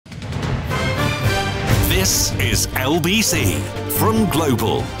This is LBC from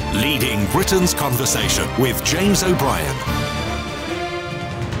Global, leading Britain's conversation with James O'Brien.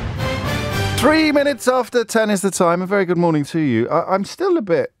 3 minutes after 10 is the time. A very good morning to you. I'm still a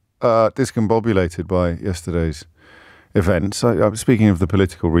bit discombobulated by yesterday's events. Speaking of the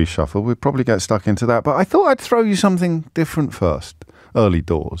political reshuffle, we'll probably get stuck into that. But I thought I'd throw you something different first, early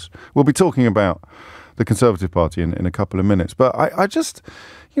doors. We'll be talking about the Conservative Party in a couple of minutes. But I just,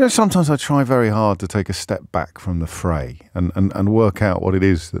 sometimes I try very hard to take a step back from the fray and work out what it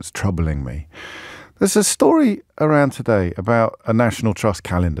is that's troubling me. There's a story around today about a National Trust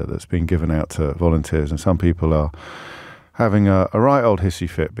calendar that's been given out to volunteers, and some people are having a right old hissy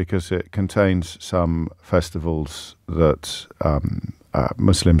fit because it contains some festivals that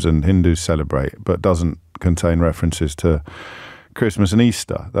Muslims and Hindus celebrate, but doesn't contain references to Christmas and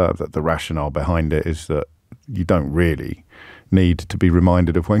Easter. The rationale behind it is that you don't really need to be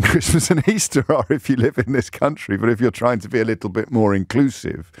reminded of when Christmas and Easter are if you live in this country. But if you're trying to be a little bit more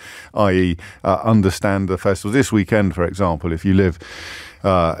inclusive, i.e. Understand the festivals. This weekend, for example, if you live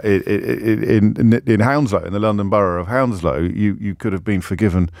in Hounslow, in the London Borough of Hounslow, you could have been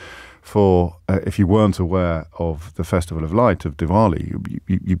forgiven for, if you weren't aware of the Festival of Light of Diwali,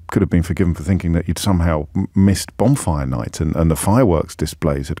 you could have been forgiven for thinking that you'd somehow missed bonfire night and the fireworks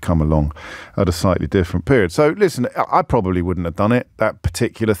displays had come along at a slightly different period. So listen, I probably wouldn't have done it, that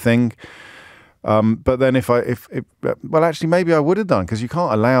particular thing. But then well, actually, maybe I would have done, because you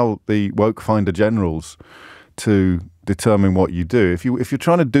can't allow the woke finder generals to determine what you do. If you're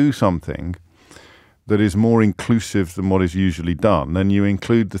trying to do something that is more inclusive than what is usually done, then you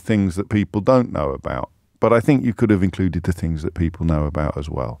include the things that people don't know about. But I think you could have included the things that people know about as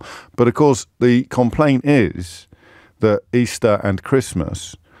well. But of course, the complaint is that Easter and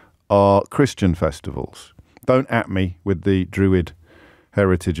Christmas are Christian festivals. Don't at me with the Druid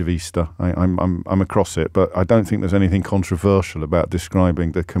heritage of Easter. I'm across it, but I don't think there's anything controversial about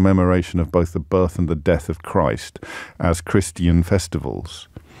describing the commemoration of both the birth and the death of Christ as Christian festivals.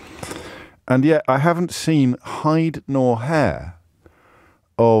 And yet I haven't seen hide nor hair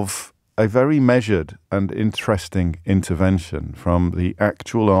of a very measured and interesting intervention from the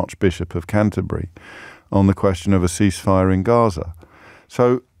actual Archbishop of Canterbury on the question of a ceasefire in Gaza.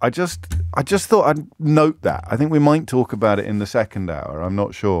 So I just thought I'd note that. I think we might talk about it in the second hour. I'm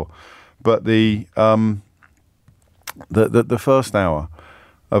not sure, but the first hour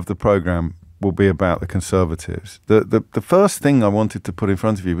of the programme will be about the Conservatives. The first thing I wanted to put in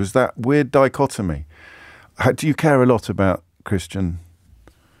front of you was that weird dichotomy. Do you care a lot about Christian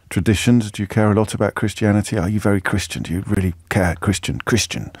traditions? Do you care a lot about Christianity? Are you very Christian? Do you really care? Christian?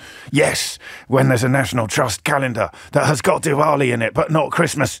 Yes, when there's a National Trust calendar that has got Diwali in it, but not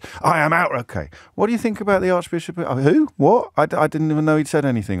Christmas, I am out. Okay. What do you think about the Archbishop? Who? What? I didn't even know he'd said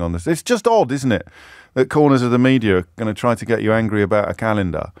anything on this. It's just odd, isn't it, that corners of the media are going to try to get you angry about a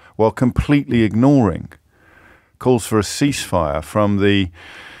calendar while completely ignoring calls for a ceasefire from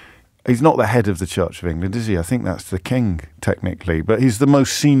he's not the head of the Church of England, is he? I think that's the king, technically. But he's the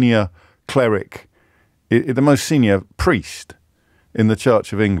most senior cleric, the most senior priest in the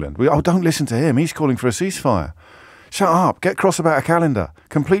Church of England. Don't listen to him. He's calling for a ceasefire. Shut up. Get cross about a calendar.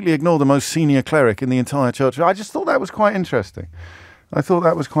 Completely ignore the most senior cleric in the entire church. I just thought that was quite interesting.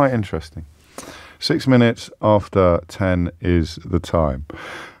 6 minutes after 10 is the time.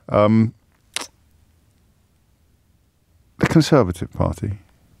 The Conservative Party.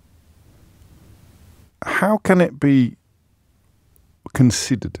 How can it be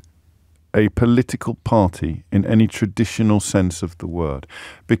considered a political party in any traditional sense of the word?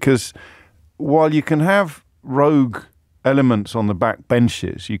 Because while you can have rogue elements on the back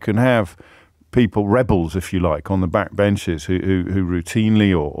benches, you can have people, rebels, if you like, on the back benches who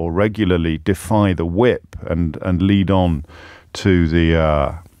routinely or regularly defy the whip and lead on to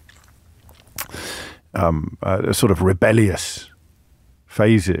the sort of rebellious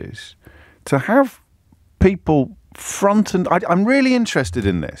phases. To have people front and... I'm really interested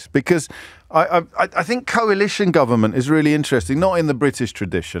in this because I think coalition government is really interesting, not in the British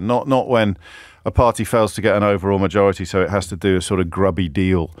tradition, not when a party fails to get an overall majority, so it has to do a sort of grubby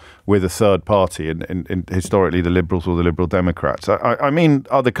deal with a third party, in historically the Liberals or the Liberal Democrats. I mean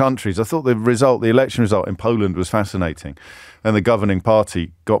other countries. I thought the election result in Poland was fascinating, and the governing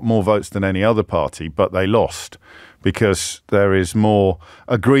party got more votes than any other party, but they lost because there is more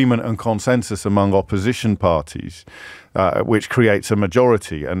agreement and consensus among opposition parties, which creates a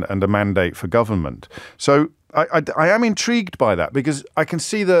majority and a mandate for government. So I am intrigued by that because I can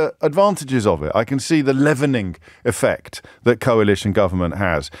see the advantages of it. I can see the leavening effect that coalition government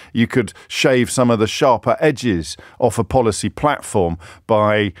has. You could shave some of the sharper edges off a policy platform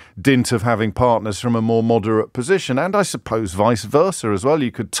by dint of having partners from a more moderate position, and I suppose vice versa as well.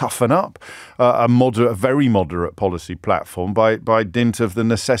 You could toughen up a very moderate policy platform by dint of the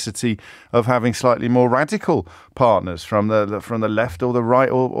necessity of having slightly more radical partners from the left or the right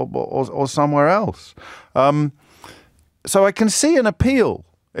or somewhere else. So I can see an appeal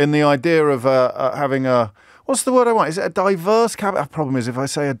in the idea of having what's the word I want? Is it a diverse cabinet? The problem is if I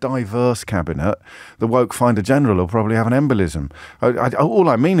say a diverse cabinet, the woke finder general will probably have an embolism. All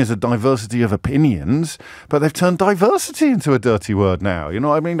I mean is a diversity of opinions, but they've turned diversity into a dirty word now. You know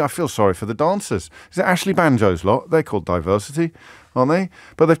what I mean? I feel sorry for the dancers. Is it Ashley Banjo's lot? They're called diversity, aren't they?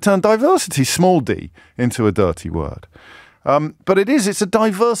 But they've turned diversity, small d, into a dirty word. But it's a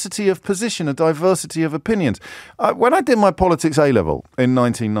diversity of position, a diversity of opinions. When I did my politics A-level in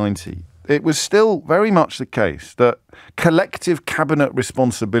 1990, it was still very much the case that collective cabinet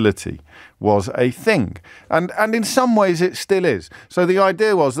responsibility was a thing. And in some ways it still is. So the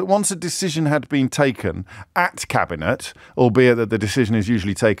idea was that once a decision had been taken at cabinet, albeit that the decision is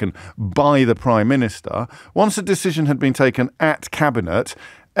usually taken by the Prime Minister, once a decision had been taken at cabinet,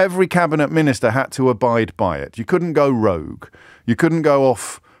 every cabinet minister had to abide by it. You couldn't go rogue. You couldn't go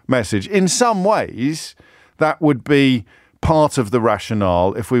off message. In some ways, that would be part of the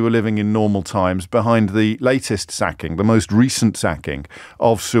rationale, if we were living in normal times, behind the latest sacking, the most recent sacking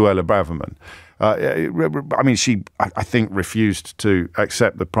of Suella Braverman. I mean, she, I think, refused to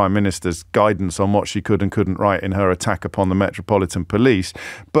accept the Prime Minister's guidance on what she could and couldn't write in her attack upon the Metropolitan Police.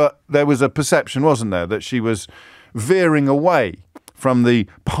 But there was a perception, wasn't there, that she was veering away from the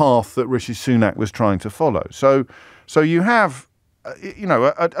path that Rishi Sunak was trying to follow. So you have,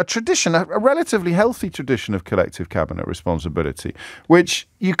 a tradition, a relatively healthy tradition of collective cabinet responsibility, which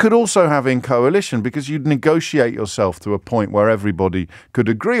you could also have in coalition because you'd negotiate yourself to a point where everybody could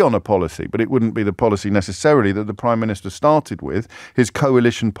agree on a policy, but it wouldn't be the policy necessarily that the Prime Minister started with. His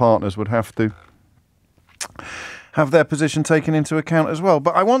coalition partners would have to have their position taken into account as well.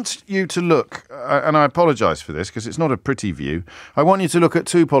 But I want you to look, and I apologise for this because it's not a pretty view, I want you to look at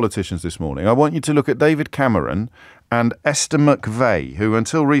two politicians this morning. I want you to look at David Cameron and Esther McVey, who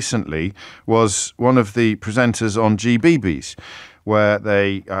until recently was one of the presenters on GBBs, where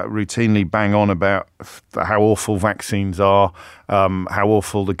they routinely bang on about how awful vaccines are, how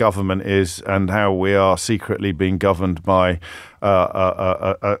awful the government is, and how we are secretly being governed by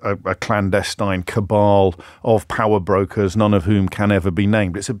a clandestine cabal of power brokers, none of whom can ever be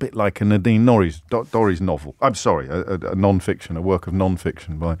named. It's a bit like a Nadine Dorries novel. I'm sorry, a non-fiction, a work of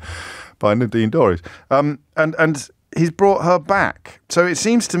non-fiction by Nadine Dorries. And he's brought her back. So it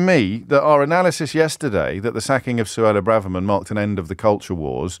seems to me that our analysis yesterday that the sacking of Suella Braverman marked an end of the culture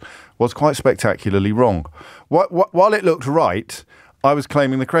wars was quite spectacularly wrong. While it looked right, I was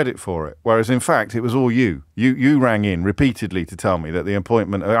claiming the credit for it, whereas in fact it was all you. You rang in repeatedly to tell me that the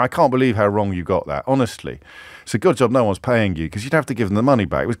appointment, I can't believe how wrong you got that, honestly. It's a good job no one's paying you because you'd have to give them the money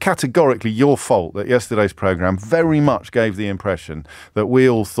back. It was categorically your fault that yesterday's programme very much gave the impression that we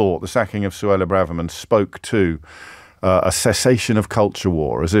all thought the sacking of Suella Braverman spoke to a cessation of culture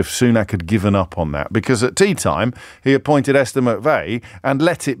war, as if Sunak had given up on that. Because at tea time, he appointed Esther McVey and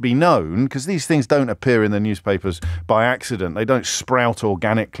let it be known, because these things don't appear in the newspapers by accident. They don't sprout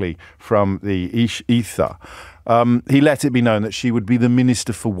organically from the ether. He let it be known that she would be the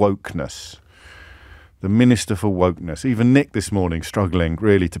Minister for Wokeness. The Minister for Wokeness. Even Nick this morning struggling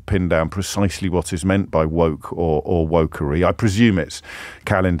really to pin down precisely what is meant by woke or wokery. I presume it's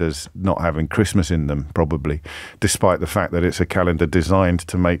calendars not having Christmas in them, probably, despite the fact that it's a calendar designed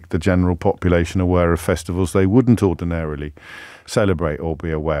to make the general population aware of festivals they wouldn't ordinarily celebrate or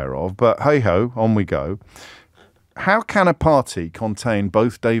be aware of. But hey-ho, on we go. How can a party contain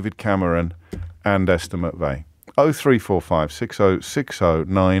both David Cameron and Esther McVey? 0345 6060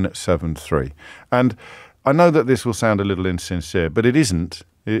 973. And I know that this will sound a little insincere, but it isn't.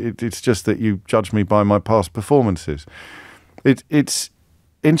 It's just that you judge me by my past performances. It's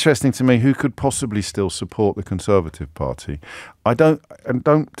interesting to me who could possibly still support the Conservative Party.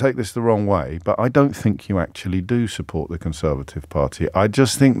 Don't take this the wrong way, but I don't think you actually do support the Conservative Party. I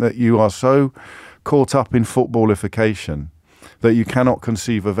just think that you are so caught up in footballification that you cannot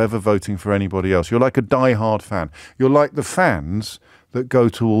conceive of ever voting for anybody else. You're like a die-hard fan. You're like the fans that go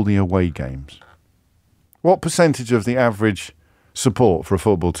to all the away games. What percentage of the average support for a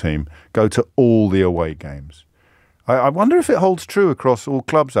football team go to all the away games? I wonder if it holds true across all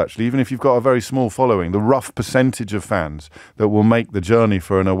clubs, actually, even if you've got a very small following. The rough percentage of fans that will make the journey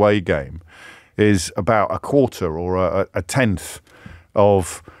for an away game is about a quarter or a tenth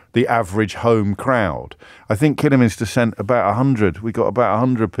of the average home crowd. I think Kidderminster sent about 100. We got about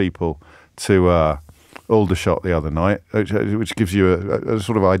 100 people to Aldershot the other night, which gives you a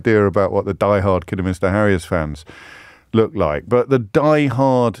sort of idea about what the die-hard Kidderminster Harriers fans look like. But the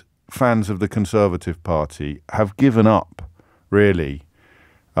die-hard fans of the Conservative Party have given up, really,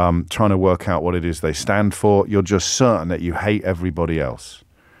 trying to work out what it is they stand for. You're just certain that you hate everybody else.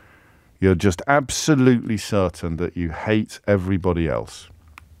 You're just absolutely certain that you hate everybody else.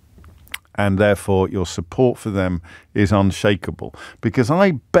 And therefore, your support for them is unshakable. Because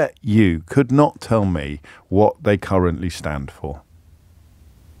I bet you could not tell me what they currently stand for.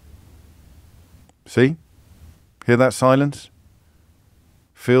 See? Hear that silence?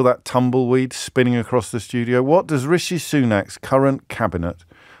 Feel that tumbleweed spinning across the studio? What does Rishi Sunak's current cabinet,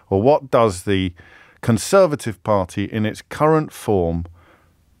 or what does the Conservative Party in its current form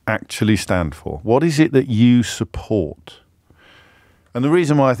actually stand for? What is it that you support? And the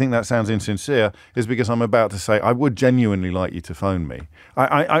reason why I think that sounds insincere is because I'm about to say I would genuinely like you to phone me.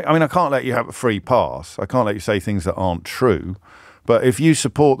 I mean, I can't let you have a free pass. I can't let you say things that aren't true. But if you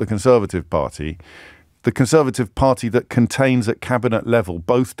support the Conservative Party that contains at cabinet level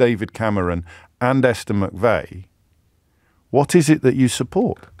both David Cameron and Esther McVey, what is it that you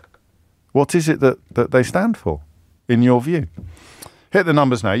support? What is it that they stand for, in your view? Hit the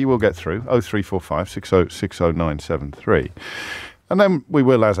numbers now. You will get through. 0345 6060973. And then we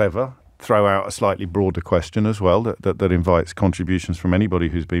will, as ever, throw out a slightly broader question as well that invites contributions from anybody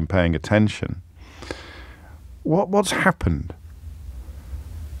who's been paying attention. What's happened?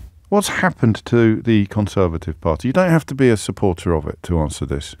 What's happened to the Conservative Party? You don't have to be a supporter of it to answer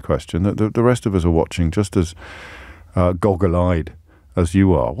this question. The rest of us are watching just as goggle-eyed as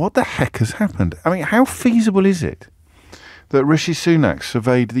you are. What the heck has happened? I mean, how feasible is it that Rishi Sunak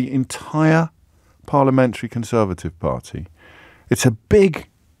surveyed the entire parliamentary Conservative Party? It's a big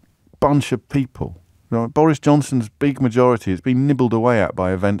bunch of people. You know, Boris Johnson's big majority has been nibbled away at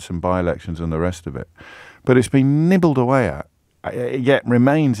by events and by-elections and the rest of it. But it's been nibbled away at, yet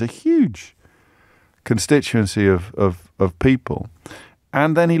remains a huge constituency of people.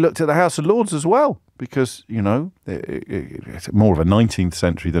 And then he looked at the House of Lords as well, because, you know, it's more of a 19th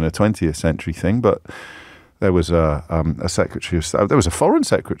century than a 20th century thing, but there was a secretary of there was a foreign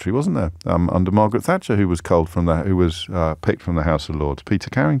secretary, wasn't there, under Margaret Thatcher, who was picked from the House of Lords,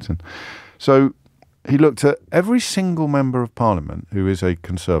 Peter Carrington. So he looked at every single member of Parliament who is a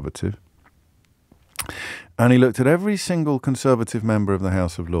Conservative, and he looked at every single Conservative member of the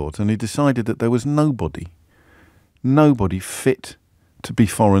House of Lords, and he decided that there was nobody fit to be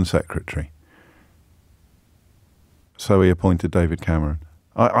Foreign Secretary. So he appointed David Cameron.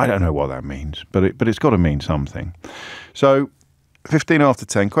 I don't know what that means, but it's got to mean something. So, 15 after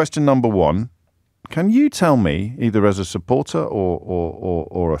 10, question number 1. Can you tell me, either as a supporter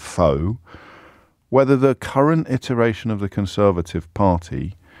or a foe, whether the current iteration of the Conservative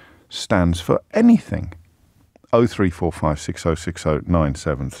Party stands for anything? 0345 6060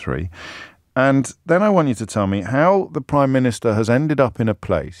 973. And then I want you to tell me how the Prime Minister has ended up in a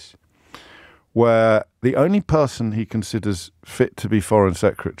place where the only person he considers fit to be Foreign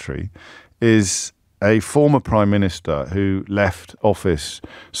Secretary is a former Prime Minister who left office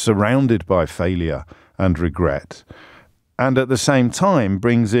surrounded by failure and regret, and at the same time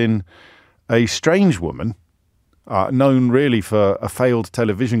brings in a strange woman, known really for a failed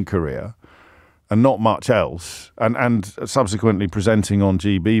television career and not much else, and subsequently presenting on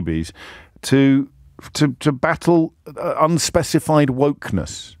GBBs, to battle unspecified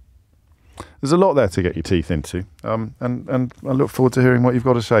wokeness. There's a lot there to get your teeth into, and I look forward to hearing what you've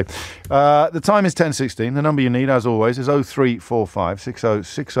got to say. The time is 10:16. The number you need, as always, is 0345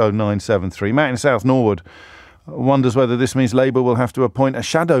 6060973. Matt in South Norwood wonders whether this means Labour will have to appoint a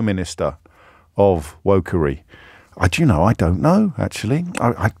shadow minister of wokery. I don't know, actually.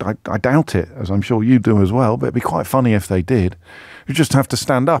 I doubt it, as I'm sure you do as well, but it'd be quite funny if they did. You just have to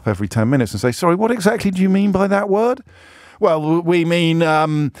stand up every 10 minutes and say, sorry, what exactly do you mean by that word? Well, we mean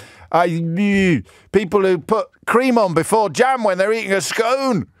people who put cream on before jam when they're eating a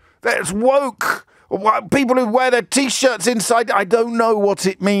scone. That's woke. People who wear their T-shirts inside. I don't know what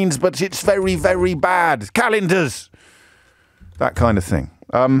it means, but it's very, very bad. Calendars. That kind of thing.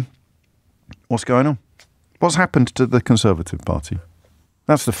 What's going on? What's happened to the Conservative Party?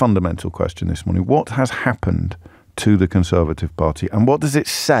 That's the fundamental question this morning. What has happened to the Conservative Party? And what does it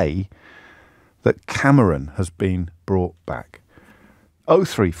say that Cameron has been brought back?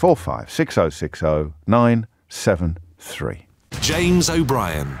 0345 6060 973. James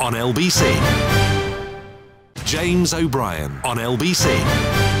O'Brien on LBC. James O'Brien on LBC.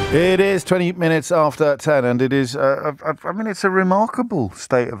 It is 20 minutes after 10, and it is, it's a remarkable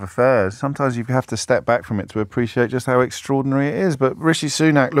state of affairs. Sometimes you have to step back from it to appreciate just how extraordinary it is. But Rishi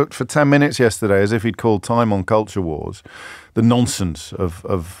Sunak looked for 10 minutes yesterday as if he'd called time on culture wars, the nonsense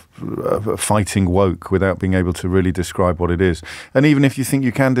of fighting woke without being able to really describe what it is. And even if you think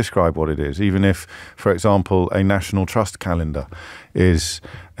you can describe what it is, even if, for example, a National Trust calendar is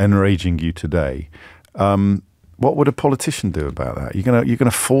enraging you today, what would a politician do about that? You're going to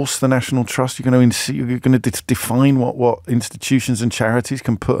force the National Trust. You're going to define what institutions and charities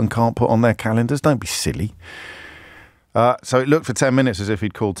can put and can't put on their calendars. Don't be silly. So it looked for 10 minutes as if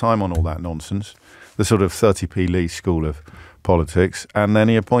he'd called time on all that nonsense, the sort of 30p Lee school of politics, and then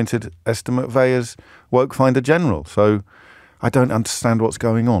he appointed Esther McVey as woke finder general. So I don't understand what's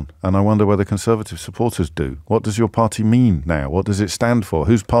going on, and I wonder whether Conservative supporters do. What does your party mean now? What does it stand for?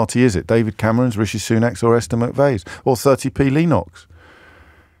 Whose party is it? David Cameron's, Rishi Sunak's, or Esther McVey's? Or 30p Lennox?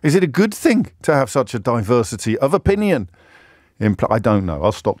 Is it a good thing to have such a diversity of opinion? I don't know.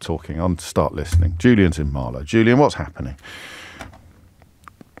 I'll stop talking. I'll start listening. Julian's in Marlow. Julian, what's happening?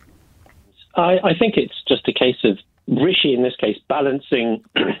 I think it's just a case of Rishi, in this case, balancing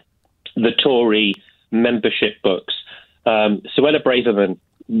the Tory membership books. Suella Braverman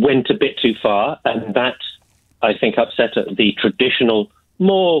went a bit too far, and that, I think, upset the traditional,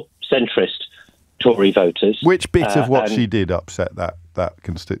 more centrist Tory voters. Which bit of what she did upset that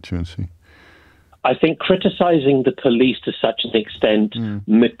constituency? I think criticising the police to such an extent,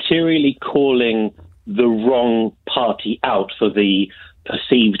 materially calling the wrong party out for the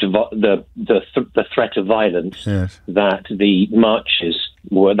perceived the threat of violence that the march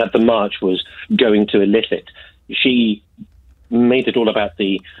was going to elicit. She made it all about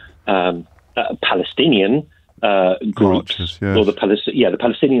the Palestinian groups, or the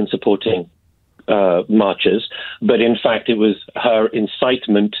Palestinian supporting marchers, but in fact it was her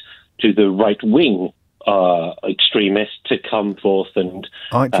incitement to the right-wing extremists to come forth and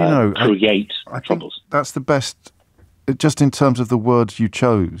create troubles. That's the best, just in terms of the words you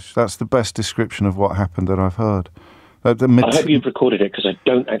chose, that's the best description of what happened that I've heard. I hope you've recorded it, because I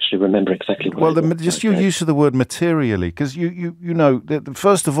don't actually remember exactly what it was. Just your use of the word materially, because you know,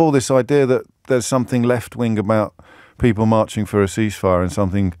 first of all, this idea that there's something left-wing about people marching for a ceasefire and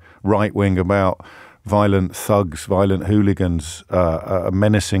something right-wing about violent thugs, violent hooligans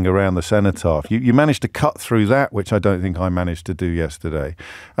menacing around the cenotaph. You managed to cut through that, which I don't think I managed to do yesterday.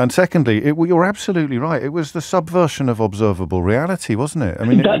 And secondly, you're absolutely right. It was the subversion of observable reality, wasn't it? I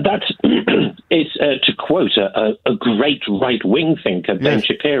mean, that's it's to quote a great right-wing thinker, Ben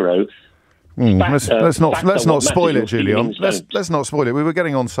Shapiro. Let's not spoil it, Julian. Let's not spoil it. We were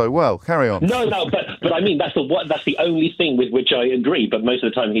getting on so well. Carry on. No, but I mean that's the only thing with which I agree. But most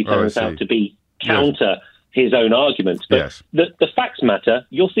of the time he turns out to be counter his own arguments. But the facts matter.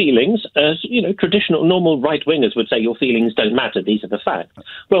 Your feelings, as you know, traditional, normal right-wingers would say, your feelings don't matter. These are the facts.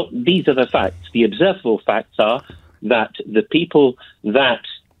 Well, these are the facts. The observable facts are that the people that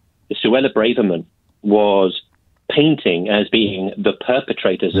Suella Braverman was painting as being the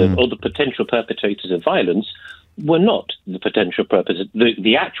perpetrators of, or the potential perpetrators of violence, were not the potential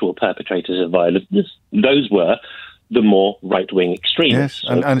the actual perpetrators of violence. Those were the more right-wing extremists.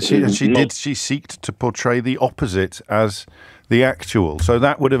 Yes, and she seeked to portray the opposite as the actual. So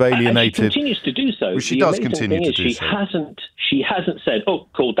that would have alienated. And she continues to do so. Well, she does continue to do so. She hasn't said, "Oh,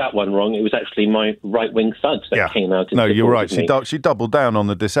 called that one wrong. It was actually my right-wing thugs that came out." No, you're right. She doubled down on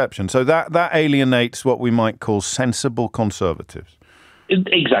the deception. So that alienates what we might call sensible conservatives.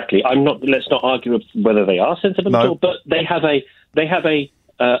 Exactly. Let's not argue whether they are sensible at all, but they have a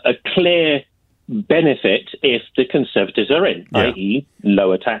clear benefit if the Conservatives are in, i.e.,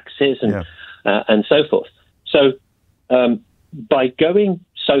 lower taxes and so forth. So by going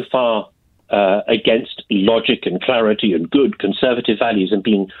so far against logic and clarity and good conservative values and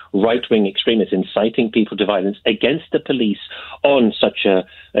being right-wing extremists, inciting people to violence against the police on such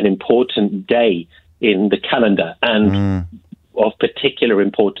an important day in the calendar and of particular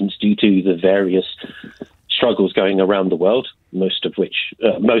importance due to the various struggles going around the world, most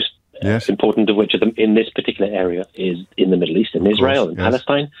important of which in this particular area is in the Middle East, in Israel and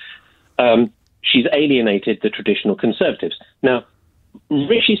Palestine. She's alienated the traditional conservatives. Now,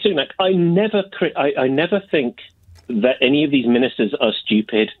 Rishi Sunak, I never think that any of these ministers are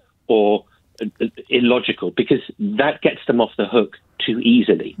stupid or illogical, because that gets them off the hook too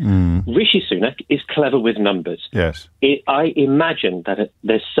easily. Rishi Sunak is clever with numbers. Yes, I imagine that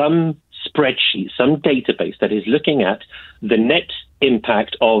there's some spreadsheet, some database that is looking at the net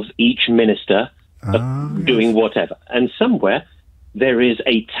impact of each minister doing whatever. And somewhere there is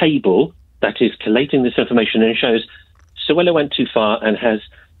a table that is collating this information and shows Suella went too far and has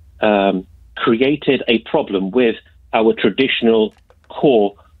created a problem with our traditional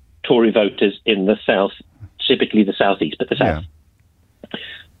core Tory voters in the South, typically the South East, but the South. Yeah.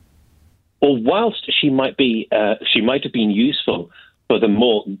 Or whilst she might have been useful for the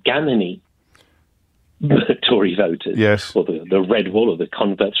more gammon-y Tory voters, yes, or the Red Wall, or the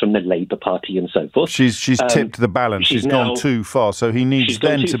converts from the Labour Party and so forth. She's tipped the balance. She's gone too far. So he needs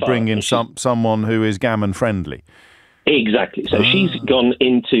then to bring in someone who is gammon friendly. Exactly. So she's gone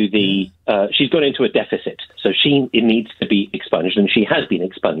into a deficit. So it needs to be expunged, and she has been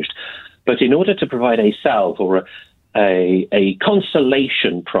expunged. But in order to provide a salve or a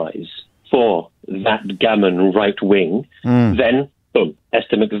consolation prize for that gammon right wing, then boom,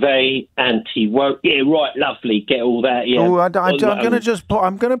 Esther McVey, anti-woke. Yeah, right, lovely. Get all that. Yeah. Oh,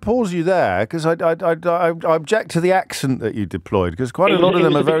 I'm going to pause you there because I object to the accent that you deployed because quite a lot of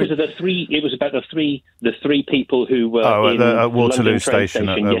them are very. It was about the three people who were at Waterloo Station.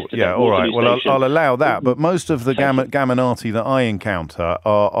 Yeah, all right. Well, I'll allow that. But most of the gammonati that I encounter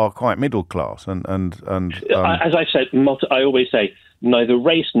are quite middle class and as I said, I always say, neither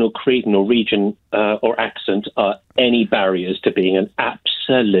race nor creed nor region or accent are any barriers to being an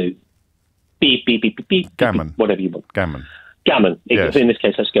absolute beep, gammon. Whatever you want. Gammon. Yes. In this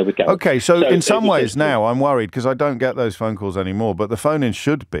case, let's go with gammon. Okay, so in some ways now I'm worried because I don't get those phone calls anymore, but the phone-in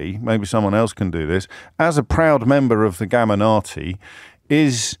should be, maybe someone else can do this, as a proud member of the Gammonati,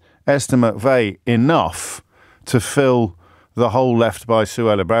 is Esther McVey enough to fill the hole left by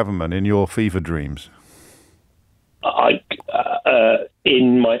Suella Braverman in your fever dreams? I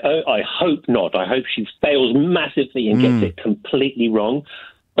hope not. I hope she fails massively and gets it completely wrong.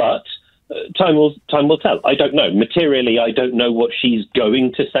 But time will tell. I don't know. Materially, I don't know what she's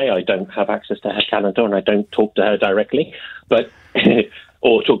going to say. I don't have access to her calendar, and I don't talk to her directly,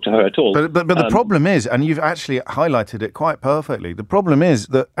 or talk to her at all. But the problem is, and you've actually highlighted it quite perfectly. The problem is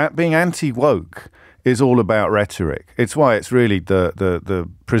that being anti-woke is all about rhetoric. It's why it's really the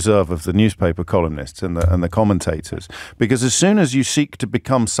preserve of the newspaper columnists and the commentators. Because as soon as you seek to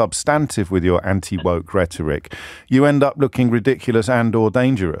become substantive with your anti-woke rhetoric, you end up looking ridiculous and or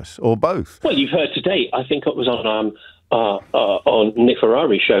dangerous, or both. Well, you've heard today, I think it was on Nick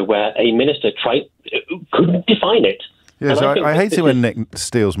Ferrari's show, where a minister couldn't define it. Yes, I hate it when Nick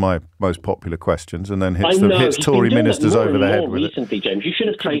steals my most popular questions and then hits Tory ministers over the head with recently, James. You should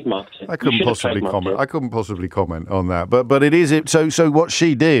have trademarked it. I couldn't possibly comment on that. But it is so what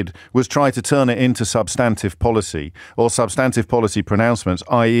she did was try to turn it into substantive policy or substantive policy pronouncements,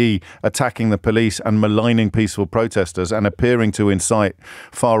 i.e. attacking the police and maligning peaceful protesters and appearing to incite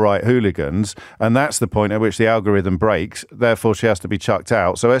far-right hooligans. And that's the point at which the algorithm breaks. Therefore, she has to be chucked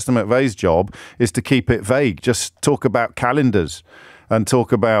out. So Esther McVey's job is to keep it vague. Just talk about calendars and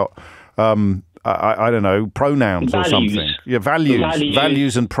talk about I don't know, pronouns or something. Yeah,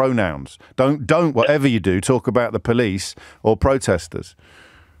 values and pronouns. Don't whatever you do, talk about the police or protesters.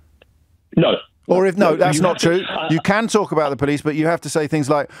 No. Or that's not true. You can talk about the police, but you have to say things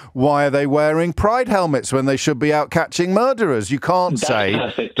like, why are they wearing pride helmets when they should be out catching murderers? You can't say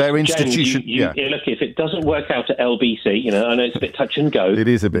their institution... Look, if it doesn't work out at LBC, I know it's a bit touch and go. It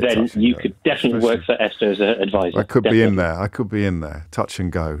is a bit touch and go. Then you could definitely work for Esther as an advisor. I could be in there, touch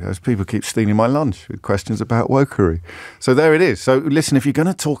and go, as people keep stealing my lunch with questions about wokery. So there it is. So listen, if you're going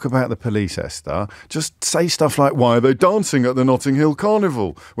to talk about the police, Esther, just say stuff like, why are they dancing at the Notting Hill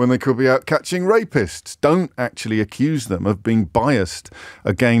Carnival when they could be out catching rapists? Don't actually accuse them of being biased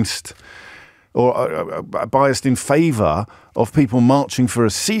against or biased in favour of people marching for a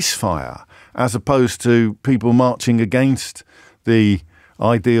ceasefire as opposed to people marching against the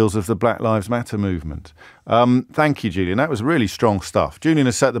ideals of the Black Lives Matter movement. Thank you, Julian. That was really strong stuff. Julian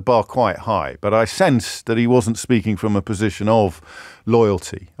has set the bar quite high, but I sensed that he wasn't speaking from a position of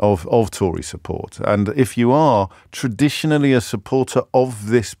loyalty, of Tory support. And if you are traditionally a supporter of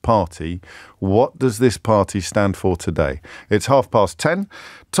this party, what does this party stand for today? It's 10:30.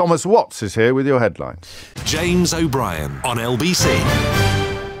 Thomas Watts is here with your headlines. James O'Brien on LBC.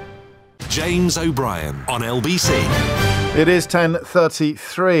 James O'Brien on LBC. It is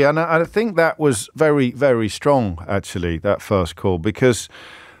 10:33, and I think that was very, very strong, actually, that first call, because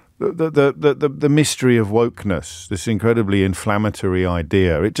the mystery of wokeness, this incredibly inflammatory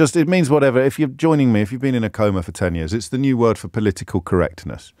idea, it means whatever. If you're joining me, if you've been in a coma for 10 years, it's the new word for political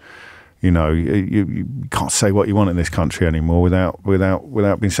correctness. You can't say what you want in this country anymore without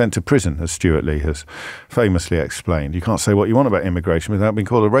being sent to prison, as Stuart Lee has famously explained. You can't say what you want about immigration without being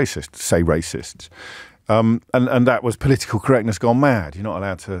called a racist. Say racists. And that was political correctness gone mad. You're not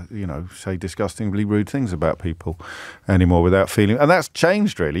allowed to, say disgustingly rude things about people anymore without feeling. And that's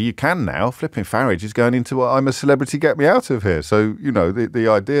changed, really. You can now. Flipping Farage is going into I'm a celebrity, get me out of here. So, the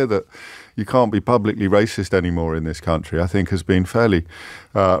idea that you can't be publicly racist anymore in this country, I think, has been fairly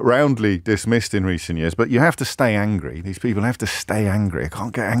roundly dismissed in recent years. But you have to stay angry. These people have to stay angry. I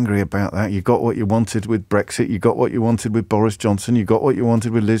can't get angry about that. You got what you wanted with Brexit. You got what you wanted with Boris Johnson. You got what you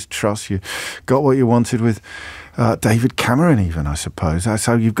wanted with Liz Truss. You got what you wanted with David Cameron, even, I suppose.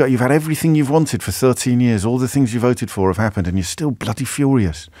 So you've had everything you've wanted for 13 years. All the things you voted for have happened, and you're still bloody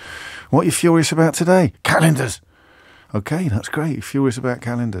furious. What are you furious about today? Calendars. Okay, that's great. You're furious about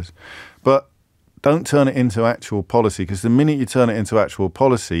calendars. But don't turn it into actual policy, because the minute you turn it into actual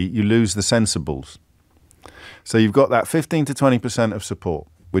policy, you lose the sensibles. So you've got that 15 to 20% of support,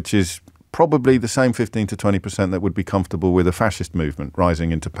 which is probably the same 15 to 20% that would be comfortable with a fascist movement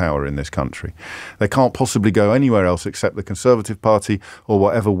rising into power in this country. They can't possibly go anywhere else except the Conservative Party or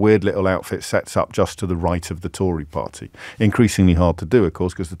whatever weird little outfit sets up just to the right of the Tory Party. Increasingly hard to do, of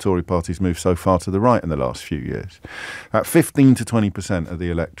course, because the Tory Party's moved so far to the right in the last few years. At 15 to 20% of the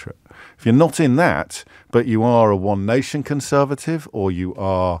electorate. If you're not in that, but you are a One Nation Conservative, or you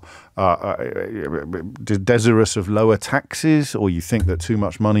are desirous of lower taxes, or you think that too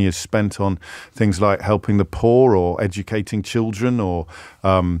much money is spent on things like helping the poor or educating children or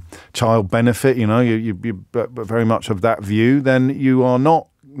child benefit, you're very much of that view, then you are not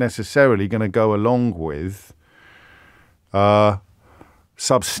necessarily going to go along with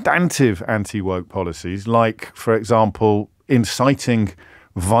substantive anti-woke policies like, for example, inciting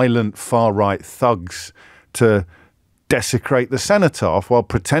violent far-right thugs to desecrate the cenotaph while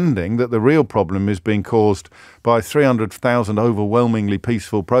pretending that the real problem is being caused by 300,000 overwhelmingly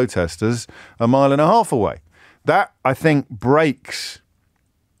peaceful protesters a mile and a half away. That, I think, breaks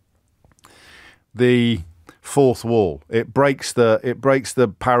the fourth wall. It breaks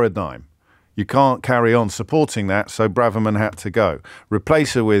the paradigm. You can't carry on supporting that, so Braverman had to go.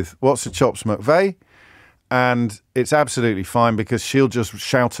 Replace her with What's the Chops McVeigh, and it's absolutely fine, because she'll just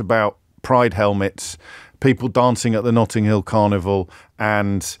shout about pride helmets, people dancing at the Notting Hill Carnival,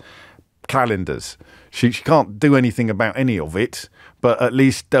 and calendars. She can't do anything about any of it, but at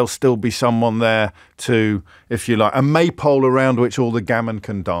least there'll still be someone there to, if you like, a maypole around which all the gammon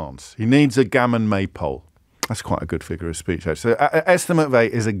can dance. He needs a gammon maypole. That's quite a good figure of speech, actually. So Esther McVeigh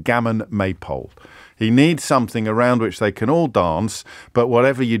is a gammon maypole. He needs something around which they can all dance, but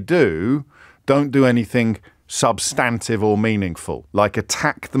whatever you do, don't do anything substantive or meaningful, like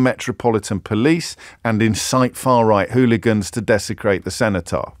attack the Metropolitan Police and incite far-right hooligans to desecrate the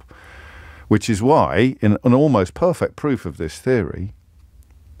cenotaph. Which is why, in an almost perfect proof of this theory,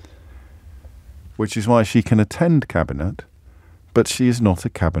 which is why she can attend Cabinet, but she is not a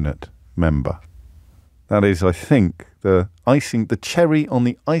Cabinet member. That is, I think, the cherry on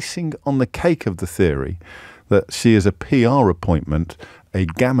the icing on the cake of the theory that she is a PR appointment, a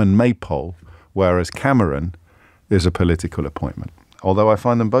gammon maypole, whereas Cameron is a political appointment. Although I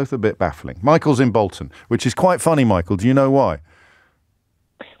find them both a bit baffling. Michael's in Bolton, which is quite funny, Michael. Do you know why?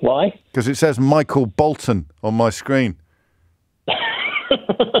 Why? Because it says Michael Bolton on my screen.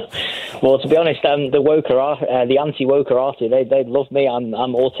 Well, to be honest, the anti-woker arty, they love me. I'm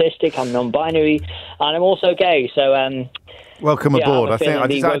autistic, I'm non-binary, and I'm also gay. So, welcome aboard. I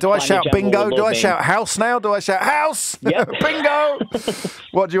think. Do I shout bingo? Do I shout house now? Do I shout house? Yep. Bingo.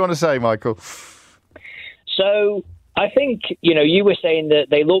 What do you want to say, Michael? So, I think, you were saying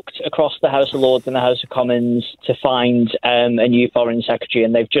that they looked across the House of Lords and the House of Commons to find a new Foreign Secretary,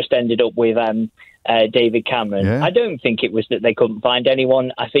 and they've just ended up with David Cameron. Yeah. I don't think it was that they couldn't find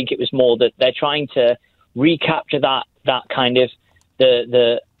anyone. I think it was more that they're trying to recapture that kind of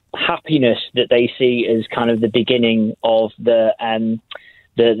the happiness that they see as kind of the beginning of the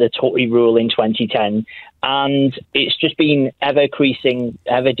Tory rule in 2010, and it's just been ever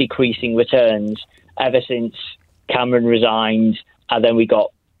decreasing returns ever since Cameron resigned, and then we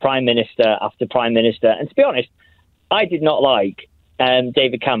got Prime Minister after Prime Minister. And to be honest, I did not like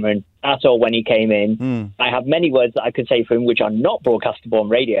David Cameron at all when he came in. I have many words that I could say for him which are not broadcastable on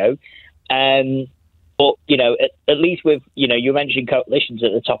radio. But, at least with, you mentioned coalitions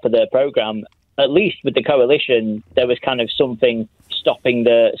at the top of the programme, at least with the coalition, there was kind of something stopping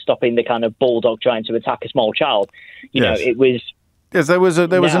the kind of bulldog trying to attack a small child. It was... Yes,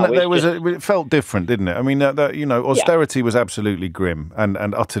 it felt different, didn't it? I mean, austerity was absolutely grim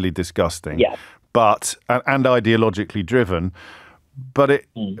and utterly disgusting, but and ideologically driven. But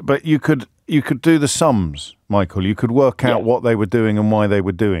you could do the sums, Michael. You could work out what they were doing and why they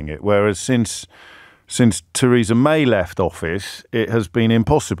were doing it. Whereas since Theresa May left office, it has been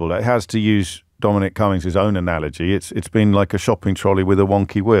impossible. It has, to use Dominic Cummings' own analogy, it's been like a shopping trolley with a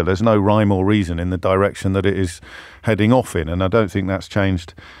wonky wheel. There's no rhyme or reason in the direction that it is heading off in, and I don't think that's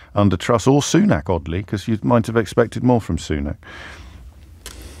changed under Truss or Sunak, oddly, because you might have expected more from Sunak.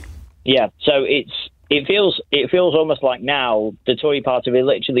 Yeah, so it feels almost like now the Tory party are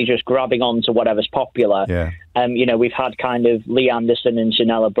literally just grabbing on to whatever's popular. Yeah. We've had kind of Lee Anderson and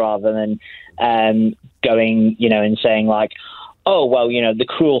Sunella Braverman going, and saying like, oh, well, the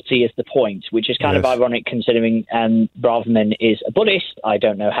cruelty is the point, which is kind of ironic considering Braverman is a Buddhist. I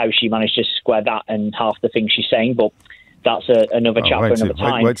don't know how she managed to square that and half the things she's saying, but that's another chat for another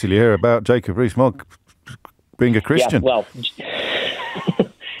time. Wait till you hear about Jacob Rees-Mogg being a Christian.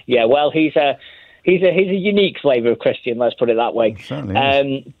 Yeah, well, he's a unique flavour of Christian, let's put it that way.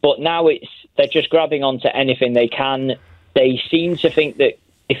 But now they're just grabbing onto anything they can. They seem to think that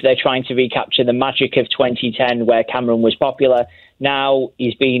if they're trying to recapture the magic of 2010 where Cameron was popular, now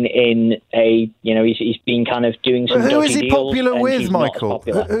he's been in he's been kind of doing some dodgy deals. Who is he popular with, Michael?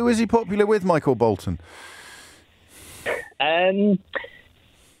 Who is he popular with, Michael Bolton? Well,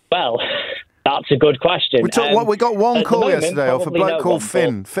 that's a good question. We got one call yesterday off a bloke called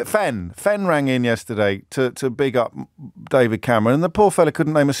Finn. Fenn rang in yesterday to big up David Cameron, and the poor fella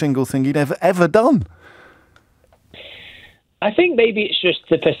couldn't name a single thing he'd ever done. I think maybe it's just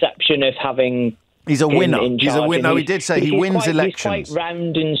the perception of having. He's a winner. He's a winner. No, he did say he wins elections. He's quite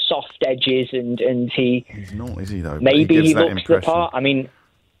round and soft edges, and he. He's not, is he though? Maybe he looks the part. I mean,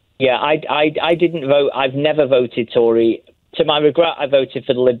 yeah, I didn't vote. I've never voted Tory. To my regret, I voted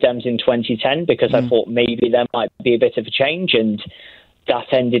for the Lib Dems in 2010 because I thought maybe there might be a bit of a change, and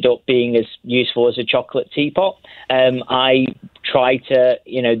that ended up being as useful as a chocolate teapot. I tried to,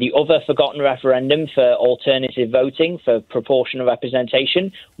 the other forgotten referendum for alternative voting for proportional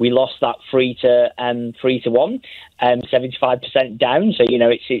representation. We lost that 3-1, 75% down. So,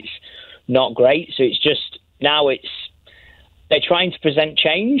 it's not great. So it's just now they're trying to present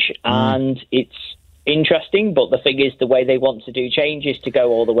change, and it's interesting, but the thing is, the way they want to do change is to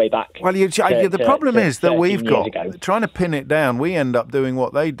go all the way back. Well, the problem is that we've got, trying to pin it down, we end up doing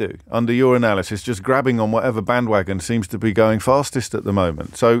what they do, under your analysis, just grabbing on whatever bandwagon seems to be going fastest at the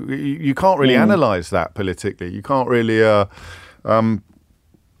moment. So you can't really analyse that politically. You can't really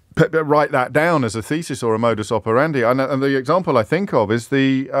write that down as a thesis or a modus operandi. And the example I think of is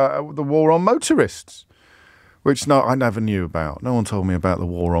the war on motorists, which I never knew about. No one told me about the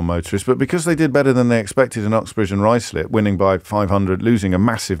war on motorists. But because they did better than they expected in Uxbridge and Ruislip, winning by 500, losing a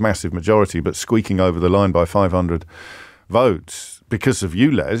massive, massive majority, but squeaking over the line by 500 votes because of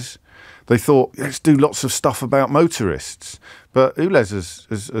ULEZ, they thought, let's do lots of stuff about motorists. But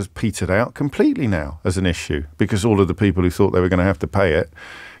ULEZ has petered out completely now as an issue, because all of the people who thought they were going to have to pay it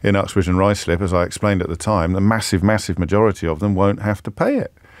in Uxbridge and Ruislip, as I explained at the time, the massive, massive majority of them won't have to pay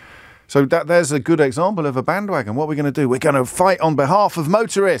it. So there's a good example of a bandwagon. What are we going to do? We're going to fight on behalf of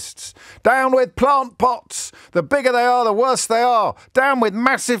motorists. Down with plant pots. The bigger they are, the worse they are. Down with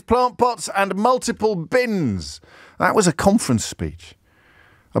massive plant pots and multiple bins. That was a conference speech.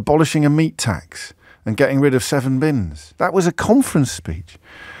 Abolishing a meat tax and getting rid of 7 bins. That was a conference speech.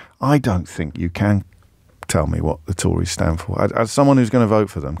 I don't think you can tell me what the Tories stand for. As someone who's going to vote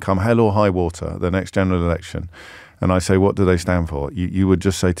for them, come hell or high water, the next general election, and I say, what do they stand for? You would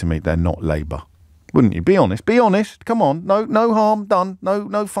just say to me, they're not Labour. Wouldn't you? Be honest. Be honest. Come on. No harm done.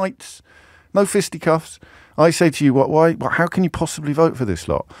 No fights. No fisticuffs. I say to you, why? How can you possibly vote for this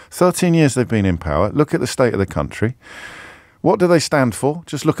lot? 13 years they've been in power. Look at the state of the country. What do they stand for?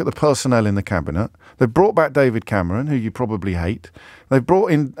 Just look at the personnel in the cabinet. They've brought back David Cameron, who you probably hate. They've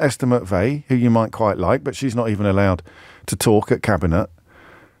brought in Esther McVeigh, who you might quite like, but she's not even allowed to talk at cabinet.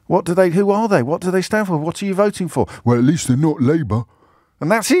 Who are they? What do they stand for? What are you voting for? Well, at least they're not Labour. And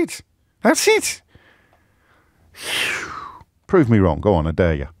that's it. That's it. Prove me wrong. Go on, I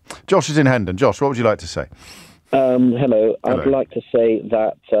dare you. Josh is in Hendon. Josh, what would you like to say? Hello. I'd like to say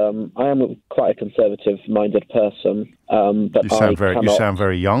that I am quite a conservative-minded person. But you sound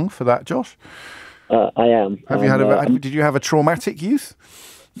very young for that, Josh. I am. Did you have a traumatic youth?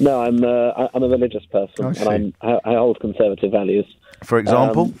 No, I'm a religious person, and I hold conservative values. For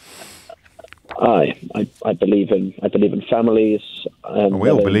example, I believe in families. We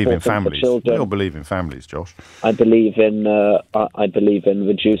all believe in families. We all believe in families, Josh. I believe in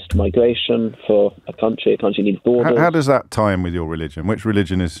reduced migration for a country. A country needs borders. How does that tie in with your religion? Which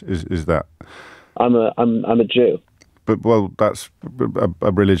religion is that? I'm a Jew. But that's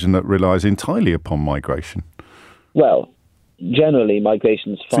a religion that relies entirely upon migration. Well, generally,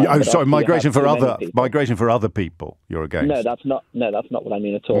 migration's fine. Migration for other people. You're against? No, that's not what I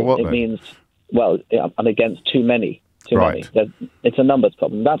mean at all. It means, I'm against too many Too many. It's a numbers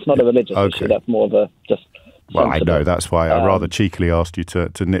problem. That's not a religious issue. That's more of a just... Well, I know. That's why I rather cheekily asked you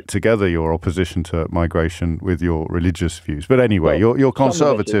to knit together your opposition to migration with your religious views. But anyway, you're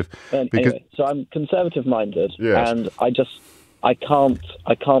conservative. Anyway, so I'm conservative-minded, and I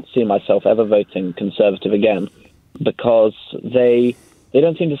can't see myself ever voting Conservative again, because they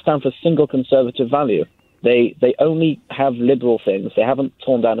don't seem to stand for a single conservative value. They only have liberal things. They haven't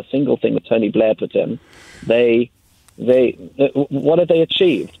torn down a single thing that Tony Blair put in. What have they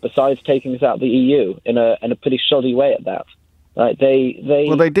achieved besides taking us out of the EU in a pretty shoddy way at that? Right?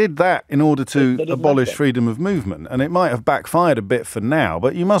 They did that in order to abolish freedom of movement, and it might have backfired a bit for now.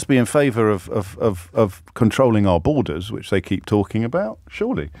 But you must be in favour of controlling our borders, which they keep talking about,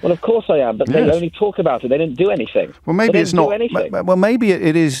 surely. Well, of course I am, but they only talk about it. They didn't do anything. Well, maybe it's not. Well, maybe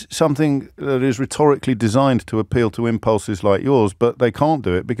it is something that is rhetorically designed to appeal to impulses like yours, but they can't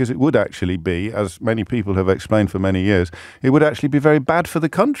do it because it would actually be, as many people have explained for many years, it would actually be very bad for the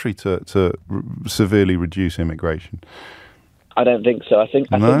country to severely reduce immigration. I don't think so. I think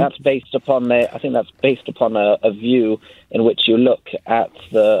that's based upon a view in which you look at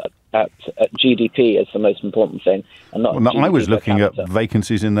GDP as the most important thing, and not. Well, I was looking at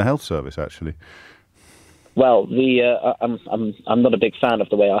vacancies in the health service, actually. Well, I'm not a big fan of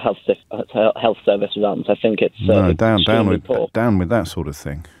the way our health service runs. I think it's down with that sort of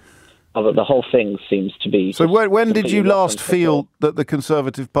thing. The whole thing seems to be... So when did you last feel that the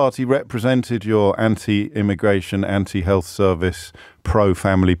Conservative Party represented your anti-immigration, anti-health service,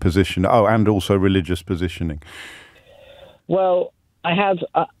 pro-family position, and also religious positioning? Well, I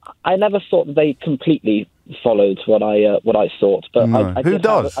never thought that they completely followed what I thought, but no. Who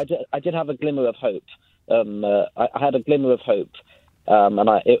does? I did have a glimmer of hope. I had a glimmer of hope, and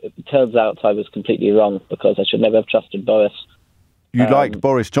it turns out I was completely wrong, because I should never have trusted Boris. You liked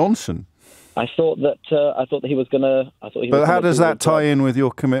Boris Johnson? I thought that he was going to. But how does that tie in with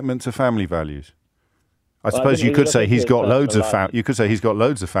your commitment to family values? I suppose you could say he's got loads of you could say he's got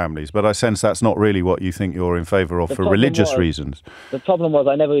loads of families, but I sense that's not really what you think you're in favour of for religious reasons. The problem was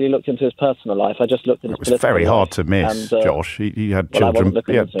I never really looked into his personal life. I just looked at his political life. It was very hard to miss, Josh. He had children.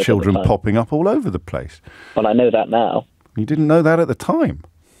 He had children popping up all over the place. Well, I know that now. You didn't know that at the time?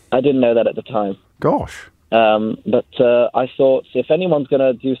 I didn't know that at the time. Gosh. But I thought, if anyone's going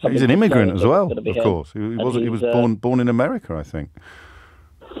to do something... He's an immigrant as well, of course. He was born in America, I think.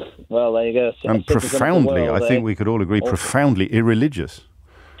 Well, there you go. And profoundly, I think we could all agree, profoundly irreligious.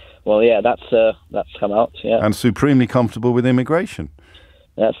 Well, yeah, that's come out, yeah. And supremely comfortable with immigration.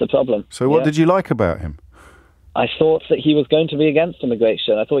 That's the problem. So what did you like about him? I thought that he was going to be against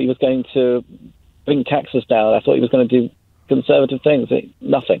immigration. I thought he was going to bring taxes down. I thought he was going to do conservative things.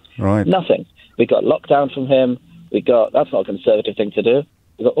 Nothing. Right. Nothing. We got lockdown from him. That's not a conservative thing to do.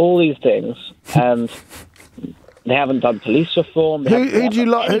 We got all these things, and they haven't done police reform. Who'd you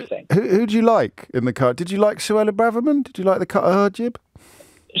like in the car? Did you like Suella Braverman? Did you like the cut of her jib?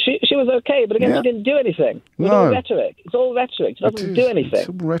 She was okay, but again, she didn't do anything. It was all rhetoric. It's all rhetoric. She doesn't do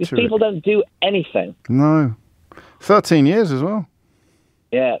anything. These people don't do anything. No. 13 years as well.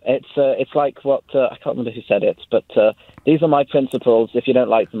 Yeah, it's like what I can't remember who said it, but these are my principles. If you don't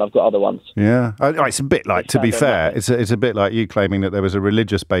like them, I've got other ones. Yeah, it's a bit like, to be fair, it's a bit like you claiming that there was a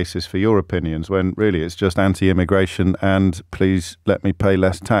religious basis for your opinions, when really it's just anti-immigration and please let me pay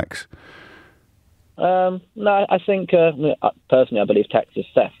less tax. No, I think personally, I believe tax is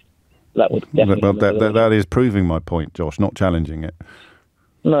theft. That would definitely. Well, that is proving my point, Josh. Not challenging it.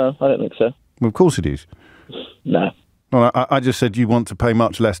 No, I don't think so. Well, of course it is. No. Well, I just said you want to pay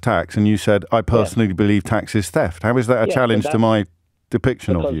much less tax, and you said, I personally believe tax is theft. How is that a challenge to my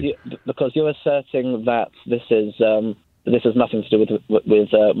depiction of you? Because you're asserting that this is nothing to do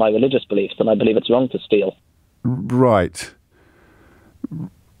with my religious beliefs, and I believe it's wrong to steal. Right.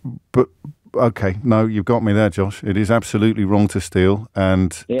 But, okay, no, you've got me there, Josh. It is absolutely wrong to steal,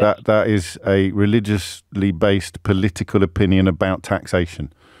 and that is a religiously based political opinion about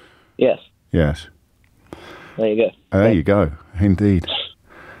taxation. Yes. Yes. There you go. There you go. Indeed.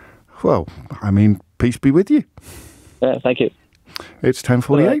 Well, I mean, peace be with you. Yeah, thank you. It's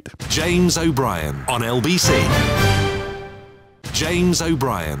 10:48. James O'Brien on LBC. James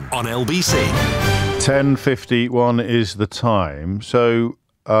O'Brien on LBC. 10:51 is the time. So,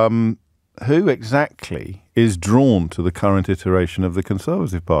 who exactly is drawn to the current iteration of the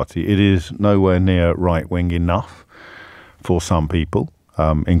Conservative Party? It is nowhere near right-wing enough for some people,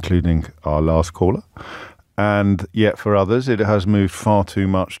 including our last caller. And yet for others, it has moved far too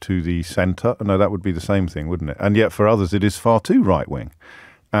much to the centre. No, that would be the same thing, wouldn't it? And yet for others, it is far too right-wing,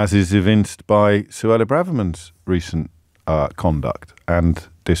 as is evinced by Suella Braverman's recent conduct and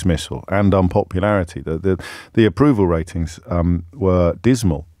dismissal and unpopularity. The approval ratings were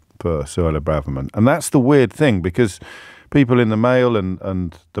dismal for Suella Braverman. And that's the weird thing, because people in the Mail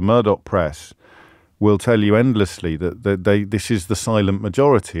and the Murdoch press will tell you endlessly that this is the silent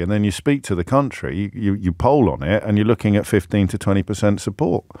majority. And then you speak to the country, you poll on it, and you're looking at 15 to 20%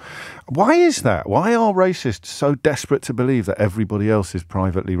 support. Why is that? Why are racists so desperate to believe that everybody else is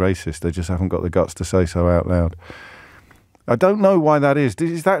privately racist? They just haven't got the guts to say so out loud. I don't know why that is.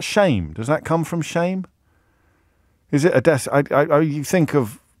 Is that shame? Does that come from shame? Is it a you think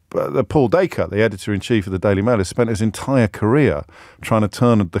of Paul Dacre, the editor-in-chief of the Daily Mail, has spent his entire career trying to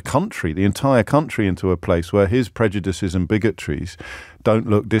turn the entire country into a place where his prejudices and bigotries don't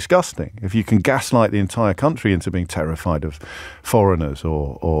look disgusting. If you can gaslight the entire country into being terrified of foreigners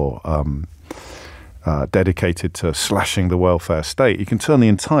or dedicated to slashing the welfare state, you can turn the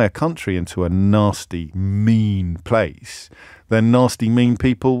entire country into a nasty, mean place. Then nasty, mean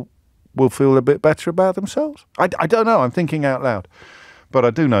people will feel a bit better about themselves. I don't know. I'm thinking out loud. But I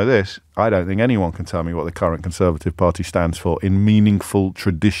do know this. I don't think anyone can tell me what the current Conservative Party stands for in meaningful,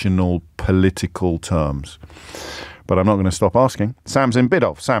 traditional, political terms. But I'm not going to stop asking. Sam's in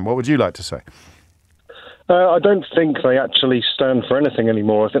Biddulph. Sam, what would you like to say? I don't think they actually stand for anything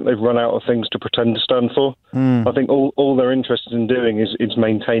anymore. I think they've run out of things to pretend to stand for. I think all they're interested in doing is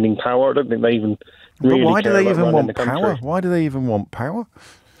maintaining power. I don't think they even really why care do they about even running want the country. power? Why do they even want power?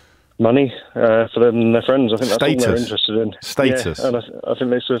 Money for them and their friends. I think that's Status. all they're interested in. Status. Yeah, and I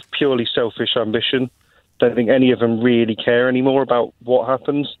think they're sort of purely selfish ambition. Don't think any of them really care anymore about what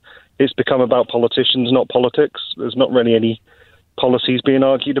happens. It's become about politicians, not politics. There's not really any policies being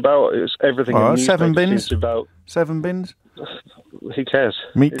argued about. It's everything. In 7 bins. About 7 bins. Who cares?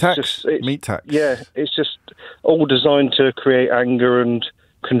 Meat tax. Meat tax. Yeah, it's just all designed to create anger and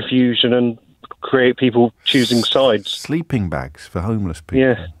confusion and create people choosing sides. Sleeping bags for homeless people.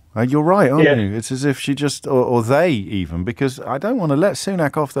 Yeah. You're right, aren't you? It's as if she just, or they even, because I don't want to let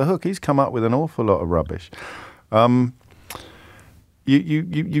Sunak off the hook. He's come up with an awful lot of rubbish.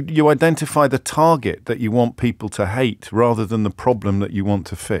 You identify the target that you want people to hate rather than the problem that you want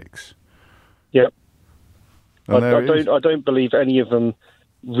to fix. Yep. I don't believe any of them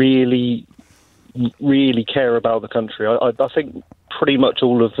really care about the country. I think pretty much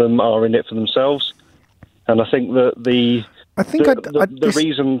all of them are in it for themselves, and I think that the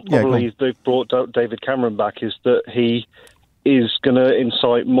reason probably they've brought David Cameron back is that he is going to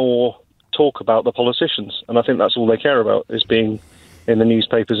incite more talk about the politicians, and I think that's all they care about, is being in the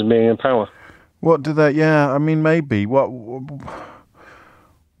newspapers and being in power. What do they? Yeah, I mean, maybe.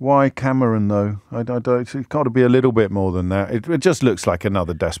 Why Cameron though? I don't. It's got to be a little bit more than that. It just looks like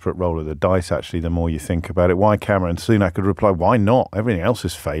another desperate roll of the dice. Actually, the more you think about it, why Cameron? Sunak could reply, "Why not? Everything else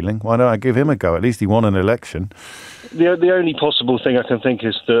is failing. Why don't I give him a go? At least he won an election." The only possible thing I can think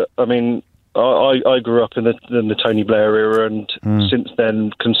is that, I mean, I grew up in the Tony Blair era, and since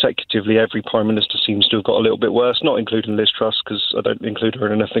then, consecutively, every Prime Minister seems to have got a little bit worse, not including Liz Truss, because I don't include her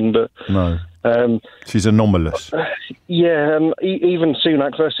in anything, but... No, she's anomalous. Yeah, even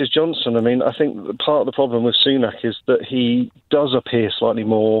Sunak versus Johnson, I mean, I think part of the problem with Sunak is that he does appear slightly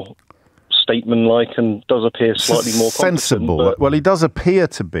more statement-like and does appear slightly more sensible. Well, he does appear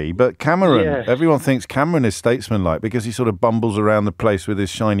to be, but Cameron, everyone thinks Cameron is statesman-like because he sort of bumbles around the place with his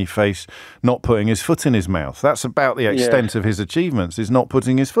shiny face, not putting his foot in his mouth. That's about the extent of his achievements, is not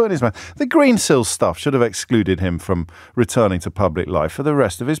putting his foot in his mouth. The Greensill stuff should have excluded him from returning to public life for the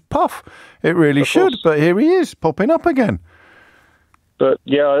rest of his puff. It really should, but here he is, popping up again. But,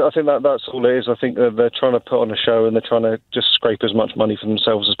 yeah, I think that's all it is. I think they're trying to put on a show and they're trying to just scrape as much money for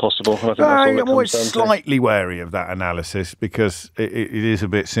themselves as possible. And I think that's all it comes always down to. Slightly wary of that analysis because it is a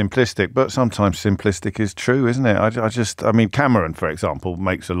bit simplistic, but sometimes simplistic is true, isn't it? I mean, Cameron, for example,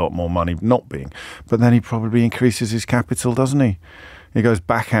 makes a lot more money not being, but then he probably increases his capital, doesn't he? He goes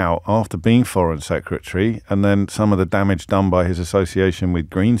back out after being Foreign Secretary, and then some of the damage done by his association with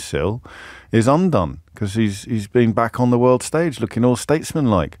Greensill is undone because he's been back on the world stage looking all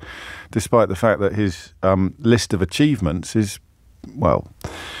statesman-like, despite the fact that his list of achievements is, well,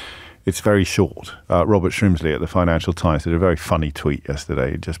 it's very short. Robert Shrimsley at the Financial Times did a very funny tweet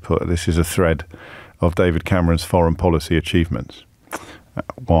yesterday. He just put, this is a thread of David Cameron's foreign policy achievements.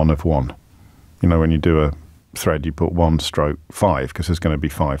 1 of 1. You know, when you do a thread, you put 1/5 because there's going to be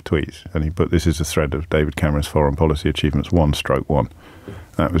 5 tweets, and he put, this is a thread of David Cameron's foreign policy achievements 1/1.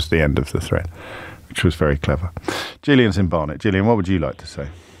 That was the end of the thread, which was very clever. Gillian's in Barnet. Gillian, what would you like to say?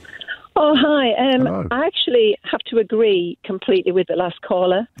 Oh, hi. I actually have to agree completely with the last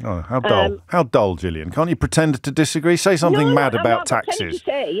caller. Oh, how dull. How dull, Gillian. Can't you pretend to disagree? Say something mad about taxes. To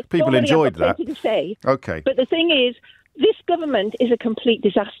say. People enjoyed that. To say. Okay. But the thing is, this government is a complete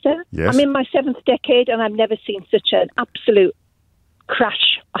disaster. Yes. I'm in my 7th decade and I've never seen such an absolute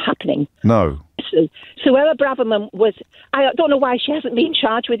crash happening. No. Suella Braverman I don't know why she hasn't been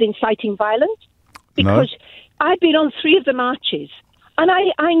charged with inciting violence, because I've been on 3 of the marches, and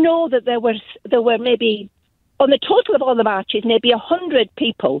I know that there were maybe, on the total of all the marches, maybe 100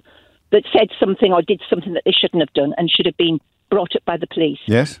 people that said something or did something that they shouldn't have done and should have been brought up by the police.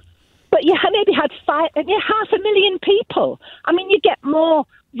 Yes. But you maybe had 500,000 people. I mean, you get more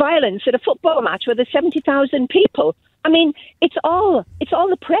violence at a football match where there's 70,000 people. I mean, it's all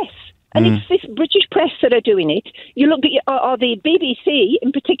the press. And it's this British press that are doing it. You look at, or the BBC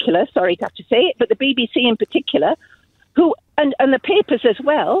in particular, sorry to have to say it, but the BBC in particular, and the papers as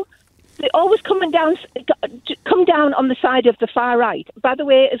well, they always come down on the side of the far right. By the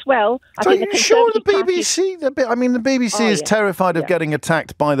way, as well, Are you sure the BBC? The BBC is terrified of getting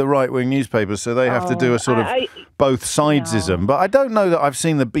attacked by the right-wing newspapers, so they have to do a sort of both sidesism. But I don't know that I've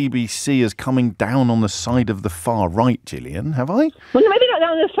seen the BBC as coming down on the side of the far right, Gillian. Have I? Well, maybe not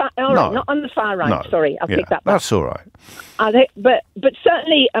on the far. Not on the far right. No. Sorry, I'll take that back. That's all right. But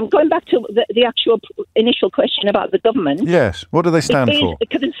certainly, I'm going back to the actual initial question about the government. Yes. What do they stand for?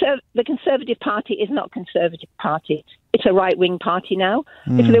 The Conservative Party is not a Conservative Party. It's a right-wing party now.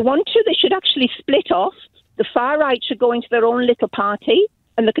 If they want to, they should actually split off. The far right should go into their own little party,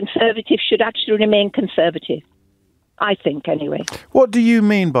 and the Conservatives should actually remain Conservative. I think, anyway. What do you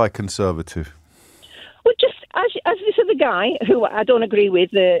mean by Conservative? Well, just as this other guy, who I don't agree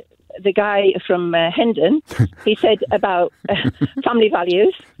with, the guy from Hendon, he said about family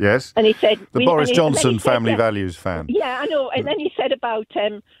values. Yes. And he said... The Boris Johnson family values fan. Yeah, I know. And then he said about,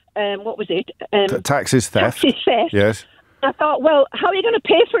 what was it? Taxes theft. Taxes theft. Yes. I thought, well, how are you going to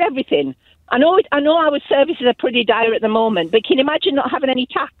pay for everything? I know our services are pretty dire at the moment, but can you imagine not having any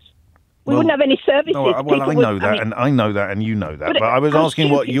tax? We wouldn't have any services. No, I know that, and you know that. But I was asking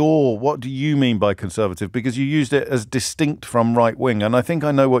what do you mean by Conservative? Because you used it as distinct from right wing, and I think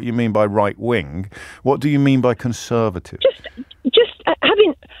I know what you mean by right wing. What do you mean by Conservative? Just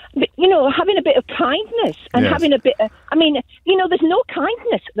having a bit of kindness and having a bit. There's no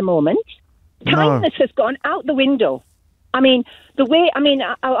kindness at the moment. Kindness has gone out the window. I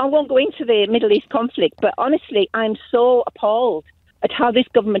won't go into the Middle East conflict, but honestly, I'm so appalled at how this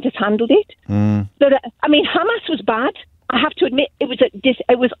government has handled it. Hamas was bad. I have to admit, it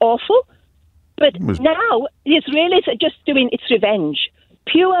was awful. But now the Israelis are just doing its revenge.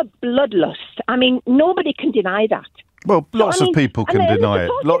 Pure bloodlust. I mean, nobody can deny that. Well, lots of people can deny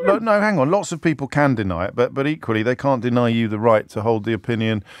it. No, hang on. Lots of people can deny it, but equally they can't deny you the right to hold the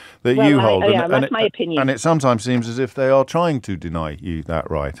opinion that you hold. That's my opinion. And it sometimes seems as if they are trying to deny you that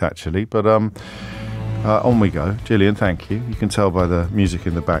right, actually. But on we go. Gillian, thank you. You can tell by the music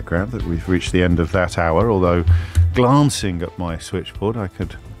in the background that we've reached the end of that hour, although glancing at my switchboard, I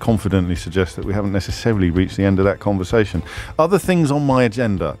could confidently suggest that we haven't necessarily reached the end of that conversation. Other things on my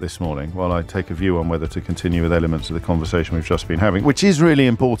agenda this morning, while I take a view on whether to continue with elements of the conversation we've just been having, which is really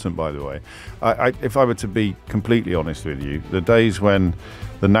important, by the way. If I were to be completely honest with you, the days when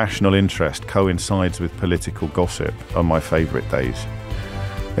the national interest coincides with political gossip are my favourite days.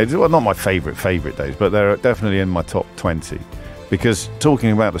 Not my favourite days, but they're definitely in my top 20. Because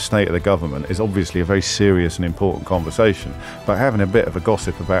talking about the state of the government is obviously a very serious and important conversation, but having a bit of a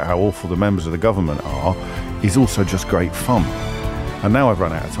gossip about how awful the members of the government are is also just great fun. And now I've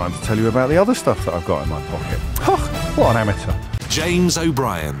run out of time to tell you about the other stuff that I've got in my pocket. What an amateur. James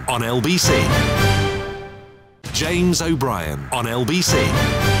O'Brien on LBC. James O'Brien on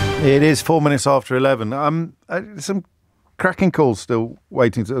LBC. It is 4 minutes after 11. Some cracking calls still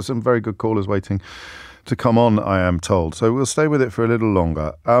waiting. Some very good callers waiting to come on, I am told. So we'll stay with it for a little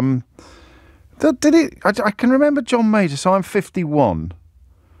longer. I can remember John Major. So I'm 51.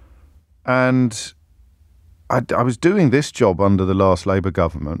 And I was doing this job under the last Labour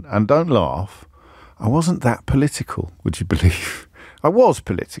government. And don't laugh, I wasn't that political, would you believe? I was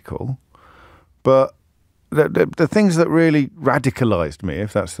political. But the things that really radicalised me,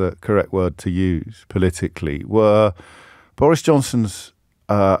 if that's the correct word to use politically, were Boris Johnson's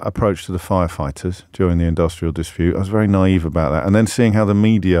approach to the firefighters during the industrial dispute. I was very naive about that. And then seeing how the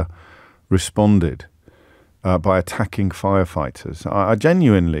media responded by attacking firefighters. I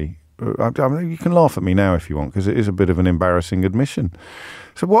genuinely, you can laugh at me now if you want, because it is a bit of an embarrassing admission.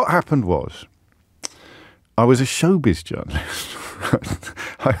 So what happened was, I was a showbiz journalist.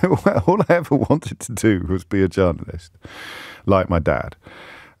 All I ever wanted to do was be a journalist, like my dad.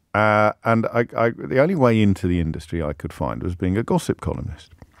 And the only way into the industry I could find was being a gossip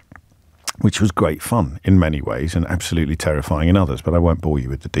columnist. which was great fun in many ways and absolutely terrifying in others, but I won't bore you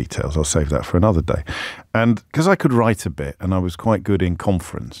with the details. I'll save that for another day. And because I could write a bit and I was quite good in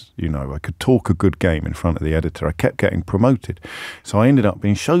conference, I could talk a good game in front of the editor, I kept getting promoted. So I ended up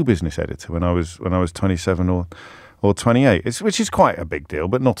being show business editor when I was 27 or 28, which is quite a big deal,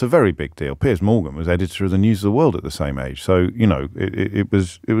 but not a very big deal. Piers Morgan was editor of the News of the World at the same age. So, it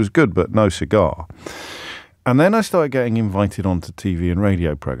was good, but no cigar. And then I started getting invited onto TV and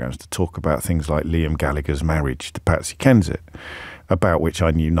radio programmes to talk about things like Liam Gallagher's marriage to Patsy Kensit, about which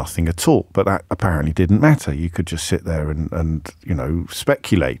I knew nothing at all. But that apparently didn't matter. You could just sit there and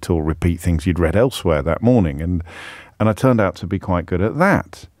speculate or repeat things you'd read elsewhere that morning. And I turned out to be quite good at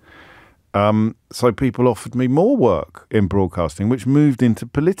that. So people offered me more work in broadcasting, which moved into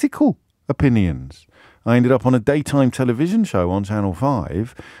political opinions. I ended up on a daytime television show on Channel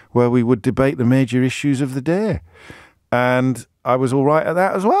 5 where we would debate the major issues of the day. And I was all right at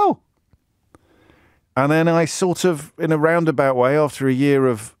that as well. And then I sort of, in a roundabout way, after a year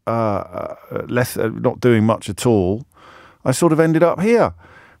of not doing much at all, I sort of ended up here.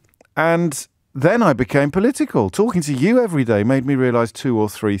 And then I became political. Talking to you every day made me realise 2 or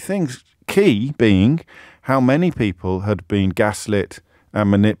 3 things. Key being how many people had been gaslit and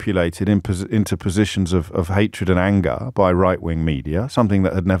manipulated into positions of hatred and anger by right-wing media, something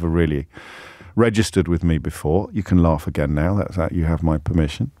that had never really registered with me before. You can laugh again now. That's that. You have my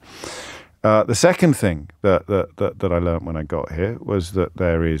permission. The second thing that I learned when I got here was that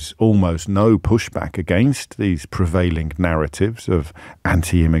there is almost no pushback against these prevailing narratives of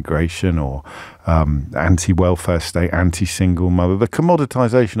anti-immigration or anti-welfare state, anti-single mother. The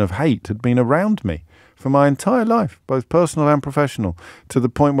commoditization of hate had been around me for my entire life, both personal and professional, to the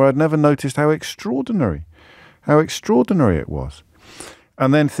point where I'd never noticed how extraordinary it was.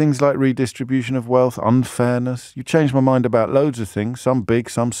 And then things like redistribution of wealth, unfairness. You change my mind about loads of things, some big,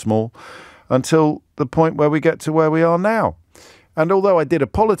 some small, until the point where we get to where we are now. And although I did a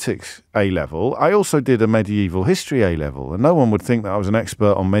politics A-level, I also did a medieval history A-level, and no one would think that I was an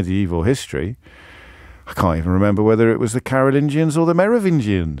expert on medieval history. I can't even remember whether it was the Carolingians or the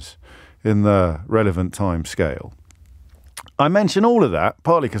Merovingians in the relevant time scale. I mention all of that,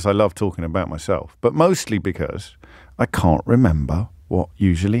 partly because I love talking about myself, but mostly because I can't remember what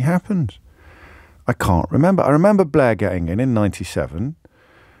usually happens. I can't remember. I remember Blair getting in 97,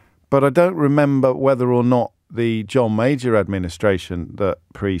 but I don't remember whether or not the John Major administration that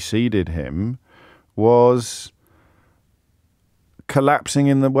preceded him was collapsing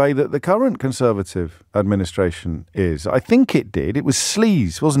in the way that the current Conservative administration is. I think it did. It was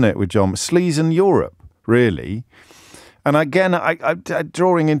sleaze, wasn't it, with John? Sleaze in Europe, really. And again, I'm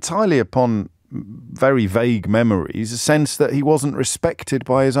drawing entirely upon very vague memories, a sense that he wasn't respected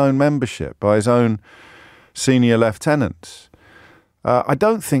by his own membership, by his own senior lieutenants. I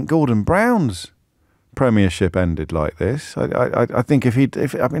don't think Gordon Brown's premiership ended like this. I think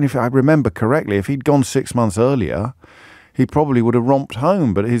if I remember correctly, if he'd gone 6 months earlier, he probably would have romped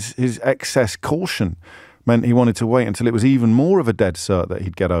home, but his excess caution meant he wanted to wait until it was even more of a dead cert that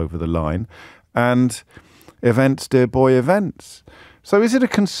he'd get over the line. And events, dear boy, events. So is it a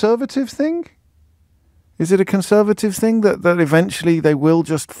Conservative thing? Is it a Conservative thing that eventually they will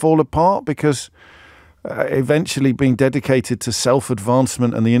just fall apart because eventually being dedicated to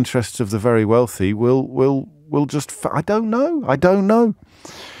self-advancement and the interests of the very wealthy will just... I don't know.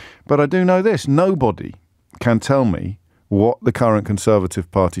 But I do know this. Nobody can tell me what the current Conservative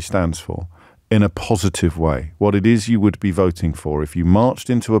Party stands for in a positive way, what it is you would be voting for if you marched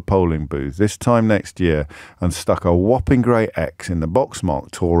into a polling booth this time next year and stuck a whopping grey X in the box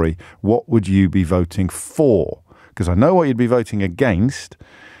marked Tory. What would you be voting for? Because I know what you'd be voting against,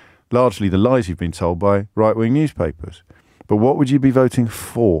 largely the lies you've been told by right-wing newspapers. But what would you be voting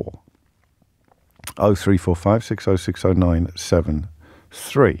for? 0345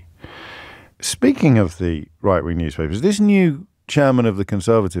 6060973. Speaking of the right-wing newspapers, this new chairman of the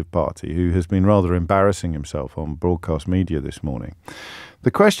Conservative Party, who has been rather embarrassing himself on broadcast media this morning,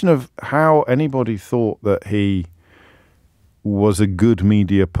 the question of how anybody thought that he was a good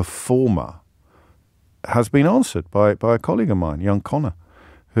media performer has been answered by a colleague of mine, young Connor,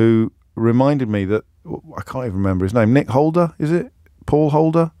 who reminded me that, I can't even remember his name, Nick Holder, is it? Paul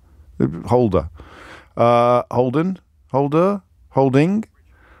Holder? Holder. Holding?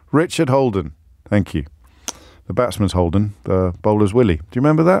 Richard Holden. Thank you. The batsman's Holden, the bowler's Willie. Do you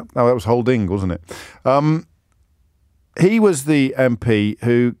remember that? Oh, that was Holding, wasn't it? he was the MP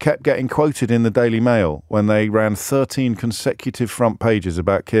who kept getting quoted in the Daily Mail when they ran 13 consecutive front pages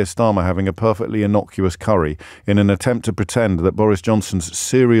about Keir Starmer having a perfectly innocuous curry in an attempt to pretend that Boris Johnson's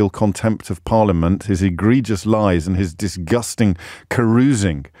serial contempt of Parliament, his egregious lies and his disgusting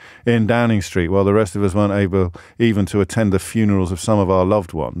carousing in Downing Street while the rest of us weren't able even to attend the funerals of some of our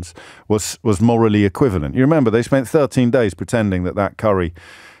loved ones was morally equivalent. You remember they spent 13 days pretending that curry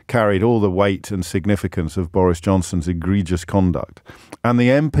carried all the weight and significance of Boris Johnson's egregious conduct. And the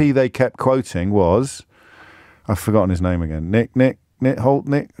MP they kept quoting was, I've forgotten his name again, Richard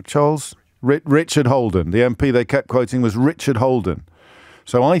Holden. The MP they kept quoting was Richard Holden.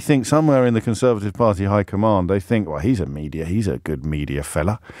 So I think somewhere in the Conservative Party high command, they think, well, he's a good media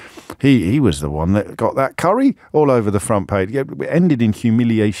fella. He was the one that got that curry all over the front page. It ended in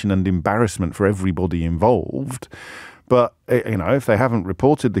humiliation and embarrassment for everybody involved. But, if they haven't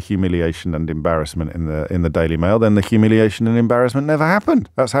reported the humiliation and embarrassment in the Daily Mail, then the humiliation and embarrassment never happened.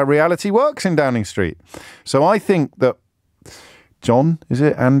 That's how reality works in Downing Street. So I think that John, is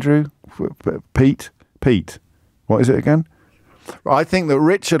it Andrew? Pete? What is it again? I think that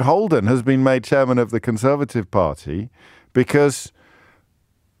Richard Holden has been made chairman of the Conservative Party because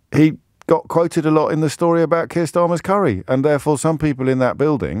he got quoted a lot in the story about Keir Starmer's curry, and therefore some people in that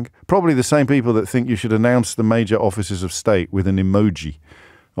building, probably the same people that think you should announce the major offices of state with an emoji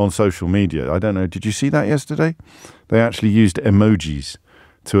on social media. I don't know, did you see that yesterday? They actually used emojis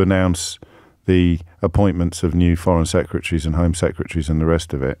to announce the appointments of new foreign secretaries and home secretaries and the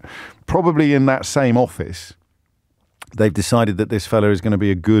rest of it. Probably in that same office, they've decided that this fella is going to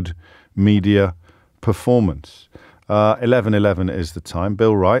be a good media performance. 11:11 is the time.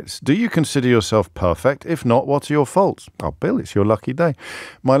 Bill writes, do you consider yourself perfect? If not, what are your faults? Oh, Bill, it's your lucky day.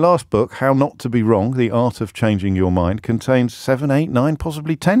 My last book, How Not to Be Wrong, The Art of Changing Your Mind, contains 7, 8, 9,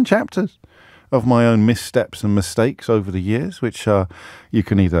 possibly 10 chapters of my own missteps and mistakes over the years, which you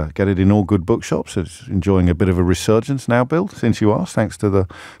can either get it in all good bookshops. It's enjoying a bit of a resurgence now, Bill, since you asked, thanks to the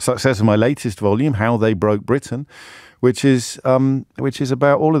success of my latest volume, How They Broke Britain, which is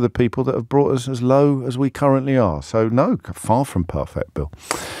about all of the people that have brought us as low as we currently are. So no, far from perfect, Bill,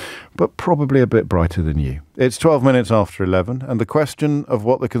 but probably a bit brighter than you. It's 12 minutes after 11, and the question of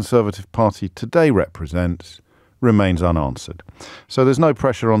what the Conservative Party today represents remains unanswered. So there's no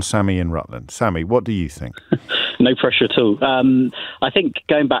pressure on Sammy in Rutland. Sammy, what do you think? No pressure at all. I think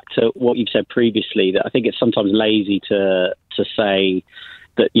going back to what you've said previously, that I think it's sometimes lazy to say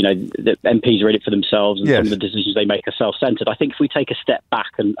that, that MPs are in it for themselves and some of the decisions they make are self-centred. I think if we take a step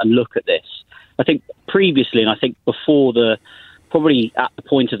back and look at this, I think previously, and I think before probably at the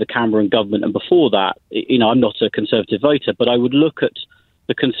point of the Cameron government and before that, I'm not a Conservative voter, but I would look at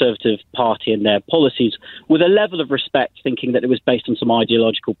the Conservative Party and their policies with a level of respect, thinking that it was based on some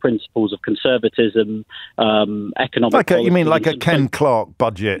ideological principles of conservatism, economic. You mean like a Ken Clarke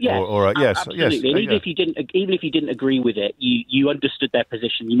budget? Yes, yes, absolutely. And even if you didn't agree with it, you understood their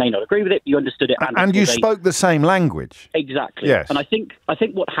position. You may not agree with it, but you understood it, and you spoke the same language. Exactly. Yes. And I think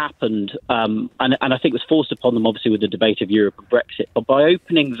what happened, and I think it was forced upon them, obviously, with the debate of Europe and Brexit. But by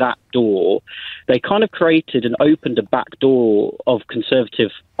opening that door, they kind of created and opened a back door of conservative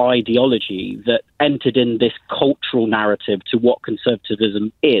ideology that entered in this cultural narrative to what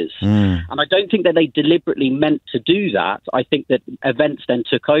conservatism is. And I don't think that they deliberately meant to do that. I think that events then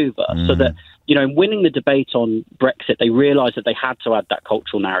took over so that, in winning the debate on Brexit, they realised that they had to add that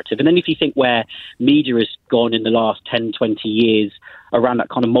cultural narrative. And then if you think where media has gone in the last 10, 20 years around that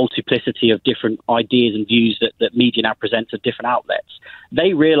kind of multiplicity of different ideas and views that media now presents at different outlets,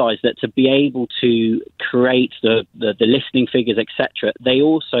 they realised that to be able to create the listening figures, etc., they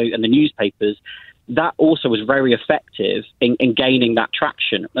also, and the newspapers, that also was very effective in gaining that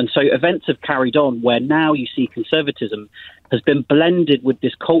traction. And so events have carried on where now you see conservatism has been blended with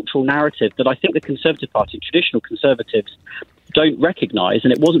this cultural narrative that I think the Conservative Party, traditional Conservatives, don't recognise,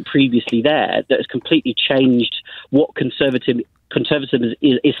 and it wasn't previously there, that has completely changed what conservatism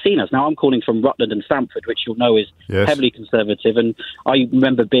is seen as. Now, I'm calling from Rutland and Stamford, which you'll know is heavily conservative. And I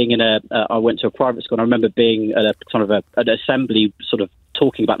remember being I went to a private school, and I remember being at a sort of an assembly sort of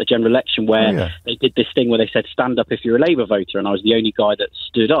talking about the general election where they did this thing where they said, stand up if you're a Labour voter, and I was the only guy that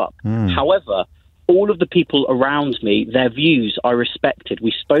stood up. However, all of the people around me, their views I respected.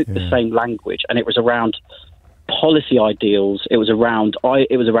 We spoke the same language, and it was around policy ideals. It was around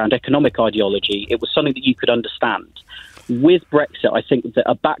economic ideology. It was something that you could understand. with Brexit, I think that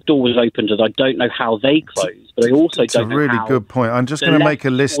a back door was opened, and I don't know how they closed, but I also don't know how... It's a really good point. I'm just going to make a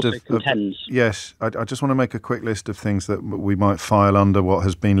list of yes, I just want to make a quick list of things that we might file under what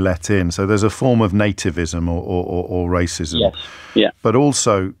has been let in. So there's a form of nativism or racism. Yes. Yeah. But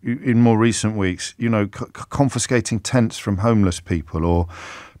also, in more recent weeks, confiscating tents from homeless people or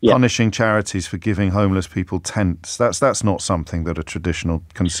punishing charities for giving homeless people tents. That's not something that a traditional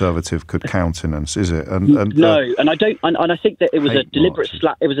Conservative could countenance, is it? And I don't. And I think that it was a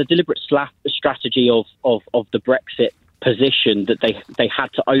deliberate strategy of the Brexit position that they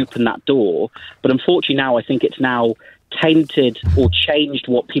had to open that door. But unfortunately, now I think it's now tainted or changed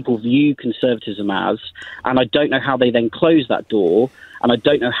what people view conservatism as, and I don't know how they then close that door, and I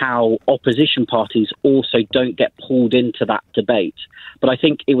don't know how opposition parties also don't get pulled into that debate. But I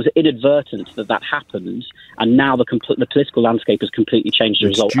think it was inadvertent that happened, and now the political landscape has completely changed as a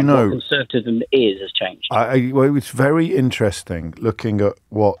result. And what conservatism has changed. Well, it's very interesting looking at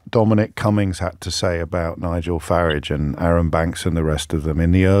what Dominic Cummings had to say about Nigel Farage and Aaron Banks and the rest of them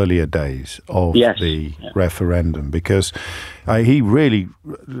in the earlier days of the referendum, because he really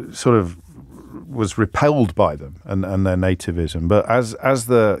sort of was repelled by them and their nativism. But as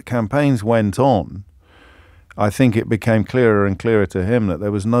the campaigns went on, I think it became clearer and clearer to him that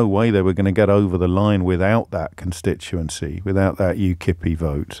there was no way they were going to get over the line without that constituency, without that UKIP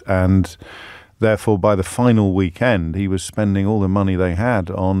vote. And therefore, by the final weekend, he was spending all the money they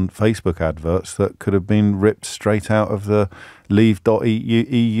had on Facebook adverts that could have been ripped straight out of the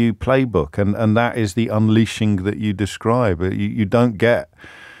Leave.eu playbook. And that is the unleashing that you describe. You don't get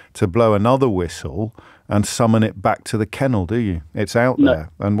to blow another whistle and summon it back to the kennel, do you? It's out there.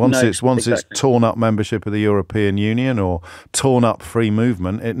 And once it's torn up membership of the European Union or torn up free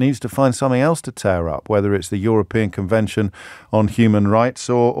movement, it needs to find something else to tear up, whether it's the European Convention on Human Rights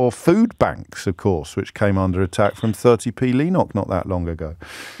or food banks, of course, which came under attack from 30p Leanock not that long ago.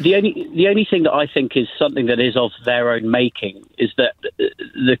 The only thing that I think is something that is of their own making is that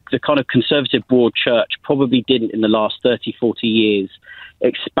the kind of conservative broad church probably didn't in the last 30, 40 years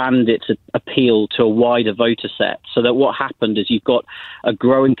expand its appeal to a wider voter set, so that what happened is you've got a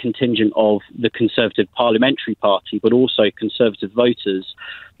growing contingent of the Conservative Parliamentary Party, but also Conservative voters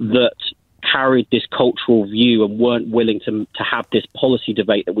that carried this cultural view and weren't willing to have this policy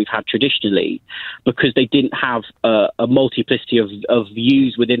debate that we've had traditionally, because they didn't have a multiplicity of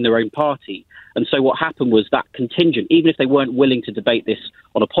views within their own party. And so what happened was that contingent, even if they weren't willing to debate this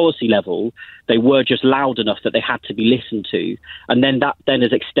on a policy level, they were just loud enough that they had to be listened to. And then that then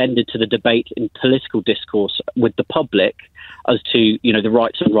is extended to the debate in political discourse with the public as to, the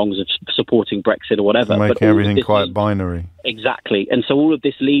rights and wrongs of supporting Brexit or whatever. Making everything quite binary. Exactly. And so all of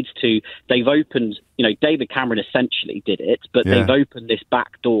this leads to, they've opened, David Cameron essentially did it, but they've opened this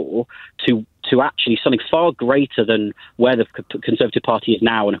back door to actually something far greater than where the Conservative Party is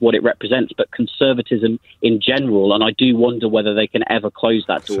now and what it represents, but conservatism in general. And I do wonder whether they can ever close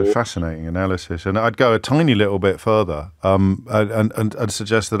that door. It's a fascinating analysis. And I'd go a tiny little bit further and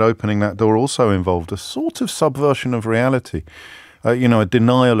suggest that opening that door also involved a sort of subversion of reality. A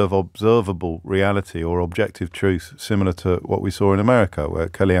denial of observable reality or objective truth, similar to what we saw in America, where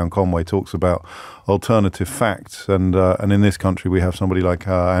Kellyanne Conway talks about alternative facts. And in this country, we have somebody like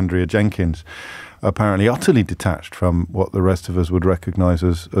Andrea Jenkins, apparently utterly detached from what the rest of us would recognise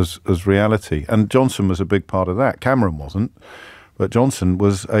as reality. And Johnson was a big part of that. Cameron wasn't, but Johnson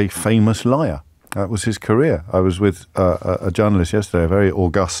was a famous liar. That was his career. I was with a journalist yesterday, a very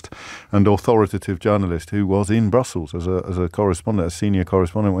august and authoritative journalist who was in Brussels as a correspondent, a senior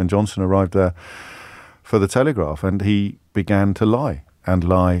correspondent, when Johnson arrived there for the Telegraph, and he began to lie and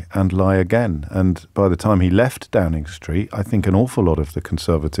lie and lie again. And by the time he left Downing Street, I think an awful lot of the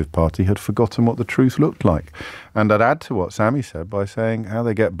Conservative Party had forgotten what the truth looked like. And I'd add to what Sammy said by saying how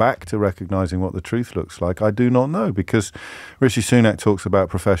they get back to recognising what the truth looks like, I do not know, because Rishi Sunak talks about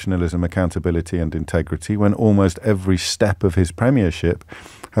professionalism, accountability and integrity when almost every step of his premiership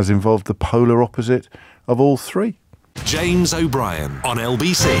has involved the polar opposite of all three. James O'Brien on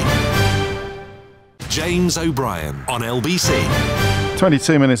LBC. James O'Brien on LBC.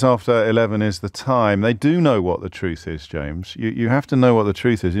 22 minutes after 11 is the time. They do know what the truth is, James. You have to know what the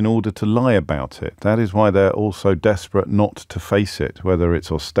truth is in order to lie about it. That is why they're all so desperate not to face it, whether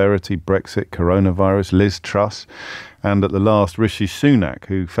it's austerity, Brexit, coronavirus, Liz Truss, and at the last, Rishi Sunak,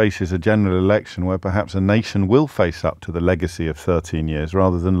 who faces a general election where perhaps a nation will face up to the legacy of 13 years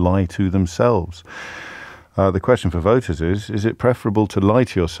rather than lie to themselves. The question for voters is it preferable to lie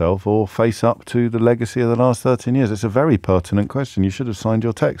to yourself or face up to the legacy of the last 13 years? It's a very pertinent question. You should have signed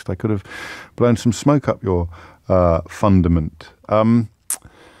your text. I could have blown some smoke up your fundament.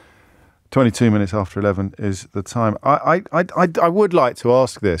 22 minutes after 11 is the time. I would like to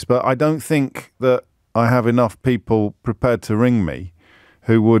ask this, but I don't think that I have enough people prepared to ring me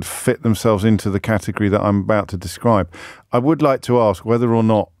who would fit themselves into the category that I'm about to describe. I would like to ask whether or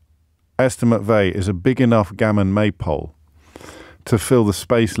not Esther McVey is a big enough gammon maypole to fill the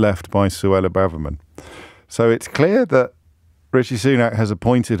space left by Suella Braverman. So it's clear that Rishi Sunak has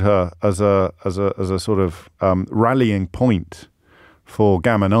appointed her as a sort of rallying point for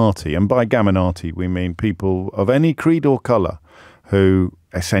Gammonarty, and by Gammonarty we mean people of any creed or colour who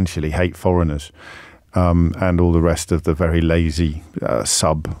essentially hate foreigners, and all the rest of the very lazy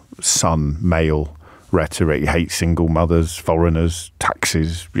sub-son male rhetoric. Hate single mothers, foreigners,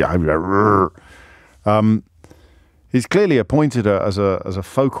 taxes. He's clearly appointed her as a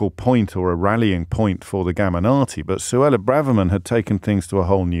focal point or a rallying point for the Gammonarty, but Suella Braverman had taken things to a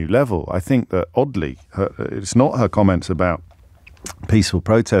whole new level. I think that, oddly, it's not her comments about peaceful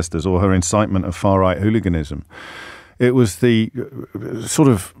protesters or her incitement of far-right hooliganism. It was the sort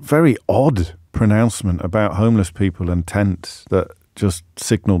of very odd pronouncement about homeless people and tents that just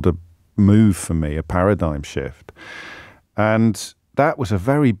signalled a move for me, a paradigm shift. And that was a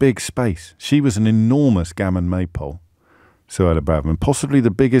very big space. She was an enormous gammon maypole, Suella Braverman, possibly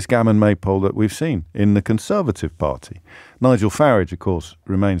the biggest gammon maypole that we've seen in the Conservative Party. Nigel Farage, of course,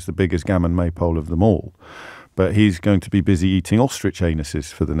 remains the biggest gammon maypole of them all, but he's going to be busy eating ostrich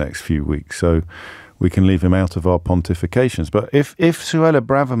anuses for the next few weeks, so we can leave him out of our pontifications. But if Suella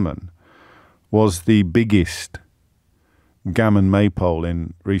Braverman was the biggest gammon maypole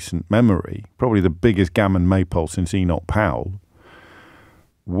in recent memory, probably the biggest gammon maypole since Enoch Powell,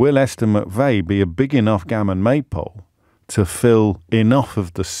 will Esther McVey be a big enough gammon maypole to fill enough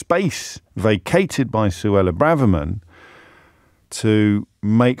of the space vacated by Suella Braverman to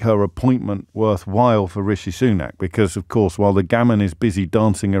make her appointment worthwhile for Rishi Sunak? Because, of course, while the gammon is busy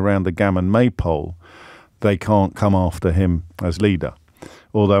dancing around the gammon maypole, they can't come after him as leader.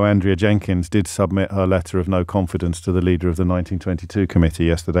 Although Andrea Jenkins did submit her letter of no confidence to the leader of the 1922 committee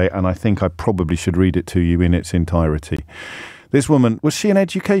yesterday, and I think I probably should read it to you in its entirety. This woman, was she an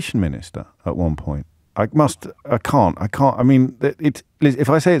education minister at one point? I can't. I mean, if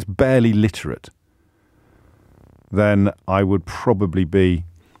I say it's barely literate, then I would probably be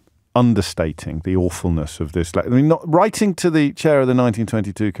understating the awfulness of this. I mean, not writing to the chair of the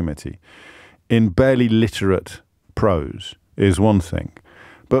 1922 committee in barely literate prose is one thing,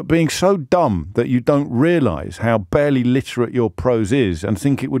 but being so dumb that you don't realise how barely literate your prose is and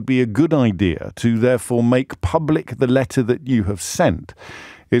think it would be a good idea to therefore make public the letter that you have sent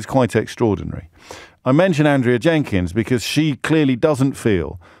is quite extraordinary. I mention Andrea Jenkins because she clearly doesn't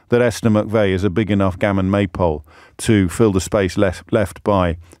feel that Esther McVey is a big enough gammon maypole to fill the space left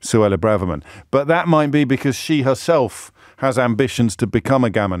by Suella Braverman. But that might be because she herself has ambitions to become a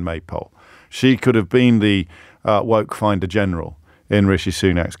gammon maypole. She could have been the woke finder general in Rishi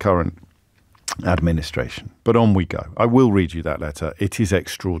Sunak's current administration. But on we go. I will read you that letter. It is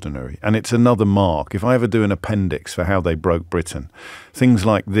extraordinary. And it's another mark. If I ever do an appendix for how they broke Britain, things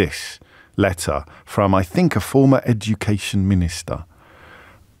like this letter from, I think, a former education minister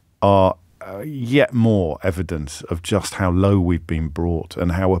are yet more evidence of just how low we've been brought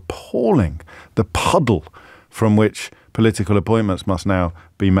and how appalling the puddle from which political appointments must now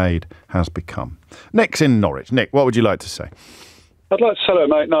be made has become. Nick's in Norwich. Nick, what would you like to say? I'd like to say hello,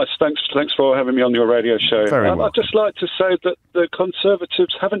 mate. Nice. Thanks for having me on your radio show. Very welcome. I'd just like to say that the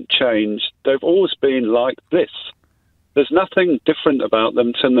Conservatives haven't changed. They've always been like this. There's nothing different about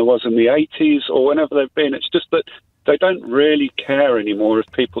them than there was in the 80s or whenever they've been. It's just that they don't really care anymore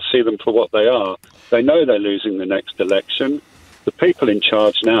if people see them for what they are. They know they're losing the next election. The people in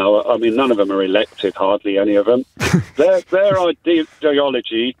charge now, I mean, none of them are elected, hardly any of them. Their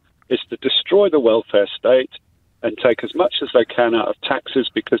ideology is to destroy the welfare state and take as much as they can out of taxes,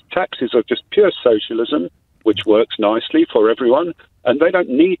 because taxes are just pure socialism, which works nicely for everyone, and they don't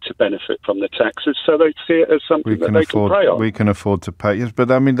need to benefit from the taxes, so they see it as something that they can prey on. We can afford to pay, yes, but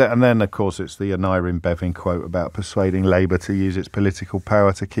I mean, and then, of course, it's the Aneurin Bevan quote about persuading Labour to use its political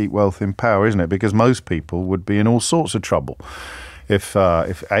power to keep wealth in power, isn't it? Because most people would be in all sorts of trouble if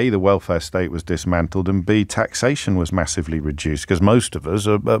A, the welfare state was dismantled, and B, taxation was massively reduced, because most of us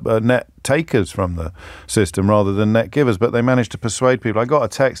are net takers from the system rather than net givers. But they managed to persuade people. I got a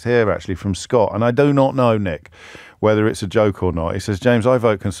text here, actually, from Scott, and I do not know, Nick, whether it's a joke or not. He says, James, I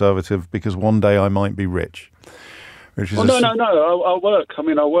vote Conservative because one day I might be rich. Well, no. I work. I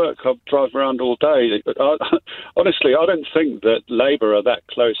mean, I work. I drive around all day. Honestly, I don't think that Labour are that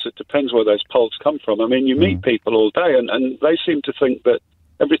close. It depends where those polls come from. I mean, you meet people all day, and they seem to think that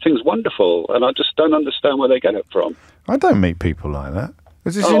everything's wonderful, and I just don't understand where they get it from. I don't meet people like that.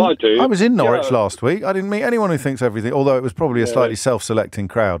 I do. I was in Norwich last week. I didn't meet anyone who thinks everything, although it was probably a slightly self-selecting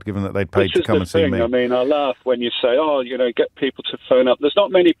crowd, given that they'd paid to come and see me. I mean, I laugh when you say, get people to phone up. There's not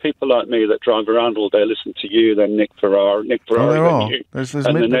many people like me that drive around all day, listen to you, then Nick Ferrari, there are. You. There's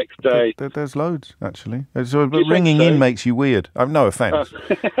and the next day... There's loads, actually. But ringing in makes you weird. No offence.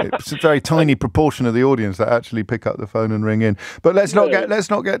 It's a very tiny proportion of the audience that actually pick up the phone and ring in. But let's not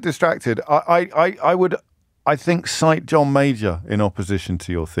get distracted. I would... I think cite John Major in opposition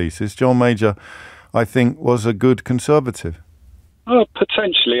to your thesis. John Major, I think, was a good Conservative. Oh,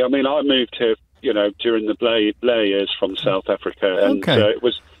 potentially. I mean, I moved here, during the Blair years from South Africa, and it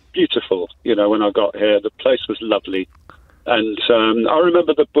was beautiful. When I got here, the place was lovely. And I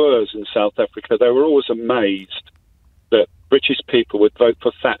remember the Boers in South Africa, they were always amazed that British people would vote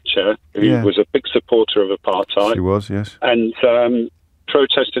for Thatcher, who was a big supporter of apartheid. She was, yes. And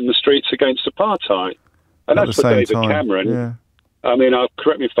protest in the streets against apartheid. And as for David Cameron, I mean,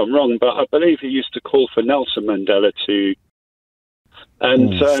 correct me if I'm wrong, but I believe he used to call for Nelson Mandela to... And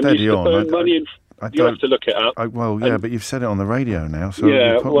he used to burn money in... You have to look it up. But you've said it on the radio now, so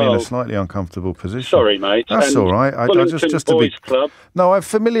you put me in a slightly uncomfortable position. Sorry, mate. That's all right. Just to be... Club. No, I'm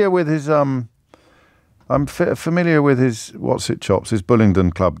familiar with his... I'm familiar with his his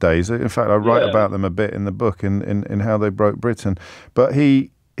Bullingdon Club days. In fact, I write about them a bit in the book in how they broke Britain. But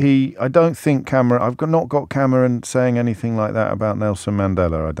I don't think Cameron... I've not got Cameron saying anything like that about Nelson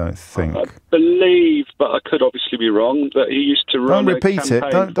Mandela, I don't think. I believe, but I could obviously be wrong, that he used to run a campaign for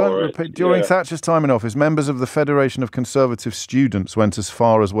it. Don't repeat. During Thatcher's time in office, members of the Federation of Conservative Students went as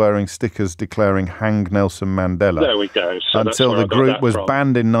far as wearing stickers declaring "Hang Nelson Mandela." There we go. So until the group was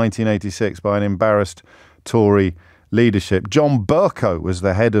banned in 1986 by an embarrassed Tory leadership. John Bercow was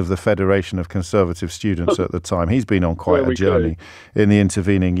the head of the Federation of Conservative Students at the time. He's been on quite a journey in the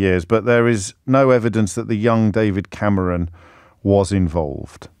intervening years, but there is no evidence that the young David Cameron was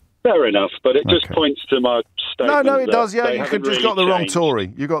involved. Fair enough, but it just points to my statement. No, it does, yeah. You could just got the wrong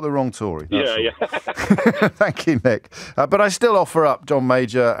Tory. You got the wrong Tory. Yeah. Thank you, Nick. But I still offer up John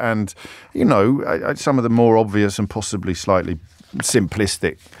Major and, some of the more obvious and possibly slightly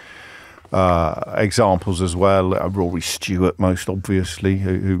simplistic examples as well. Rory Stewart, most obviously,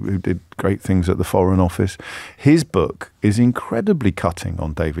 who did great things at the Foreign Office. His book is incredibly cutting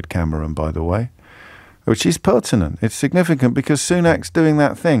on David Cameron, by the way, which is pertinent. It's significant because Sunak's doing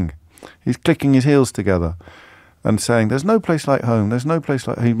that thing. He's clicking his heels together and saying, there's no place like home, there's no place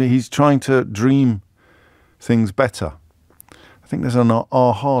like home. He's trying to dream things better. I think there's an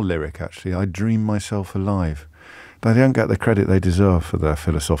Aha lyric, actually, I dream myself alive. They don't get the credit they deserve for their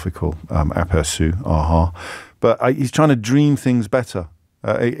philosophical aperçu, Aha. But he's trying to dream things better,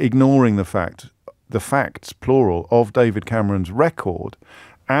 ignoring the facts, plural, of David Cameron's record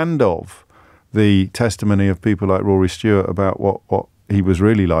and of the testimony of people like Rory Stewart about what he was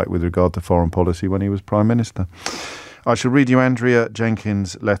really like with regard to foreign policy when he was Prime Minister. I shall read you Andrea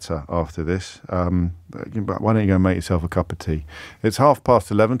Jenkins' letter after this. Why don't you go and make yourself a cup of tea? It's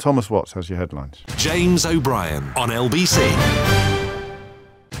 11:30. Thomas Watts has your headlines. James O'Brien on LBC.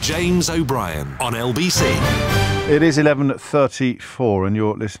 James O'Brien on LBC. It is 11:34 and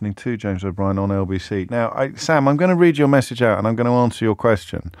you're listening to James O'Brien on LBC. Now, Sam, I'm going to read your message out and I'm going to answer your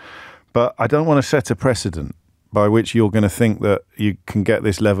question, but I don't want to set a precedent by which you're going to think that you can get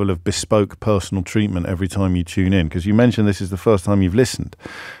this level of bespoke personal treatment every time you tune in, because you mentioned this is the first time you've listened.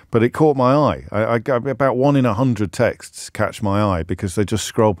 But it caught my eye. I about 1 in 100 texts catch my eye because they just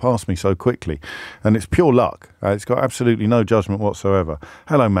scroll past me so quickly. And it's pure luck. It's got absolutely no judgment whatsoever.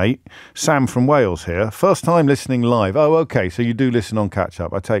 Hello, mate. Sam from Wales here. First time listening live. Oh, okay, so you do listen on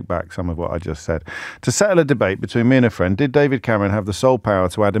catch-up. I take back some of what I just said. To settle a debate between me and a friend, did David Cameron have the sole power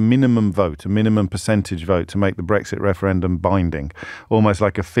to add a minimum vote, a minimum percentage vote to make the Brexit referendum binding? Almost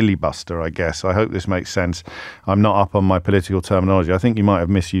like a filibuster, I guess. I hope this makes sense. I'm not up on my political terminology. I think you might have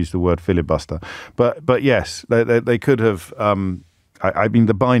misused the word filibuster, but yes, they could have. I mean,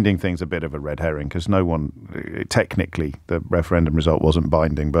 the binding thing's a bit of a red herring because no one, technically, the referendum result wasn't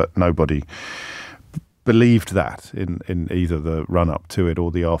binding, but nobody believed that in either the run-up to it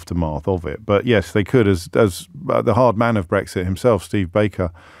or the aftermath of it. But yes, they could, as the hard man of Brexit himself, Steve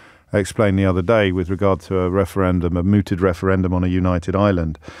Baker, explained the other day with regard to a mooted referendum on a united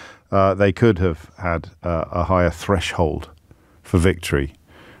Ireland. They could have had a higher threshold for victory.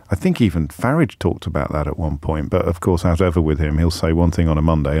 I think even Farage talked about that at one point, but of course, as ever with him, he'll say one thing on a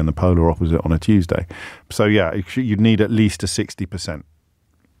Monday and the polar opposite on a Tuesday. So yeah, you'd need at least a 60%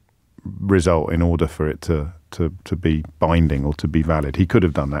 result in order for it to be binding or to be valid. He could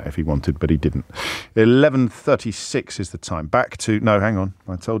have done that if he wanted, but he didn't. 11:36 is the time. No, hang on.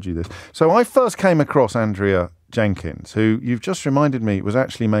 I told you this. So I first came across Andrea Jenkins, who you've just reminded me was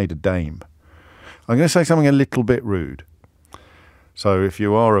actually made a dame. I'm going to say something a little bit rude. So if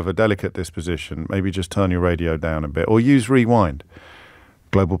you are of a delicate disposition, maybe just turn your radio down a bit or use Rewind,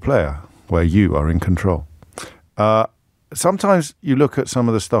 Global Player, where you are in control. Sometimes you look at some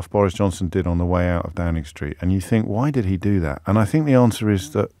of the stuff Boris Johnson did on the way out of Downing Street and you think, why did he do that? And I think the answer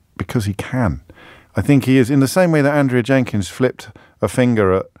is that because he can. I think he is, in the same way that Andrea Jenkins flipped a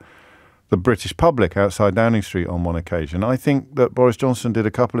finger at the British public outside Downing Street on one occasion. I think that Boris Johnson did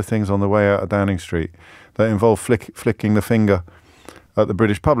a couple of things on the way out of Downing Street that involved flicking the finger at the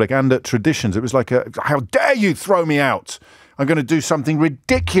British public and at traditions. It was like, how dare you throw me out? I'm going to do something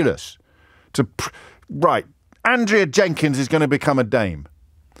ridiculous. Right, Andrea Jenkins is going to become a dame.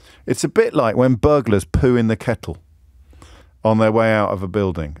 It's a bit like when burglars poo in the kettle on their way out of a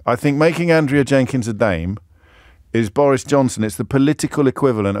building. I think making Andrea Jenkins a dame is Boris Johnson. It's the political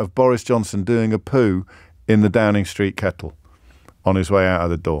equivalent of Boris Johnson doing a poo in the Downing Street kettle on his way out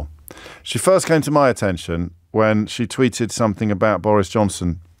of the door. She first came to my attention when she tweeted something about Boris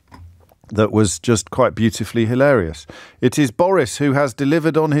Johnson that was just quite beautifully hilarious. It is Boris who has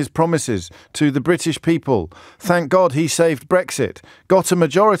delivered on his promises to the British people. Thank God he saved Brexit, got a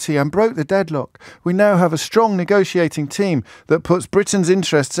majority and broke the deadlock. We now have a strong negotiating team that puts Britain's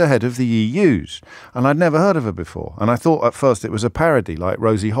interests ahead of the EU's. And I'd never heard of her before. And I thought at first it was a parody like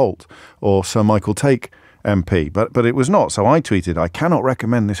Rosie Holt or Sir Michael Take MP, but it was not. So I tweeted, I cannot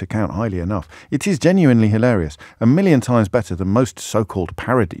recommend this account highly enough. It is genuinely hilarious, a million times better than most so-called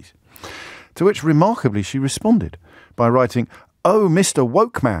parodies. To which, remarkably, she responded by writing, "Oh, Mr.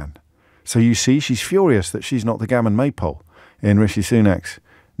 Woke Man." So you see, she's furious that she's not the gammon maypole in Rishi Sunak's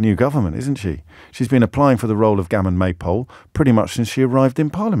new government, isn't she? She's been applying for the role of gammon maypole pretty much since she arrived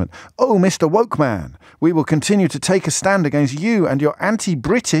in Parliament. "Oh, Mr. Woke Man, we will continue to take a stand against you and your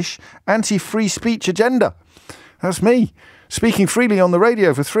anti-British, anti-free speech agenda." That's me, speaking freely on the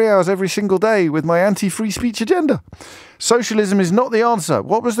radio for 3 hours every single day with my anti-free speech agenda. Socialism is not the answer.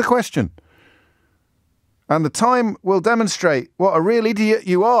 What was the question? And the time will demonstrate what a real idiot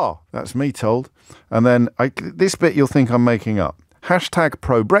you are. That's me told. And then this bit you'll think I'm making up. Hashtag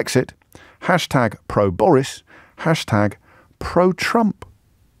pro-Brexit, hashtag pro-Boris, hashtag pro-Trump.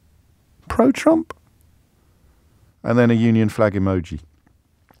 Pro-Trump. And then a Union flag emoji.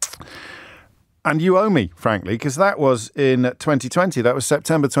 And you owe me, frankly, because that was in 2020. That was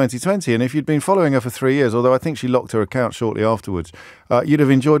September 2020. And if you'd been following her for 3 years, although I think she locked her account shortly afterwards, you'd have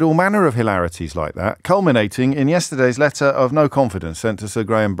enjoyed all manner of hilarities like that, culminating in yesterday's letter of no confidence sent to Sir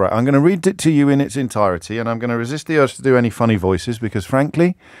Graham Brett. I'm going to read it to you in its entirety, and I'm going to resist the urge to do any funny voices because,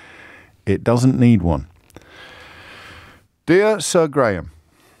 frankly, it doesn't need one. Dear Sir Graham,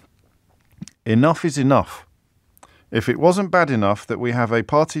 enough is enough. If it wasn't bad enough that we have a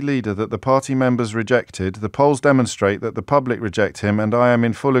party leader that the party members rejected, the polls demonstrate that the public reject him, and I am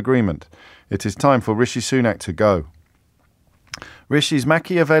in full agreement. It is time for Rishi Sunak to go. Rishi's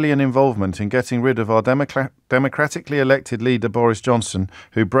Machiavellian involvement in getting rid of our democratically elected leader Boris Johnson,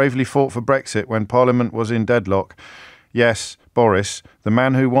 who bravely fought for Brexit when Parliament was in deadlock. Yes, Boris, the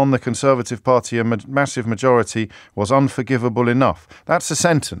man who won the Conservative Party a massive majority, was unforgivable enough. That's a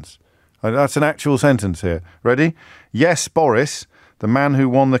sentence. That's an actual sentence here. Ready? Yes, Boris, the man who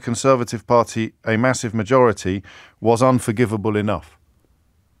won the Conservative Party a massive majority, was unforgivable enough.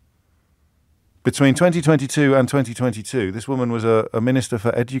 Between 2022 and 2022, this woman was a Minister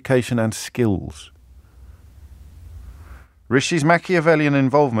for Education and Skills. Rishi's Machiavellian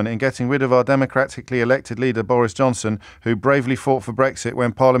involvement in getting rid of our democratically elected leader Boris Johnson, who bravely fought for Brexit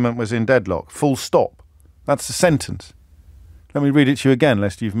when Parliament was in deadlock. Full stop. That's a sentence. Let me read it to you again,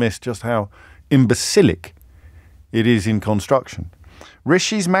 lest you've missed just how imbecilic it is in construction.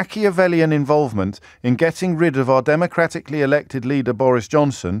 Rishi's Machiavellian involvement in getting rid of our democratically elected leader Boris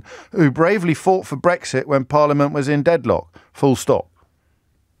Johnson, who bravely fought for Brexit when Parliament was in deadlock. Full stop.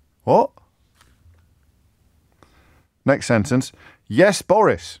 What? Next sentence. Yes,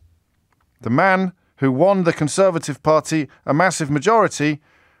 Boris, the man who won the Conservative Party a massive majority,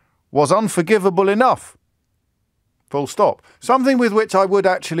 was unforgivable enough. Full stop. Something with which I would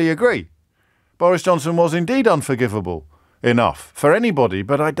actually agree. Boris Johnson was indeed unforgivable enough for anybody,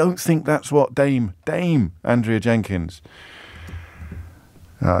 but I don't think that's what Dame Andrea Jenkins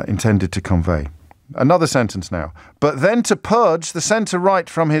intended to convey. Another sentence now. But then to purge the centre-right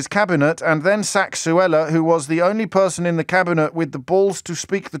from his cabinet and then sack Suella, who was the only person in the cabinet with the balls to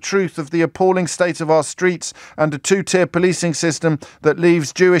speak the truth of the appalling state of our streets and a two-tier policing system that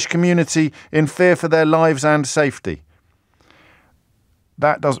leaves Jewish community in fear for their lives and safety.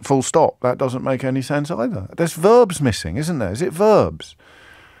 That doesn't, full stop, that doesn't make any sense either. There's verbs missing, isn't there? Is it verbs?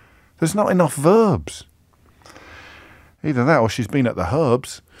 There's not enough verbs. Either that or she's been at the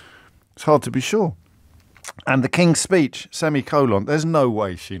Herbs. It's hard to be sure. And the King's Speech, semicolon. There's no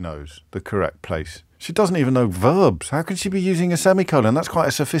way she knows the correct place. She doesn't even know verbs. How can she be using a semicolon? That's quite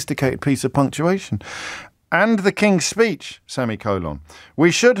a sophisticated piece of punctuation. And the King's Speech, semicolon. We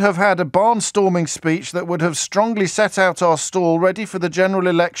should have had a barnstorming speech that would have strongly set out our stall ready for the general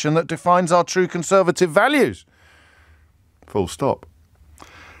election that defines our true Conservative values. Full stop.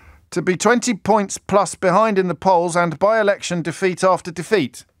 To be 20 points plus behind in the polls and by-election defeat after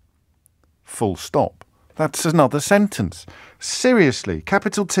defeat. Full stop. That's another sentence. Seriously,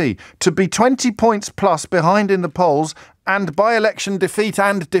 capital T. To be 20 points plus behind in the polls and by-election defeat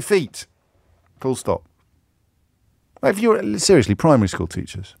and defeat. Full stop. If you're seriously primary school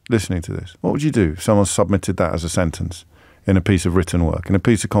teachers listening to this, what would you do if someone submitted that as a sentence in a piece of written work, in a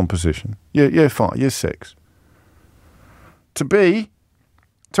piece of composition? Year 5, year 6. To be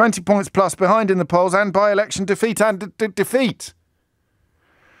 20 points plus behind in the polls and by-election defeat and defeat.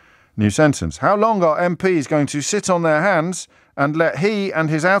 New sentence. How long are MPs going to sit on their hands and let he and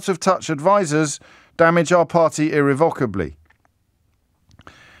his out-of-touch advisers damage our party irrevocably?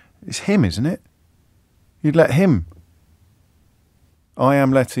 It's him, isn't it? You'd let him. I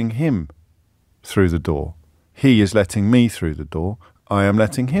am letting him through the door. He is letting me through the door. I am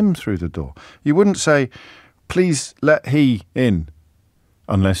letting him through the door. You wouldn't say, please let he in,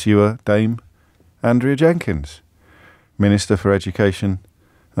 unless you were Dame Andrea Jenkins, Minister for Education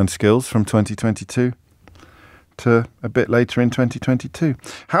and Skills from 2022 to a bit later in 2022.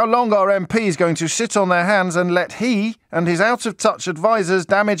 How long are MPs going to sit on their hands and let he and his out-of-touch advisers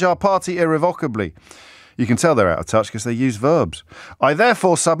damage our party irrevocably? You can tell they're out of touch because they use verbs. I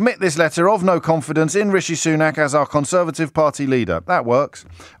therefore submit this letter of no confidence in Rishi Sunak as our Conservative Party leader. That works.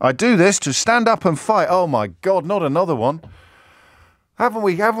 I do this to stand up and fight. Oh my God, not another one. Haven't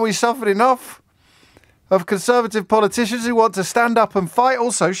we suffered enough of Conservative politicians who want to stand up and fight?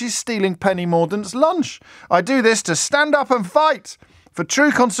 Also, she's stealing Penny Mordaunt's lunch. I do this to stand up and fight. For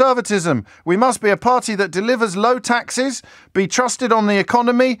true conservatism, we must be a party that delivers low taxes, be trusted on the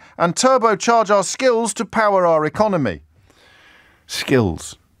economy, and turbocharge our skills to power our economy.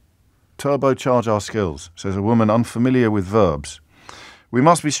 Skills. Turbocharge our skills, says a woman unfamiliar with verbs. We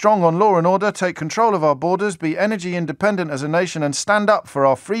must be strong on law and order, take control of our borders, be energy independent as a nation, and stand up for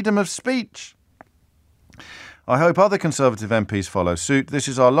our freedom of speech. I hope other Conservative MPs follow suit. This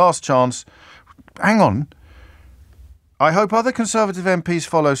is our last chance. Hang on. I hope other Conservative MPs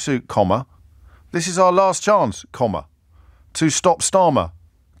follow suit, comma. This is our last chance, comma. To stop Starmer,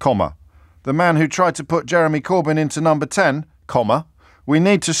 comma. The man who tried to put Jeremy Corbyn into number 10, comma. We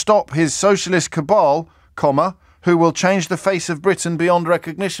need to stop his socialist cabal, comma, who will change the face of Britain beyond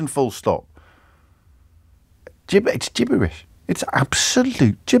recognition, full stop. It's gibberish. It's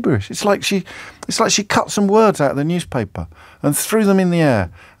absolute gibberish. It's like she cut some words out of the newspaper and threw them in the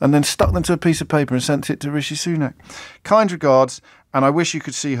air and then stuck them to a piece of paper and sent it to Rishi Sunak. Kind regards, and I wish you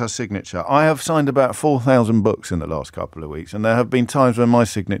could see her signature. I have signed about 4,000 books in the last couple of weeks, and there have been times when my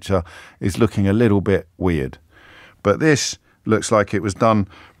signature is looking a little bit weird. But this looks like it was done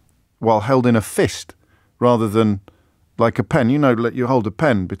while held in a fist rather than like a pen. You know, you hold a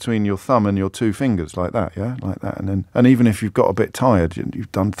pen between your thumb and your two fingers like that, yeah? Like that. And even if you've got a bit tired,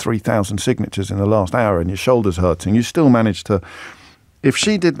 you've done 3,000 signatures in the last hour and your shoulder's hurting, you still manage to... If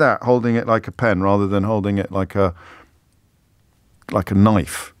she did that, holding it like a pen rather than holding it like a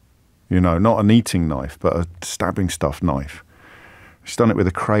knife, you know, not an eating knife, but a stabbing stuff knife. She's done it with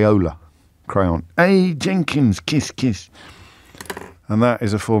a crayon. Hey, Jenkins, kiss, kiss. And that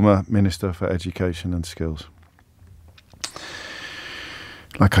is a former Minister for Education and Skills.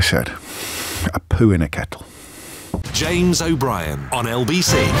 Like I said, a poo in a kettle. James O'Brien on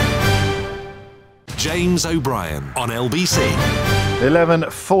LBC. James O'Brien on LBC.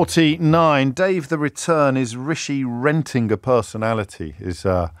 11:49. Dave the Return is Rishi renting a personality is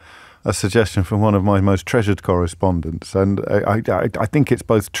a suggestion from one of my most treasured correspondents. And I think it's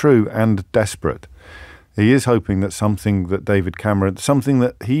both true and desperate. He is hoping that something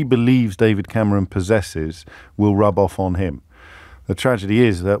that he believes David Cameron possesses will rub off on him. The tragedy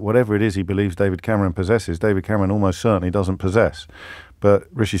is that whatever it is he believes David Cameron possesses, David Cameron almost certainly doesn't possess. But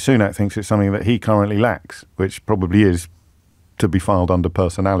Rishi Sunak thinks it's something that he currently lacks, which probably is to be filed under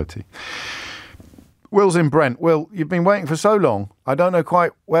personality. Will's in Brent. Will, you've been waiting for so long. I don't know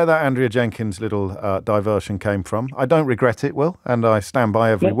quite where that Andrea Jenkins little diversion came from. I don't regret it, Will, and I stand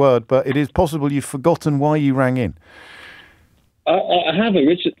by every word, but it is possible you've forgotten why you rang in. I haven't,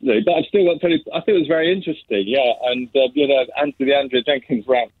 Richard, but I've still got to tell you, I think it was very interesting, yeah. And, the Andrea Jenkins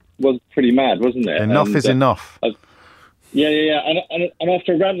rap was pretty mad, wasn't it? Enough is enough. And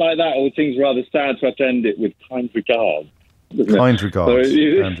after a rant like that, it seems rather sad to have to end it with kind regards. Kind regards,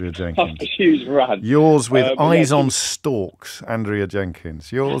 Andrea Jenkins. A huge rant. Yours with eyes on stalks, Andrea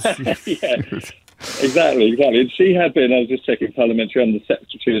Jenkins. Yours. Yeah, exactly. And she had been, I was just checking, parliamentary under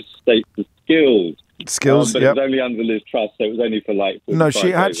Secretary of State for Skills. But it was only under Liz Truss, so it was only for like. No,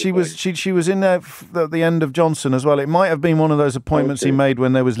 she was in there at the end of Johnson as well. It might have been one of those appointments he made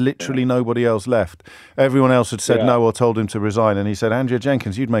when there was literally nobody else left. Everyone else had said no or told him to resign, and he said, Andrea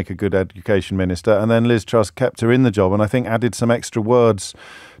Jenkins, you'd make a good education minister. And then Liz Truss kept her in the job, and I think added some extra words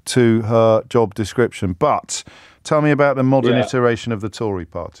to her job description. But tell me about the modern iteration of the Tory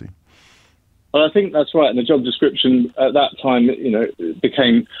party. Well, I think that's right. And the job description at that time, it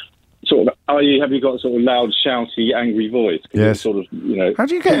became sort of, have you got a sort of loud, shouty, angry voice? Yes. Sort of, How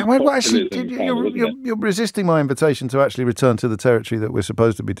do you get? You're resisting my invitation to actually return to the territory that we're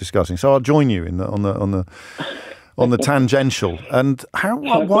supposed to be discussing. So I'll join you on the tangential. And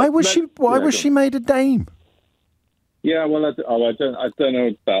why was she made a dame? Yeah, well, I don't know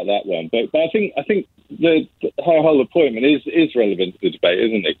about that one, but I think her whole appointment is relevant to the debate,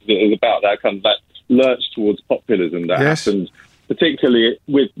 isn't it? Because it was about that kind of that lurch towards populism that happened, particularly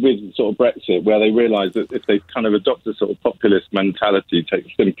with sort of Brexit, where they realised that if they kind of adopt a sort of populist mentality, take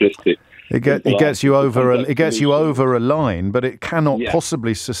simplistic, it gets you over a line, but it cannot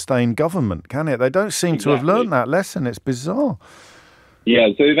possibly sustain government, can it? They don't seem to have learned that lesson. It's bizarre. Yeah,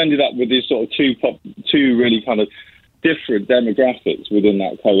 so they've ended up with these sort of two really kind of different demographics within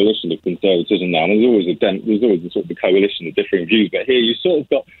that coalition of conservatism now. And there's always a sort of a coalition of differing views, but here you sort of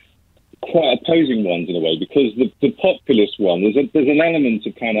got quite opposing ones in a way, because the populist one, there's an element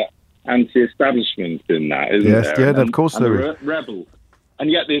of kind of anti-establishment in that, isn't there? Yes, of course there is. Rebel.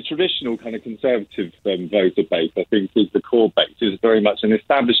 And yet the traditional kind of conservative voter base, I think, is the core base, is very much an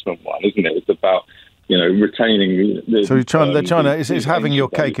establishment one, isn't it? It's about retaining the... So it's having your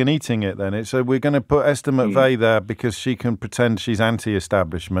cake and eating it then. So we're going to put Esther McVey there because she can pretend she's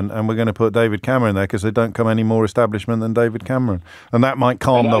anti-establishment, and we're going to put David Cameron there because they don't come any more establishment than David Cameron. And that might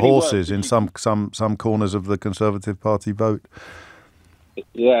calm the horses in some corners of the Conservative Party vote.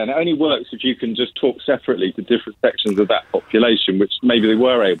 Yeah, and it only works if you can just talk separately to different sections of that population, which maybe they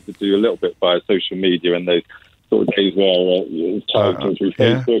were able to do a little bit via social media and those sort of days where it was targeted through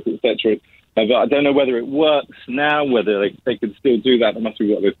Facebook, etc. But I don't know whether it works now, whether they can still do that. That must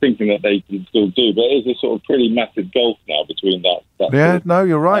be what they're thinking that they can still do. But it is a sort of pretty massive gulf now between that. No,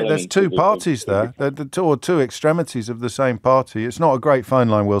 you're right. There's two parties there. They're the two extremities of the same party. It's not a great phone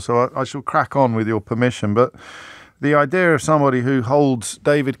line, Will, so I shall crack on with your permission. But the idea of somebody who holds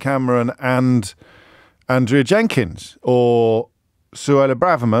David Cameron and Andrea Jenkins, or Suella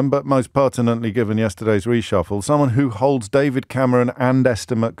Braverman, but most pertinently given yesterday's reshuffle, someone who holds David Cameron and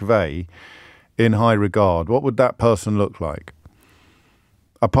Esther McVey in high regard, what would that person look like?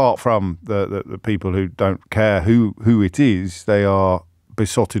 Apart from the people who don't care who it is, they are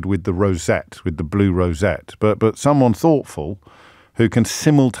besotted with the rosette, with the blue rosette. But someone thoughtful who can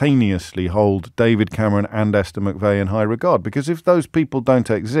simultaneously hold David Cameron and Esther McVey in high regard. Because if those people don't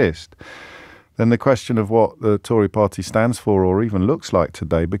exist, then the question of what the Tory party stands for or even looks like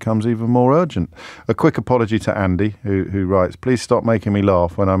today becomes even more urgent. A quick apology to Andy, who writes, please stop making me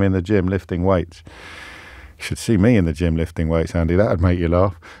laugh when I'm in the gym lifting weights. You should see me in the gym lifting weights, Andy. That would make you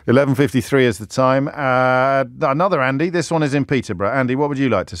laugh. 11:53 is the time. Another Andy. This one is in Peterborough. Andy, what would you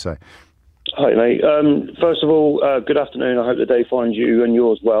like to say? Hi, mate. First of all, good afternoon. I hope the day finds you and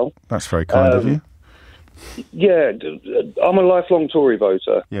yours well. That's very kind of you. Yeah, I'm a lifelong Tory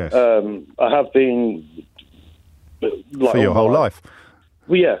voter. Yes. I have been... for your whole life?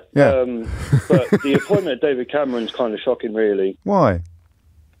 Well, yeah. But the appointment of David Cameron's kind of shocking, really. Why?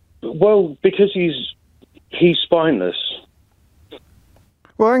 Well, because he's spineless.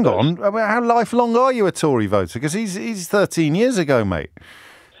 Well, hang on. I mean, how lifelong are you a Tory voter? Because he's 13 years ago, mate.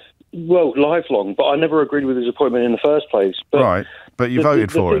 Well, lifelong, but I never agreed with his appointment in the first place. But right, but you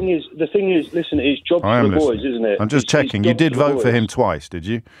voted for him. The thing is, listen, it's job for the boys, isn't it? I'm just checking. You did vote for him twice, did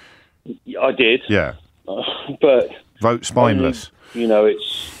you? I did. Yeah. But vote spineless.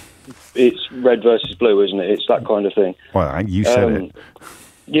 It's red versus blue, isn't it? It's that kind of thing. Well, you said it.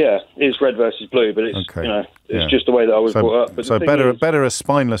 Yeah, it's red versus blue, but it's it's just the way that I was brought up. But so better a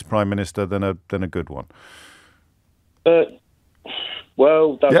spineless prime minister than a good one.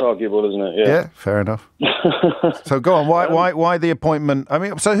 Well, that's arguable, isn't it? Yeah, fair enough. So go on. Why the appointment? I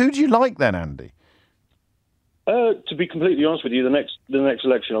mean, so who do you like then, Andy? To be completely honest with you, the next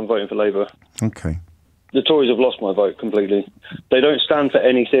election, I'm voting for Labour. Okay. The Tories have lost my vote completely. They don't stand for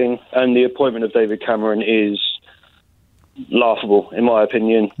anything, and the appointment of David Cameron is laughable, in my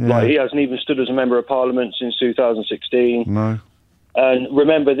opinion. Yeah. Like, he hasn't even stood as a member of Parliament since 2016. No. And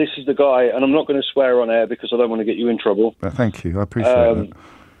remember, this is the guy, and I'm not going to swear on air because I don't want to get you in trouble. Thank you, I appreciate that.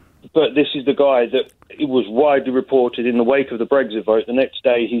 But this is the guy that it was widely reported in the wake of the Brexit vote. The next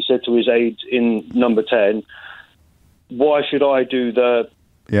day, he said to his aides in Number 10, "Why should I do the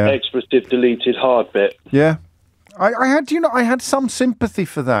expletive deleted hard bit?" Yeah, I had some sympathy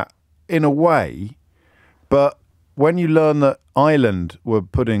for that in a way, but when you learn that Ireland were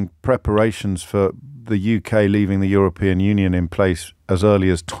putting preparations for the UK leaving the European Union in place as early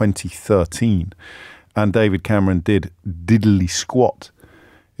as 2013, and David Cameron did diddly squat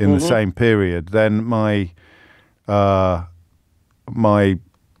in the same period, then my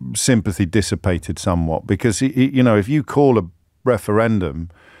sympathy dissipated somewhat, because if you call a referendum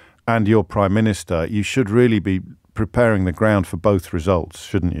and you're Prime Minister, you should really be preparing the ground for both results,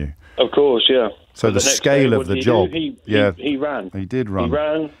 shouldn't you? Of course, yeah. So the scale of the job. He ran. He did run. He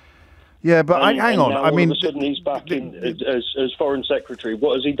ran. Yeah, but hang on. Now, all of a sudden he's back in as Foreign Secretary.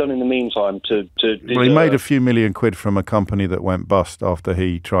 What has he done in the meantime to Well, he made a few million quid from a company that went bust after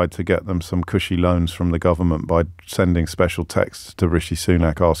he tried to get them some cushy loans from the government by sending special texts to Rishi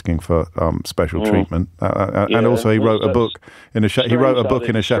Sunak asking for special treatment. And also he wrote a book in a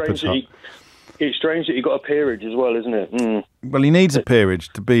shepherd's hut. It's strange that he got a peerage as well, isn't it? Mm. Well, he needs a peerage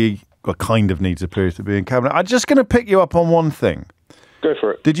to be, or kind of needs a peerage to be in cabinet. I'm just going to pick you up on one thing. Go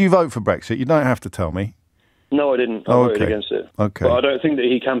for it. Did you vote for Brexit? You don't have to tell me. No, I didn't. I voted against it. Okay. But I don't think that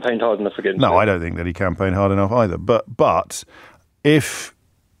he campaigned hard enough against it. No, I don't think that he campaigned hard enough either. But if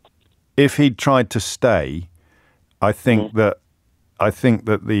he'd tried to stay, I think that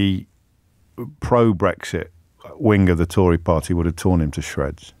the pro-Brexit wing of the Tory party would have torn him to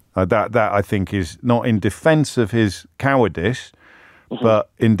shreds. That I think is not in defence of his cowardice, but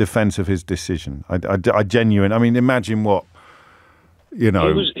in defence of his decision. I genuinely. I mean, imagine what. He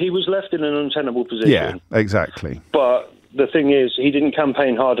was left in an untenable position. Yeah, exactly. But the thing is, he didn't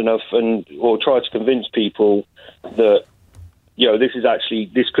campaign hard enough or try to convince people that this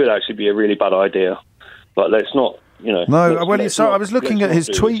could actually be a really bad idea. But let's not. No, I was looking at his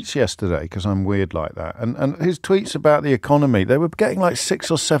tweets yesterday because I'm weird like that, and his tweets about the economy, they were getting like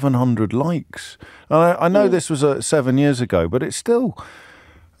 600 or 700 likes. I know this was 7 years ago, but it's still.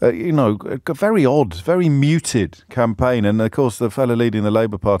 A very odd, very muted campaign. And, of course, the fellow leading the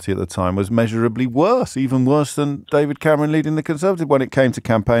Labour Party at the time was measurably worse, even worse than David Cameron leading the Conservative when it came to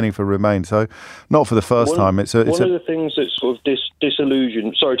campaigning for Remain. So, not for the first time. One of the things that sort of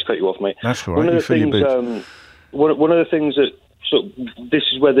disillusioned... Sorry to cut you off, mate. That's all right. One of the things that... this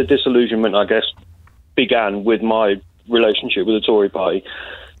is where the disillusionment, I guess, began with my relationship with the Tory party,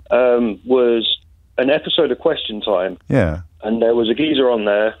 was an episode of Question Time. Yeah. And there was a geezer on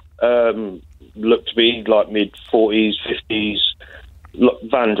there, looked to be like mid-40s, 50s,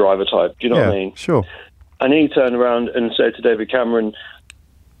 van driver type, do you know what I mean? Sure. And he turned around and said to David Cameron,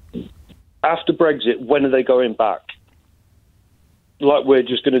 after Brexit, when are they going back? Like we're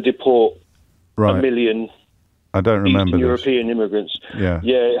just going to deport a million I don't remember European immigrants. Yeah,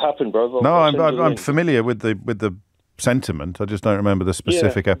 it happened, bro. I'm familiar with the sentiment. I just don't remember the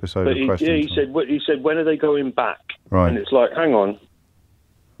specific episode of Question Time. He said, when are they going back? Right. And it's like, hang on.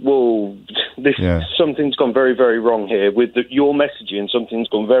 Well, something's gone very, very wrong here with your messaging. Something's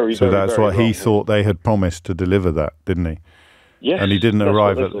gone very, very wrong. So that's what he thought they had promised to deliver that, didn't he? Yes. And he didn't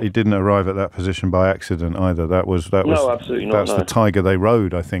arrive at that position by accident either. That was no, absolutely not. That's the tiger they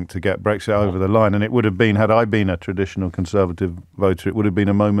rode, I think, to get Brexit over the line. And it would have been, had I been a traditional Conservative voter, it would have been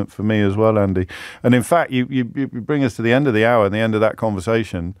a moment for me as well, Andy. And in fact, you bring us to the end of the hour and the end of that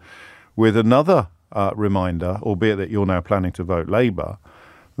conversation with another reminder, albeit that you're now planning to vote Labour,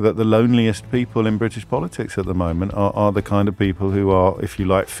 that the loneliest people in British politics at the moment are the kind of people who are, if you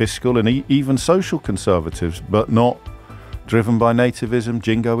like, fiscal and even social conservatives, but not driven by nativism,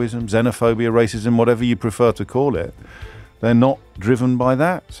 jingoism, xenophobia, racism, whatever you prefer to call it. They're not driven by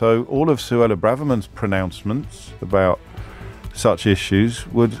that. So all of Suella Braverman's pronouncements about such issues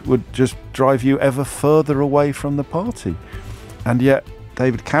would just drive you ever further away from the party. And yet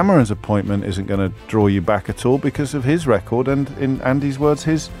David Cameron's appointment isn't going to draw you back at all because of his record and, in Andy's words,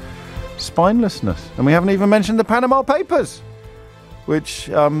 his spinelessness. And we haven't even mentioned the Panama Papers, which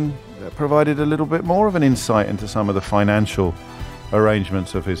provided a little bit more of an insight into some of the financial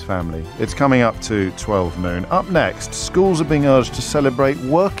arrangements of his family. It's coming up to 12 noon. Up next, schools are being urged to celebrate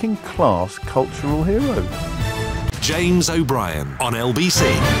working class cultural heroes. James O'Brien on LBC.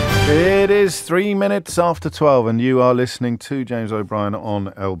 It is 3 minutes after 12 and you are listening to James O'Brien on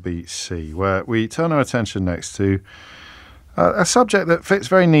LBC, where we turn our attention next to A subject that fits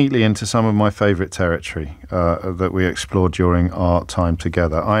very neatly into some of my favourite territory that we explored during our time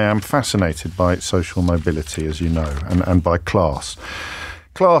together. I am fascinated by social mobility, as you know, and by class.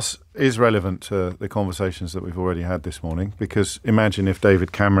 Class is relevant to the conversations that we've already had this morning, because imagine if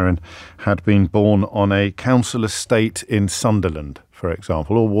David Cameron had been born on a council estate in Sunderland, for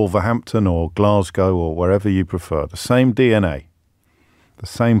example, or Wolverhampton or Glasgow or wherever you prefer. The same DNA, the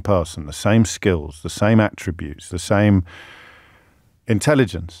same person, the same skills, the same attributes, the same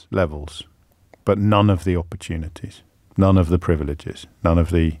intelligence levels, but none of the opportunities, none of the privileges, none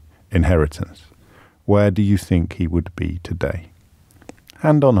of the inheritance. Where do you think he would be today?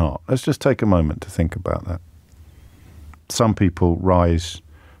 Hand on heart, let's just take a moment to think about that. Some people rise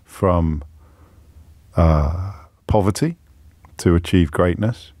from poverty to achieve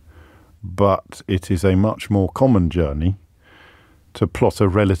greatness, but it is a much more common journey to plot a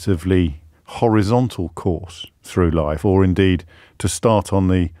relatively horizontal course through life, or indeed to start on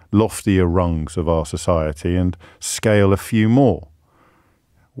the loftier rungs of our society and scale a few more.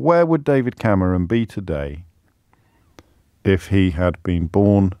 Where would David Cameron be today if he had been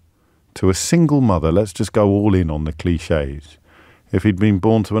born to a single mother? Let's just go all in on the cliches. If he'd been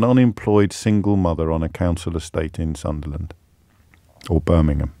born to an unemployed single mother on a council estate in Sunderland, or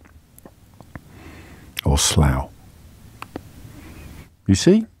Birmingham, or Slough. You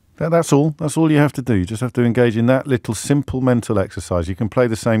see? That's all. That's all you have to do. You just have to engage in that little simple mental exercise. You can play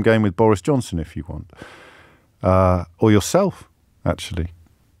the same game with Boris Johnson if you want. Or yourself, actually.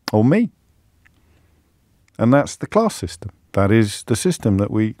 Or me. And that's the class system. That is the system that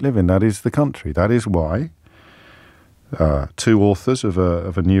we live in. That is the country. That is why two authors of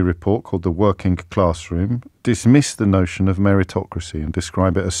a new report called The Working Classroom dismiss the notion of meritocracy and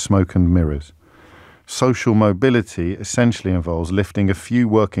describe it as smoke and mirrors. Social mobility essentially involves lifting a few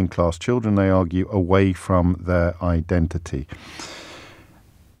working class children, they argue, away from their identity.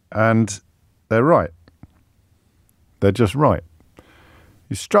 And they're right. They're just right.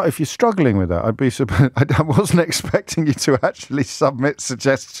 If you're struggling with that, I'd be surprised. I wasn't expecting you to actually submit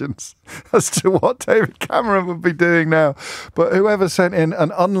suggestions as to what David Cameron would be doing now. But whoever sent in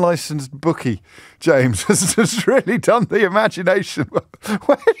an unlicensed bookie, James, has really done the imagination.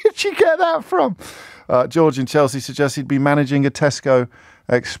 Where did you get that from? George in Chelsea suggests he'd be managing a Tesco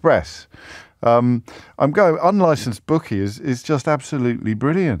Express. I'm going, unlicensed bookie is just absolutely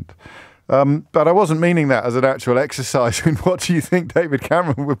brilliant. But I wasn't meaning that as an actual exercise in what do you think David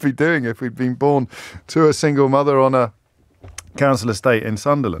Cameron would be doing if he'd been born to a single mother on a council estate in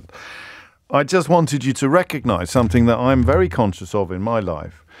Sunderland. I just wanted you to recognise something that I'm very conscious of in my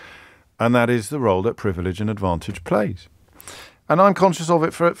life, and that is the role that privilege and advantage plays. And I'm conscious of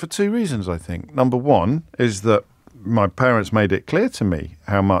it for two reasons, I think. Number one is that my parents made it clear to me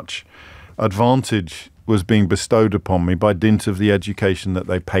how much advantage was being bestowed upon me by dint of the education that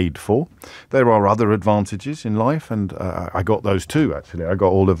they paid for. There are other advantages in life, and I got those too, actually. I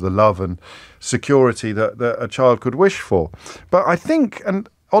got all of the love and security that a child could wish for. But I think, and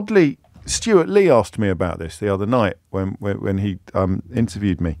oddly, Stuart Lee asked me about this the other night when he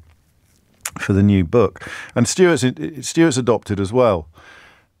interviewed me for the new book. And Stuart's adopted as well.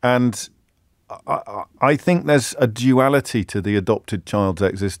 And I think there's a duality to the adopted child's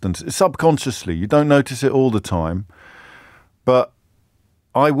existence. Subconsciously, you don't notice it all the time, but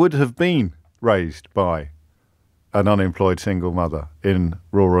I would have been raised by an unemployed single mother in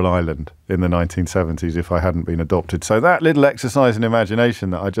rural Ireland in the 1970s if I hadn't been adopted. So that little exercise in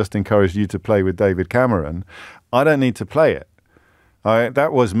imagination that I just encouraged you to play with David Cameron, I don't need to play it.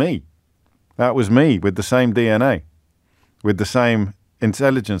 That was me. That was me with the same DNA, with the same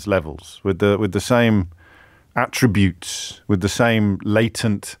intelligence levels, with the same attributes, with the same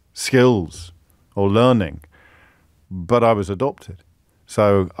latent skills or learning, but I was adopted.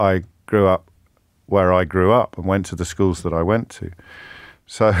 So I grew up where I grew up and went to the schools that I went to.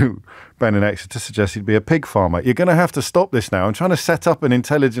 So Ben in Exeter suggests he'd be a pig farmer. You're going to have to stop this now. I'm trying to set up an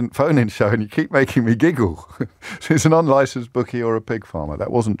intelligent phone-in show and you keep making me giggle. So it's an unlicensed bookie or a pig farmer.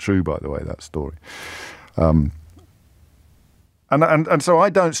 That wasn't true, by the way, that story. And so I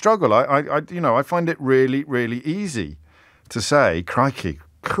don't struggle. I find it really, really easy to say, crikey,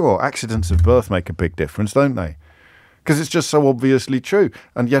 cool, accidents of birth make a big difference, don't they? Because it's just so obviously true.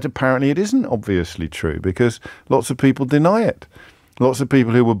 And yet apparently it isn't obviously true because lots of people deny it. Lots of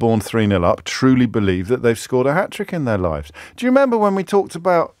people who were born 3-0 up truly believe that they've scored a hat-trick in their lives. Do you remember when we talked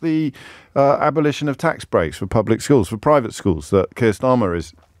about the abolition of tax breaks for public schools, for private schools, that Keir Starmer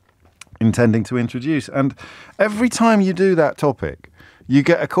is intending to introduce? And every time you do that topic, you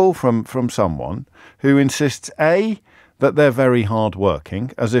get a call from someone who insists, A, that they're very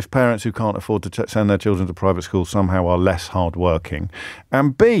hard-working, as if parents who can't afford to send their children to private schools somehow are less hard-working.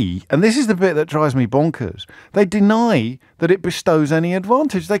 And B, and this is the bit that drives me bonkers, they deny that it bestows any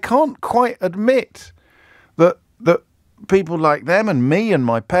advantage. They can't quite admit that people like them and me and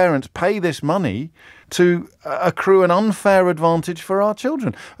my parents pay this money to accrue an unfair advantage for our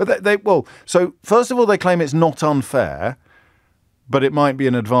children. So first of all, they claim it's not unfair, but it might be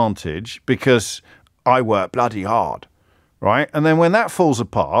an advantage because I work bloody hard, right? And then when that falls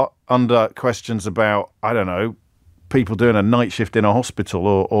apart under questions about, I don't know, people doing a night shift in a hospital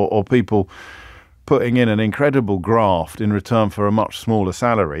or people putting in an incredible graft in return for a much smaller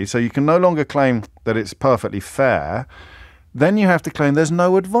salary, so you can no longer claim that it's perfectly fair, then you have to claim there's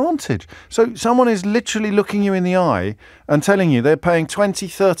no advantage. So someone is literally looking you in the eye and telling you they're paying 20,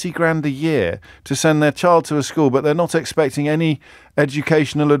 30 grand a year to send their child to a school, but they're not expecting any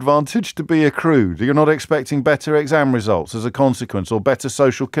educational advantage to be accrued. You're not expecting better exam results as a consequence, or better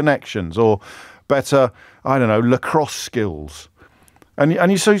social connections, or better, I don't know, lacrosse skills.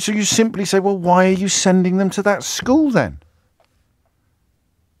 So you simply say, well, why are you sending them to that school then?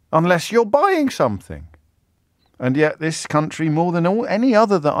 Unless you're buying something. And yet this country, more than any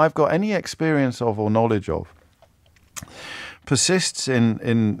other that I've got any experience of or knowledge of, persists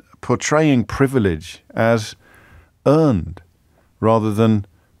in portraying privilege as earned rather than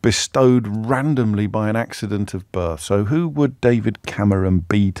bestowed randomly by an accident of birth. So who would David Cameron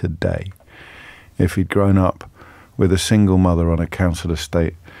be today if he'd grown up with a single mother on a council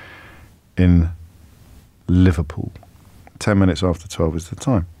estate in Liverpool? 10 minutes after 12 is the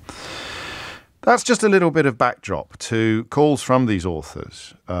time. That's just a little bit of backdrop to calls from these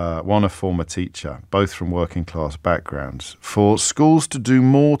authors, one a former teacher, both from working class backgrounds, for schools to do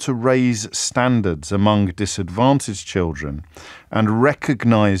more to raise standards among disadvantaged children and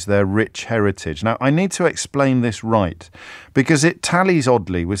recognise their rich heritage. Now, I need to explain this right, because it tallies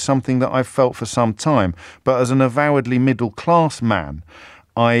oddly with something that I've felt for some time, but as an avowedly middle-class man,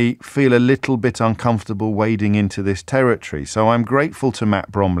 I feel a little bit uncomfortable wading into this territory. So I'm grateful to Matt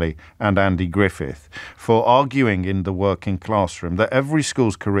Bromley and Andy Griffith for arguing in The Working Classroom that every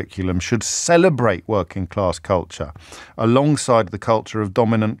school's curriculum should celebrate working class culture alongside the culture of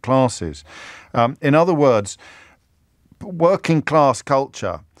dominant classes. In other words, working class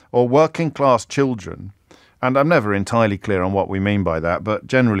culture or working class children, and I'm never entirely clear on what we mean by that, but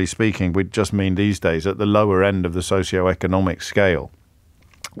generally speaking, we just mean these days at the lower end of the socio-economic scale.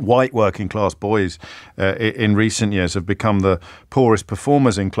 White working class boys in recent years have become the poorest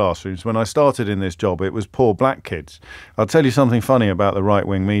performers in classrooms. When I started in this job, it was poor black kids. I'll tell you something funny about the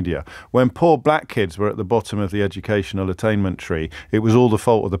right-wing media. When poor black kids were at the bottom of the educational attainment tree, it was all the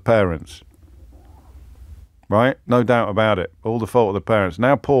fault of the parents. Right? No doubt about it. All the fault of the parents.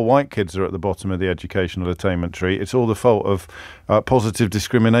 Now poor white kids are at the bottom of the educational attainment tree. It's all the fault of positive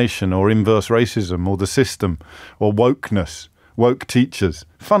discrimination or inverse racism or the system or wokeness. Woke teachers.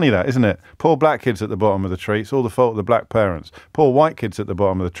 Funny that, isn't it? Poor black kids at the bottom of the tree, it's all the fault of the black parents. Poor white kids at the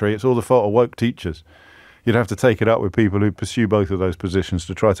bottom of the tree, it's all the fault of woke teachers. You'd have to take it up with people who pursue both of those positions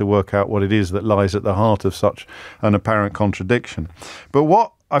to try to work out what it is that lies at the heart of such an apparent contradiction. But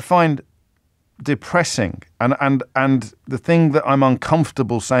what I find depressing, and the thing that I'm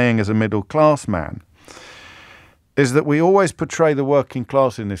uncomfortable saying as a middle class man, is that we always portray the working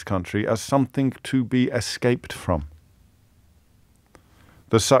class in this country as something to be escaped from.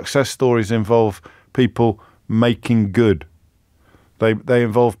 The success stories involve people making good. They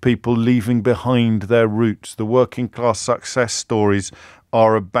involve people leaving behind their roots. The working class success stories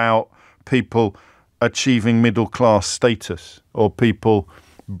are about people achieving middle class status or people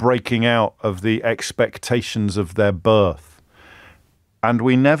breaking out of the expectations of their birth. And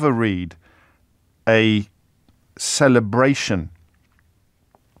we never read a celebration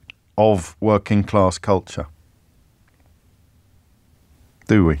of working class culture.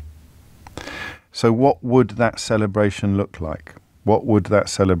 Do we? So what would that celebration look like? What would that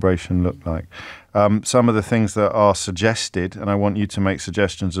celebration look like? Some of the things that are suggested, and I want you to make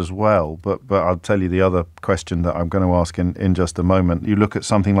suggestions as well, but I'll tell you the other question that I'm going to ask in just a moment. You look at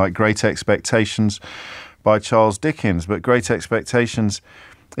something like Great Expectations by Charles Dickens, but Great Expectations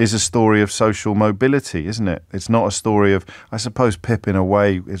is a story of social mobility, isn't it? It's not a story of, I suppose Pip, in a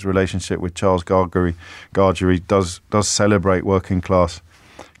way, his relationship with Charles Gargery does celebrate working class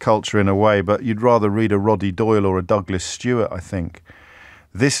culture in a way, but you'd rather read a Roddy Doyle or a Douglas Stewart, I think.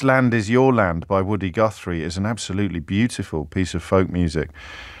 This Land Is Your Land by Woody Guthrie is an absolutely beautiful piece of folk music,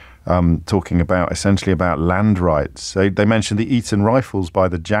 talking about essentially about land rights. They mentioned the Eton Rifles by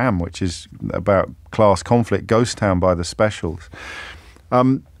the Jam, which is about class conflict. Ghost Town by the Specials.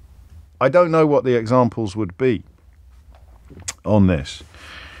 I don't know what the examples would be, on this.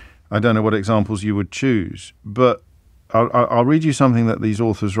 I don't know what examples you would choose, but I'll read you something that these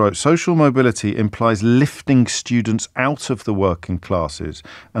authors wrote. Social mobility implies lifting students out of the working classes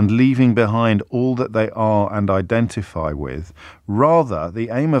and leaving behind all that they are and identify with. Rather, the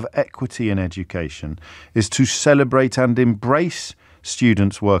aim of equity in education is to celebrate and embrace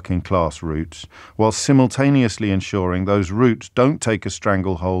students' working class roots, while simultaneously ensuring those roots don't take a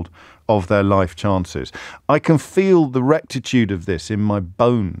stranglehold of their life chances. I can feel the rectitude of this in my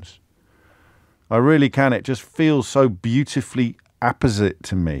bones. I really can. It just feels so beautifully apposite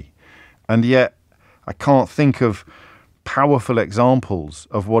to me. And yet I can't think of powerful examples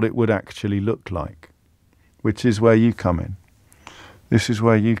of what it would actually look like, which is where you come in. This is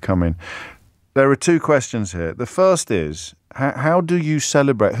where you come in. There are two questions here. The first is, how do you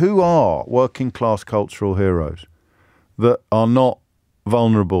celebrate? Who are working class cultural heroes that are not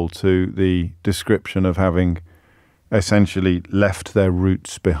vulnerable to the description of having essentially left their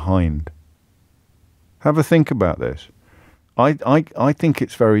roots behind? Have a think about this. I think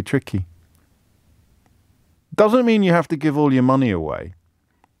it's very tricky. Doesn't mean you have to give all your money away.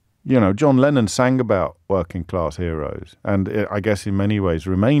 You know, John Lennon sang about working class heroes, and I guess in many ways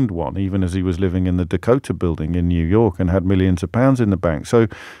remained one, even as he was living in the Dakota building in New York and had millions of pounds in the bank. So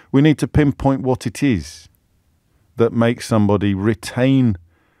we need to pinpoint what it is that makes somebody retain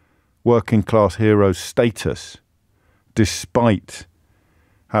working class hero status despite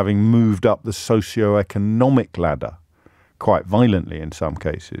having moved up the socio-economic ladder quite violently in some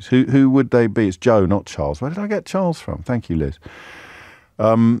cases. Who would they be? It's Joe, not Charles. Where did I get Charles from? Thank you, Liz.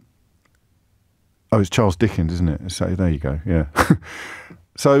 It's Charles Dickens, isn't it? So there you go. Yeah.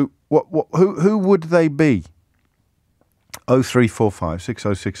 So who would they be? 0345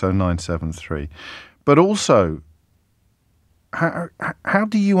 6060 973. But also, how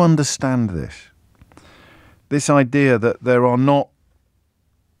do you understand this? This idea that there are not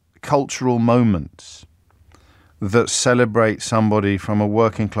cultural moments that celebrate somebody from a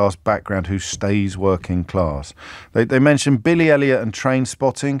working class background who stays working class. They mention Billy Elliot and Train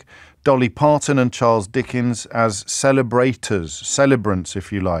Spotting, Dolly Parton and Charles Dickens as celebrants,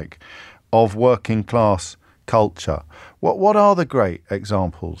 if you like, of working class culture. What are the great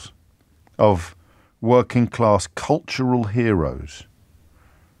examples of working class cultural heroes?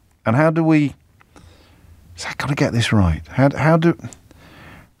 And how do we... I've got to get this right.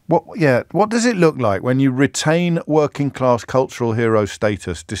 What does it look like when you retain working class cultural hero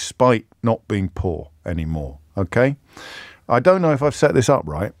status despite not being poor anymore? Okay? I don't know if I've set this up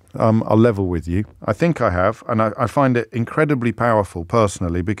right. I'll level with you. I think I have, and I find it incredibly powerful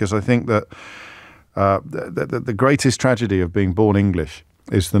personally, because I think that the greatest tragedy of being born English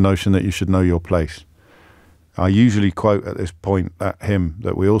is the notion that you should know your place. I usually quote at this point that hymn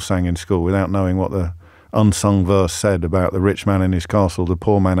that we all sang in school without knowing what the unsung verse said about the rich man in his castle, the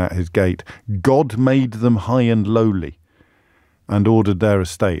poor man at his gate. God made them high and lowly and ordered their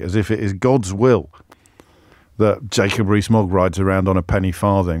estate, as if it is God's will that Jacob Rees-Mogg rides around on a penny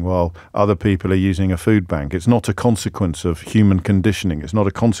farthing while other people are using a food bank. It's not a consequence of human conditioning. It's not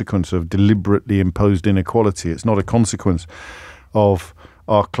a consequence of deliberately imposed inequality. It's not a consequence of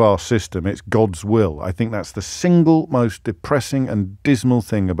our class system. It's God's will. I think that's the single most depressing and dismal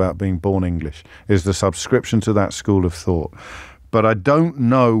thing about being born English, is the subscription to that school of thought. But I don't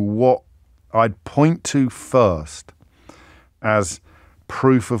know what I'd point to first as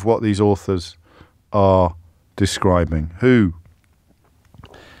proof of what these authors are describing. Who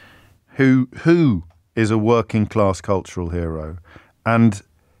is a working class cultural hero, and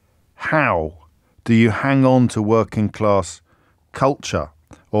how do you hang on to working class culture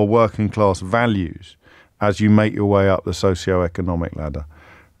or working class values as you make your way up the socio-economic ladder?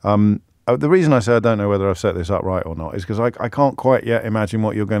 The reason I say I don't know whether I've set this up right or not is because I can't quite yet imagine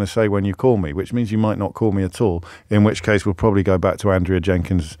what you're going to say when you call me, which means you might not call me at all, in which case we'll probably go back to Andrea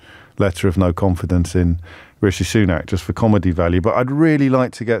Jenkins' letter of no confidence in Rishi Sunak just for comedy value. But I'd really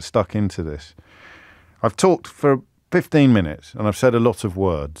like to get stuck into this. I've talked for 15 minutes and I've said a lot of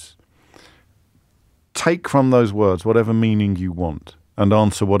words. Take from those words whatever meaning you want and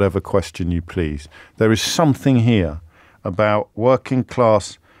answer whatever question you please. There is something here about working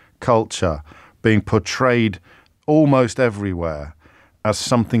class culture being portrayed almost everywhere as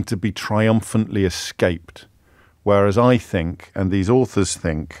something to be triumphantly escaped, whereas I think, and these authors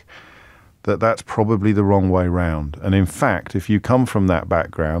think, that that's probably the wrong way round. And in fact, if you come from that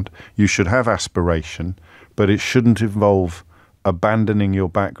background, you should have aspiration, but it shouldn't involve abandoning your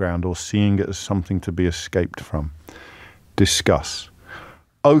background or seeing it as something to be escaped from. Discuss.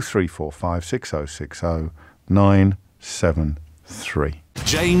 0345 6060 973.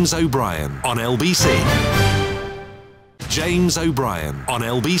 James O'Brien on LBC. James O'Brien on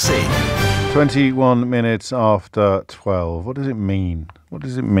LBC. 21 minutes after 12. What does it mean? What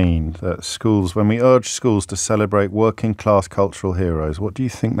does it mean that schools, when we urge schools to celebrate working class cultural heroes, what do you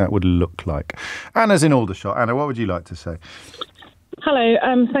think that would look like? Anna's in Aldershot. Anna, what would you like to say?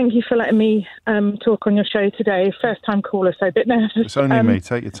 Hello, thank you for letting me talk on your show today. First time caller, so a bit nervous. It's only me.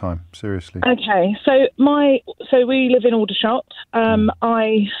 Take your time, seriously. Okay, so we live in Aldershot.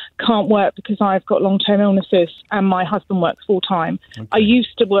 I can't work because I've got long-term illnesses and my husband works full-time. Okay. I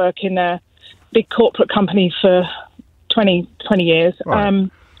used to work in a big corporate company for 20 years. Right.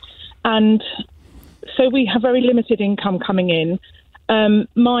 And so we have very limited income coming in.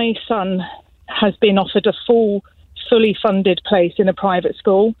 My son has been offered a fully funded place in a private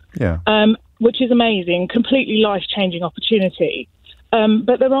school, which is amazing, completely life-changing opportunity.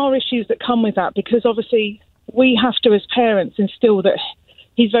 But there are issues that come with that because obviously we have to, as parents, instill that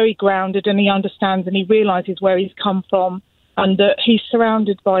he's very grounded and he understands and he realises where he's come from and that he's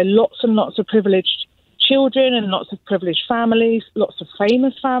surrounded by lots and lots of privileged children and lots of privileged families, lots of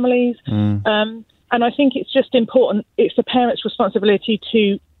famous families. And I think it's just important, it's the parents' responsibility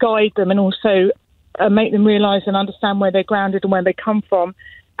to guide them and also make them realise and understand where they're grounded and where they come from.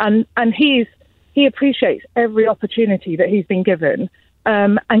 And he appreciates every opportunity that he's been given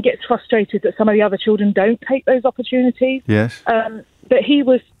and gets frustrated that some of the other children don't take those opportunities. Yes. But he's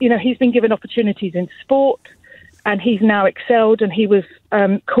been given opportunities in sport and he's now excelled and he was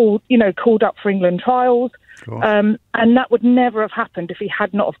called up for England trials. And that would never have happened if he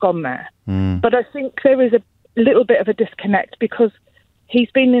had not have gone there. But I think there is a little bit of a disconnect because he's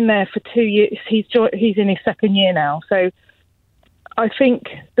been in there for 2 years. He's in his second year now. So I think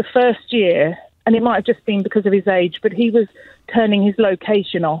the first year, and it might have just been because of his age, but he was turning his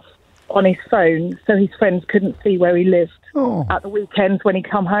location off on his phone so his friends couldn't see where he lived at the weekends when he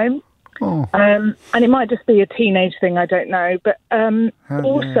come home. And it might just be a teenage thing, I don't know. But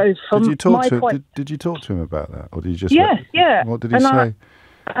also from my point... Did you talk to him about that? Or did you just... Yes, yeah. What did he say?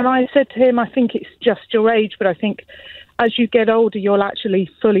 And I said to him, I think it's just your age, but I think as you get older, you'll actually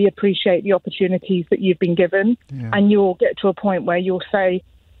fully appreciate the opportunities that you've been given, and you'll get to a point where you'll say,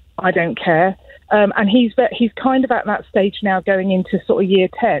 I don't care. And he's kind of at that stage now going into sort of year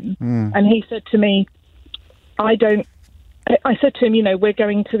 10. And he said to me, I said to him, we're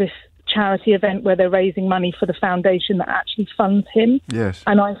going to this charity event where they're raising money for the foundation that actually funds him. Yes.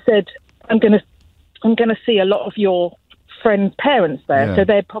 And I said, I'm going to see a lot of your friends' parents there, so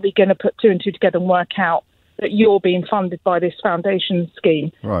they're probably going to put two and two together and work out that you're being funded by this foundation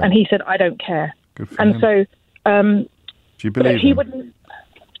scheme. Right. And he said, I don't care. Good for him. So, do you believe he him? wouldn't.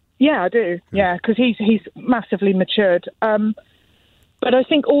 Yeah, I do. Good. Yeah, because he's massively matured. But I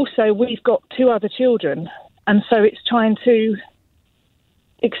think also we've got two other children, and so it's trying to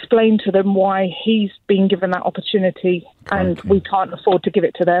explain to them why he's been given that opportunity and we can't afford to give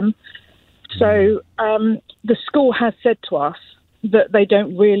it to them. So the school has said to us that they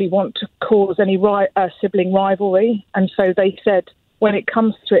don't really want to cause any sibling rivalry, and so they said when it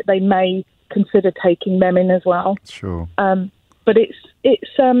comes to it, they may consider taking them in as well. Sure. But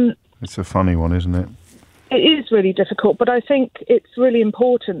it's a funny one, isn't it? It is really difficult, but I think it's really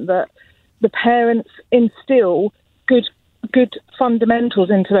important that the parents instill good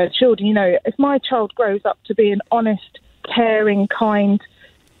fundamentals into their children. If my child grows up to be an honest, caring, kind,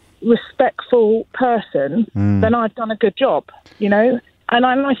 respectful person, then I've done a good job, And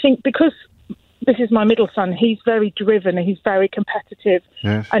I think because this is my middle son, he's very driven and he's very competitive,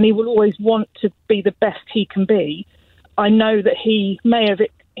 and he will always want to be the best he can be. I know that he may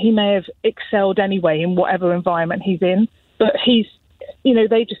have excelled anyway in whatever environment he's in, but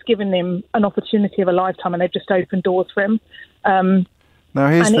they've just given him an opportunity of a lifetime and they've just opened doors for him. Now,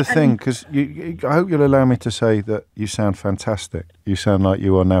 here's the thing, because I hope you'll allow me to say that you sound fantastic. You sound like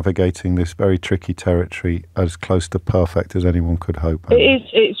you are navigating this very tricky territory as close to perfect as anyone could hope.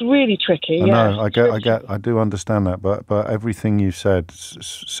 It's really tricky. I do understand that, but everything you said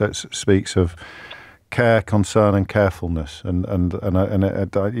speaks of care, concern, and carefulness, and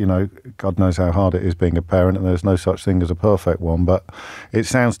God knows how hard it is being a parent, and there's no such thing as a perfect one. But it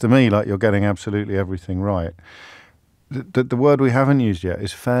sounds to me like you're getting absolutely everything right. The word we haven't used yet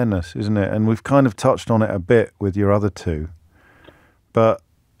is fairness, isn't it? And we've kind of touched on it a bit with your other two. But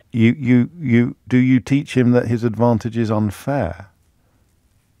do you teach him that his advantage is unfair?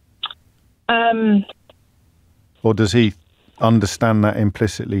 Or does he understand that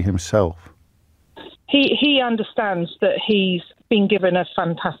implicitly himself? He understands that he's been given a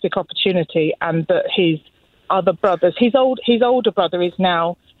fantastic opportunity and that his other brothers, his older brother is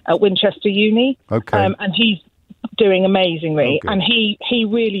now at Winchester Uni. Okay. And he's doing amazingly, and he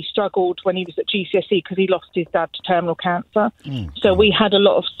really struggled when he was at GCSE because he lost his dad to terminal cancer. So we had a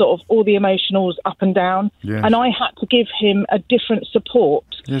lot of sort of all the emotionals up and down, and I had to give him a different support.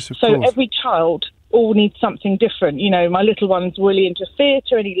 Yes, of so course. Every child all needs something different. You know, my little one's really into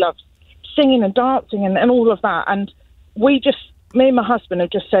theatre and he loves singing and dancing and all of that. And me and my husband have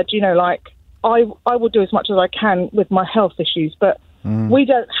just said, you know, like, I will do as much as I can with my health issues, but we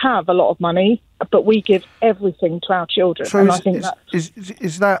don't have a lot of money, but we give everything to our children. So and I think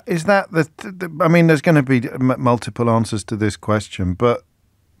is that the I mean, there's going to be multiple answers to this question, but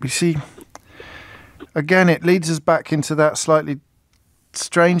you see, again, it leads us back into that slightly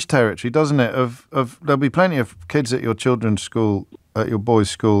strange territory, doesn't it? Of there'll be plenty of kids at your children's school, at your boys'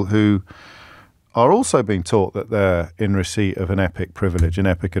 school, who are also being taught that they're in receipt of an epic privilege, an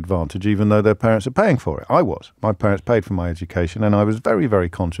epic advantage, even though their parents are paying for it. I was. My parents paid for my education, and I was very, very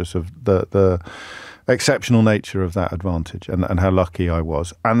conscious of the exceptional nature of that advantage and how lucky I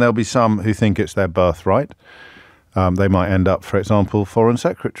was. And there'll be some who think it's their birthright. They might end up, for example, foreign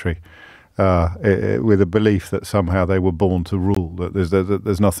secretary, with a belief that somehow they were born to rule, that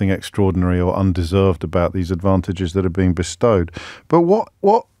there's nothing extraordinary or undeserved about these advantages that are being bestowed. But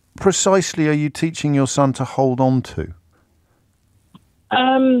what precisely are you teaching your son to hold on to?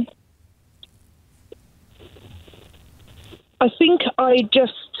 I think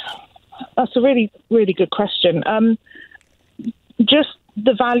that's a really, really good question. Just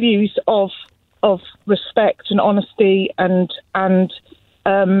the values of respect and honesty and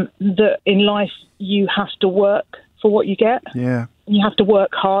that in life you have to work for what you get. Yeah. You have to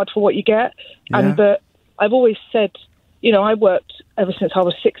work hard for what you get. Yeah. And that I've always said, you know, I worked ever since I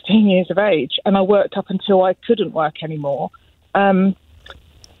was 16 years of age, and I worked up until I couldn't work anymore.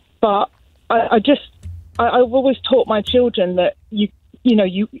 But I've always taught my children that if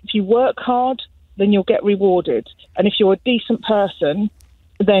you work hard, then you'll get rewarded. And if you're a decent person,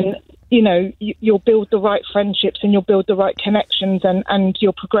 then, you know, you'll build the right friendships and you'll build the right connections and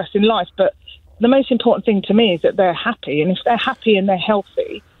you'll progress in life. But the most important thing to me is that they're happy. And if they're happy and they're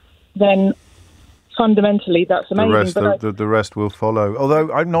healthy, then fundamentally that's amazing. The rest will follow. Although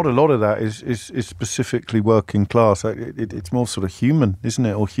not a lot of that is specifically working class. It's more sort of human, isn't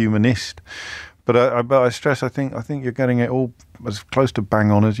it, or humanist? But I stress, I think you're getting it all as close to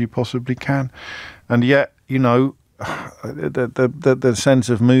bang on as you possibly can. And yet, you know, the sense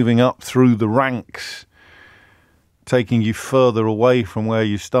of moving up through the ranks, taking you further away from where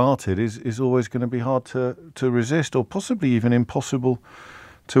you started, is always going to be hard to resist, or possibly even impossible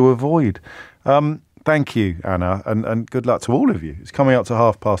to avoid. Thank you, Anna, and good luck to all of you. It's coming up to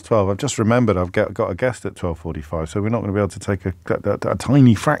 12:30. I've just remembered I've got a guest at 12:45, so we're not going to be able to take a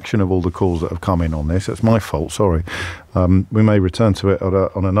tiny fraction of all the calls that have come in on this. It's my fault, sorry. We may return to it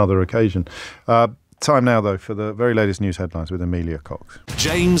on another occasion. Time now, though, for the very latest news headlines with Amelia Cox.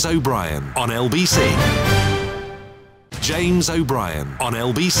 James O'Brien on LBC. James O'Brien on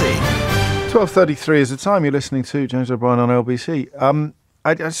LBC. 12:33 is the time. You're listening to James O'Brien on LBC.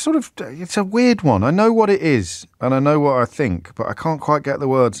 It's a weird one. I know what it is and I know what I think, but I can't quite get the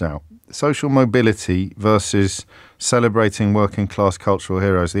words out. Social mobility versus celebrating working class cultural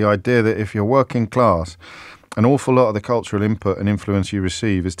heroes. The idea that if you're working class, an awful lot of the cultural input and influence you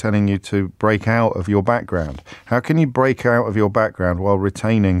receive is telling you to break out of your background. How can you break out of your background while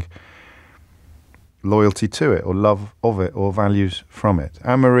retaining loyalty to it, or love of it, or values from it?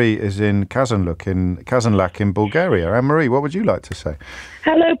 Anne-Marie is in Kazanlak in Bulgaria. Anne-Marie, what would you like to say?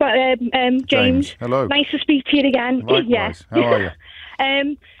 Hello, James. Hello. Nice to speak to you again. Likewise. Yeah. How are you?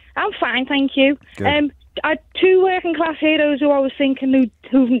 I'm fine, thank you. Good. I had two working class heroes who I was thinking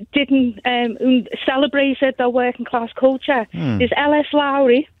who didn't who celebrated their working class culture. Is L.S.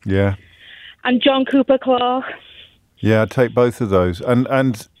 Lowry, yeah, and John Cooper Clarke. Yeah, I'd take both of those. And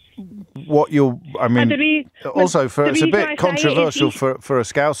what it's a bit controversial for a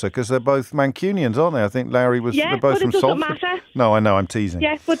Scouser, because they're both Mancunians, aren't they? I think Lowry was. Yeah, they're both but it from doesn't Salford. matter. No, I know, I'm teasing.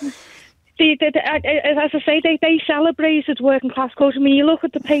 Yeah, but as I say, they celebrated working class culture. I mean, you look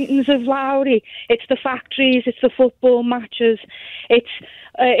at the paintings of Lowry. It's the factories, it's the football matches, it's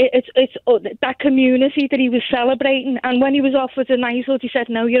that community that he was celebrating. And when he was offered a knighthood, he said,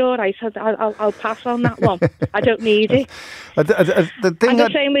 "No, you're all right. I'll pass on that one. I don't need it." The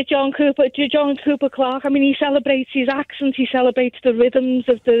same with John Cooper Clarke. I mean, he celebrates his accent, he celebrates the rhythms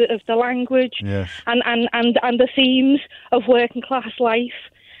of the language, yes, and the themes of working class life.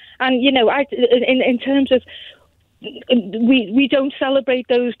 And, you know, in terms of, we don't celebrate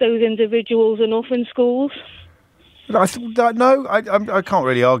those individuals enough in schools. I can't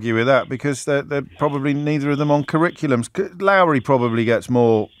really argue with that, because they're probably neither of them on curriculums. Lowry probably gets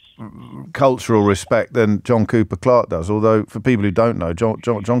more cultural respect than John Cooper Clarke does. Although, for people who don't know,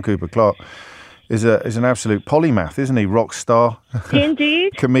 John Cooper Clarke is an absolute polymath, isn't he? Rock star,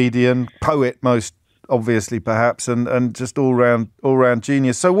 indeed, comedian, poet, most obviously, perhaps, and just all round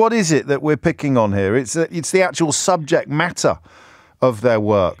genius. So, what is it that we're picking on here? It's the actual subject matter of their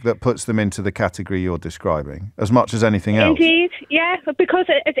work that puts them into the category you're describing, as much as anything else. Indeed, yeah, because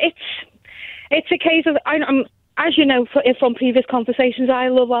it's a case of I'm as you know from previous conversations, I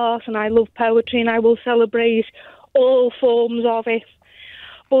love art and I love poetry and I will celebrate all forms of it.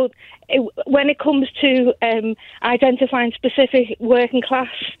 But when it comes to identifying specific working class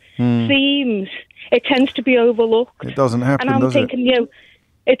themes, it tends to be overlooked. It doesn't happen, and I'm does thinking, it?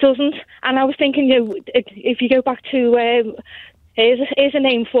 It doesn't. And I was thinking, if you go back to here's a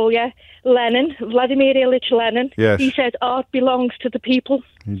name for you, Lenin, Vladimir Ilyich Lenin. Yes. He said art belongs to the people.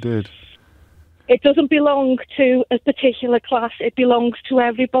 He did. It doesn't belong to a particular class. It belongs to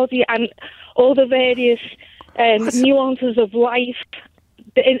everybody, and all the various nuances of life.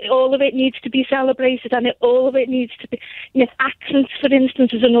 All of it needs to be celebrated, and all of it needs to be. Accents, for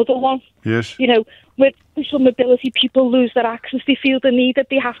instance, is another one. Yes. With visual mobility, people lose their accents. They feel the need that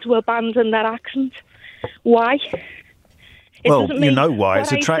they have to abandon their accent. Why? Well, you know why?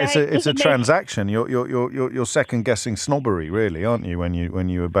 It's a transaction. You're second guessing snobbery, really, aren't you? When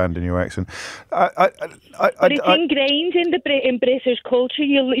you abandon your accent. But it's ingrained in British culture.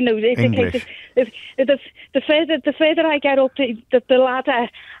 The further I get up the ladder,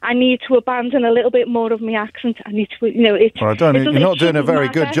 I need to abandon a little bit more of my accent. I need to, you're not doing a very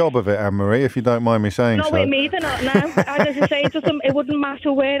good job of it, Anne-Marie, if you don't mind me saying so. Not with me, they're not now. As I say, it wouldn't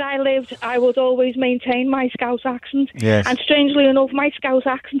matter where I lived. I would always maintain my Scouse accent. Yes. And strangely enough, my Scouse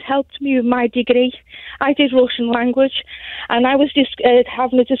accent helped me with my degree. I did Russian language, and I was just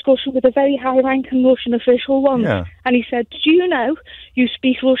having a discussion with a very high-ranking Russian official once, and he said, "Do you know you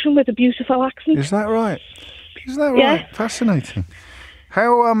speak Russian with a beautiful accent?" Is that right? Yeah. Fascinating.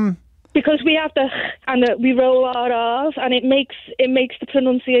 How Because we have we roll our R's, and it makes the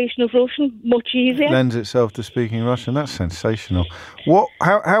pronunciation of Russian much easier. Lends itself to speaking Russian. That's sensational.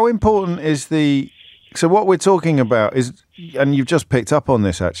 How important is so what we're talking about is, and you've just picked up on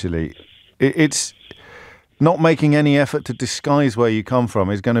this actually, it's not making any effort to disguise where you come from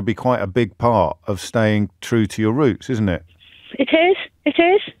is going to be quite a big part of staying true to your roots, isn't it? It is.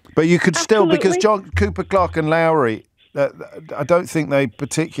 But you could still, because John Cooper Clarke and Lowry, I don't think they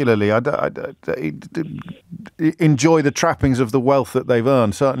particularly enjoy the trappings of the wealth that they've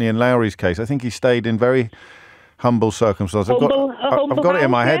earned. Certainly in Lowry's case, I think he stayed in very humble circumstances. I've got it in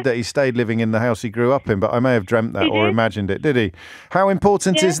my head that he stayed living in the house he grew up in, but I may have dreamt that or imagined it. Did he? How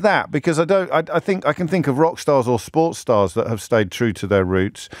important is that? Because I think I can think of rock stars or sports stars that have stayed true to their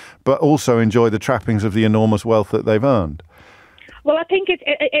roots, but also enjoy the trappings of the enormous wealth that they've earned. Well, I think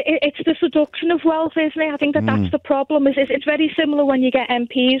it's the seduction of wealth, isn't it? I think that's the problem. It's very similar when you get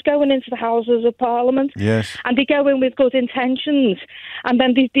MPs going into the Houses of Parliament. Yes. And they go in with good intentions, and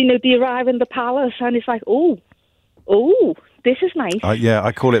then they arrive in the palace, and it's like, oh, this is nice.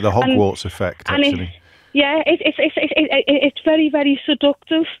 I call it the Hogwarts effect, actually. It's very, very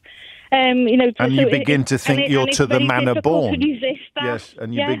seductive. And you begin to think you're to the manner born. Yes,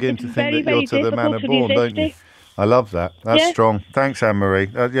 and you begin to think that you're to the manner born, don't you? I love that. That's strong. Thanks,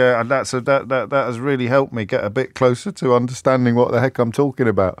 Anne-Marie. And that has really helped me get a bit closer to understanding what the heck I'm talking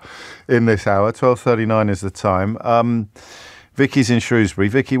about in this hour. 12:39 is the time. Vicky's in Shrewsbury.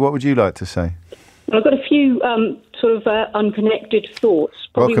 Vicky, what would you like to say? I've got a few unconnected thoughts.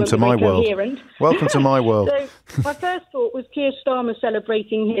 Welcome to my world. Welcome to my world. So my first thought was Keir Starmer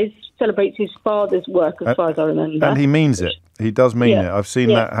celebrates his father's work, as far as I remember, and he means it. He does mean it. I've seen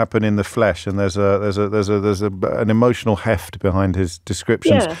that happen in the flesh, and there's an emotional heft behind his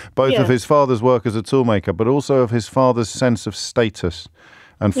descriptions, both of his father's work as a toolmaker, but also of his father's sense of status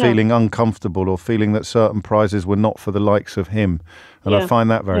and feeling uncomfortable or feeling that certain prizes were not for the likes of him, and I find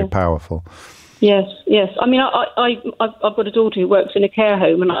that very powerful. Yes. I mean, I've got a daughter who works in a care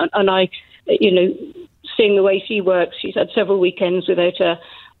home, and I, seeing the way she works, she's had several weekends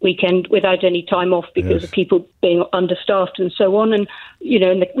without any time off because of people being understaffed and so on. And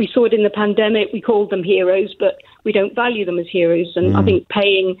we saw it in the pandemic. We called them heroes, but we don't value them as heroes. And I think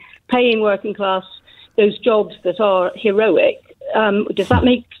paying working class those jobs that are heroic. Does that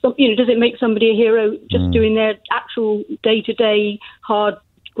make does it make somebody a hero just doing their actual day-to-day hard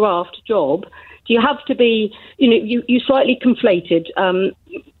graft job? Do you have to be, you slightly conflated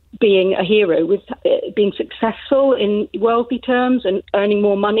being a hero with being successful in wealthy terms and earning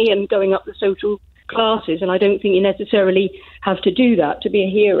more money and going up the social classes, and I don't think you necessarily have to do that to be a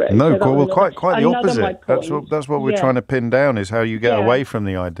hero. No, so well, quite the opposite. That's what we're trying to pin down, is how you get away from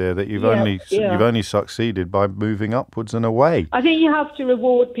the idea that you've only succeeded by moving upwards and away. I think you have to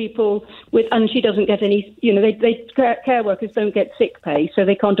reward people with, and she doesn't get any, care workers don't get sick pay, so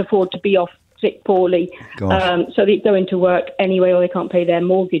they can't afford to be off sick poorly, so they go into work anyway, or they can't pay their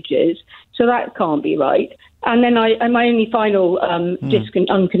mortgages. So that can't be right. And then my only final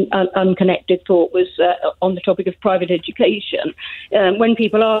unconnected thought was on the topic of private education. When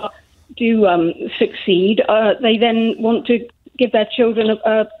people do succeed, they then want to give their children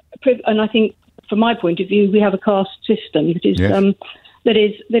and I think, from my point of view, we have a caste system that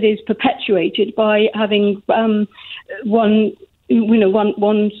is that is perpetuated by having an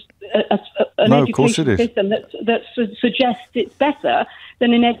education system that suggests it's better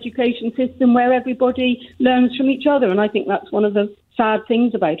than an education system where everybody learns from each other. And I think that's one of the sad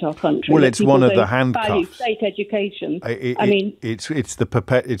things about our country. Well, it's one of the handcuffs. Value state education. It's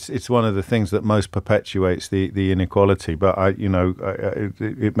one of the things that most perpetuates the inequality. But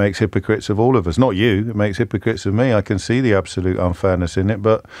it makes hypocrites of all of us. Not you. It makes hypocrites of me. I can see the absolute unfairness in it,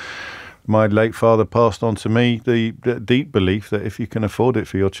 but my late father passed on to me the deep belief that if you can afford it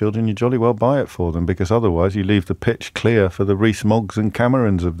for your children, you jolly well buy it for them, because otherwise you leave the pitch clear for the Rees-Moggs and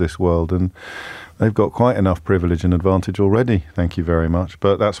Camerons of this world, and they've got quite enough privilege and advantage already. Thank you very much.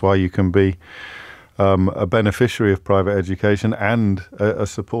 But that's why you can be a beneficiary of private education and a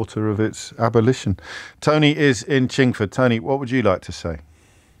supporter of its abolition. Tony is in Chingford. Tony, what would you like to say?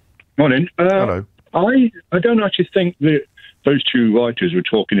 Morning. Hello. I don't actually think that those two writers were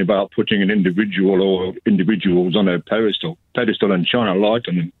talking about putting an individual or individuals on a pedestal and shine a light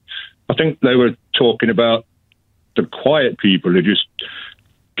on them. I think they were talking about the quiet people who just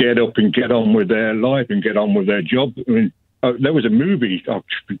get up and get on with their life and get on with their job. I mean, there was a movie,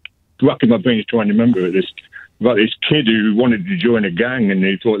 racking my brains trying to remember it, about this kid who wanted to join a gang and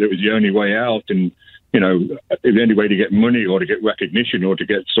he thought it was the only way out, and the only way to get money or to get recognition or to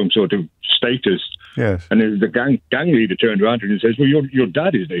get some sort of status. Yes. And the gang leader turned around to him and says, well, your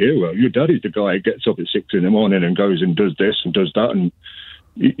dad is the hero. Your dad is the guy who gets up at 6 a.m. and goes and does this and does that. And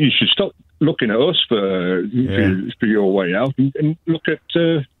you should stop looking at us for your way out and look at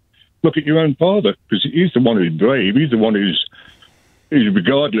your own father, because he's the one who's brave. He's the one who's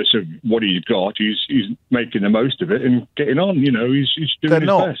regardless of what he's got, he's making the most of it and getting on. He's doing his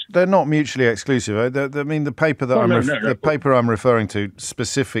best. They're not mutually exclusive. The paper that paper I'm referring to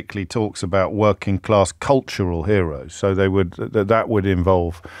specifically talks about working class cultural heroes. So that would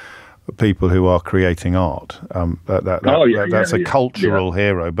involve people who are creating art. That's a cultural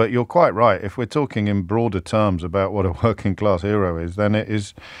hero. But you're quite right. If we're talking in broader terms about what a working class hero is, then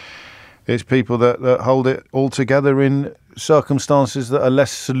it's people that hold it all together in circumstances that are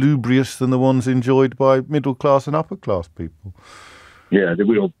less salubrious than the ones enjoyed by middle class and upper class people. Yeah, the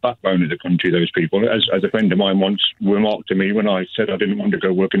real backbone of the country, those people. As a friend of mine once remarked to me when I said I didn't want to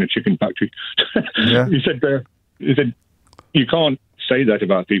go work in a chicken factory, he said, you can't say that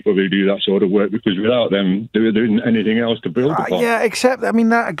about people who do that sort of work, because without them, there isn't anything else to build upon. Except,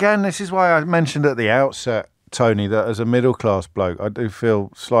 that again, this is why I mentioned at the outset, Tony, that as a middle-class bloke, I do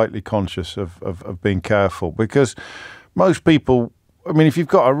feel slightly conscious of being careful, because most people, if you've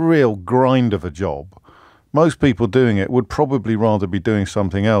got a real grind of a job, most people doing it would probably rather be doing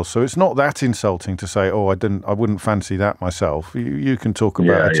something else. So it's not that insulting to say, I wouldn't fancy that myself. You can talk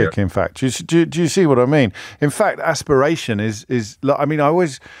about a chicken factory. Do you see what I mean? In fact, aspiration is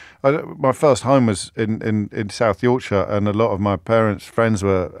my first home was in South Yorkshire, and a lot of my parents' friends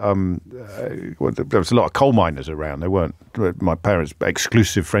were. There was a lot of coal miners around. They weren't my parents'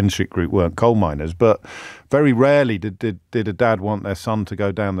 exclusive friendship group weren't coal miners, but very rarely did a dad want their son to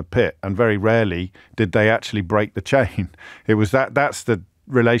go down the pit, and very rarely did they actually break the chain. It was that's the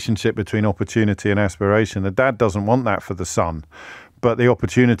relationship between opportunity and aspiration. The dad doesn't want that for the son, but the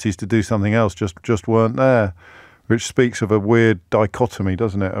opportunities to do something else just weren't there. Which speaks of a weird dichotomy,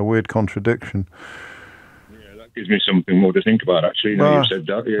 doesn't it? A weird contradiction. Yeah, that gives me something more to think about, actually. You said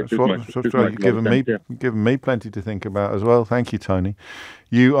that. You've given me plenty to think about as well. Thank you, Tony.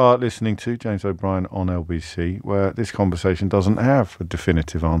 You are listening to James O'Brien on LBC, where this conversation doesn't have a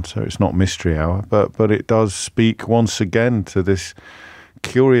definitive answer. It's not Mystery Hour, but it does speak once again to this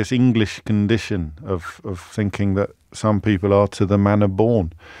curious English condition of thinking that some people are to the manner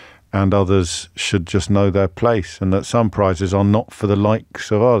born, and others should just know their place, and that some prizes are not for the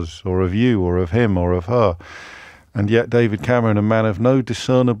likes of us, or of you, or of him, or of her. And yet David Cameron, a man of no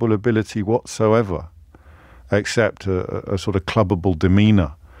discernible ability whatsoever, except a sort of clubbable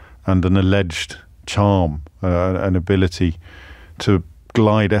demeanour and an alleged charm, an ability to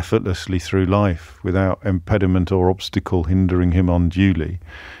glide effortlessly through life without impediment or obstacle hindering him unduly,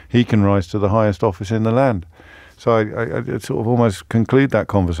 he can rise to the highest office in the land. So I sort of almost conclude that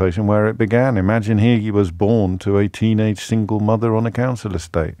conversation where it began. Imagine he was born to a teenage single mother on a council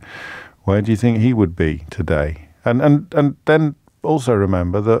estate. Where do you think he would be today? And then also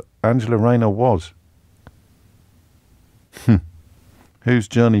remember that Angela Rayner was. Whose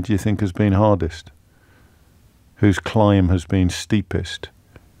journey do you think has been hardest? Whose climb has been steepest?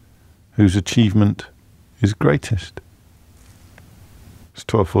 Whose achievement is greatest? It's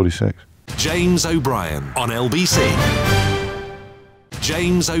 12:46. James O'Brien on LBC.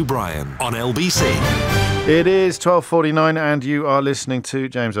 James O'Brien on LBC. It is 12:49 and you are listening to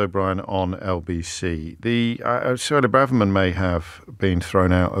James O'Brien on LBC. Suella Braverman may have been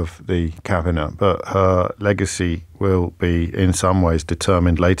thrown out of the cabinet, but her legacy will be in some ways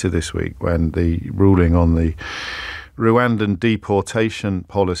determined later this week when the ruling on the Rwandan deportation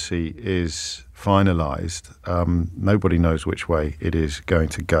policy is finalised. Nobody knows which way it is going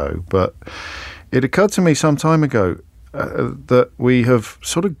to go, but it occurred to me some time ago that we have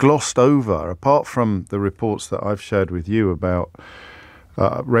sort of glossed over, apart from the reports that I've shared with you about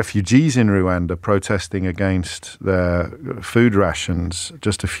refugees in Rwanda protesting against their food rations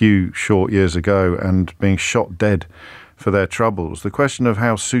just a few short years ago and being shot dead for their troubles. The question of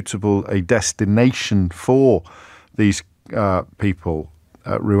how suitable a destination for these people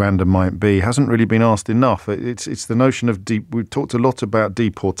Rwanda might be hasn't really been asked enough. It's the notion of we've talked a lot about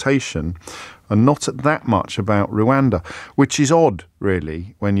deportation and not that much about Rwanda, which is odd,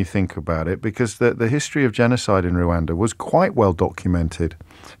 really, when you think about it, because the history of genocide in Rwanda was quite well documented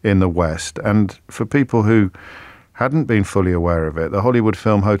in the West. And for people who hadn't been fully aware of it, the Hollywood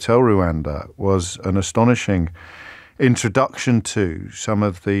film Hotel Rwanda was an astonishing introduction to some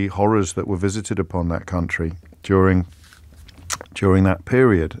of the horrors that were visited upon that country during that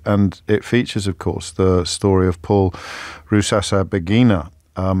period. And it features, of course, the story of Paul Rusesabagina,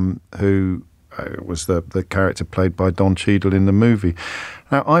 who was the character played by Don Cheadle in the movie.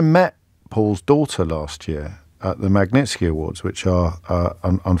 Now, I met Paul's daughter last year at the Magnitsky Awards, which are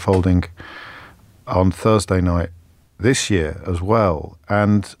unfolding on Thursday night this year as well.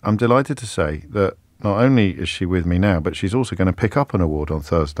 And I'm delighted to say that not only is she with me now, but she's also going to pick up an award on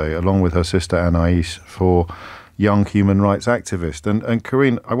Thursday, along with her sister Anais, for young human rights activist. And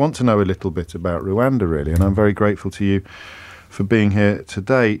Corinne, I want to know a little bit about Rwanda, really, and I'm very grateful to you for being here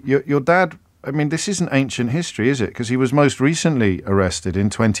today. Your dad, I mean, this isn't ancient history, is it? Because he was most recently arrested in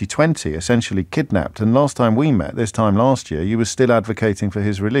 2020, essentially kidnapped. And last time we met, this time last year, you were still advocating for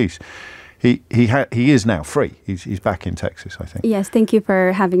his release. He is now free. He's back in Texas, I think. Yes, thank you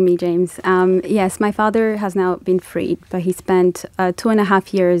for having me, James. Yes, my father has now been freed, but he spent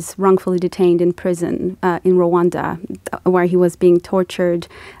 2.5 years wrongfully detained in prison in Rwanda, where he was being tortured,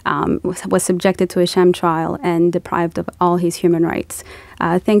 was subjected to a sham trial, and deprived of all his human rights.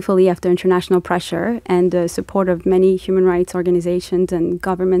 Thankfully, after international pressure and the support of many human rights organizations and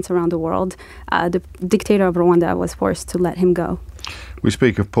governments around the world, the dictator of Rwanda was forced to let him go. We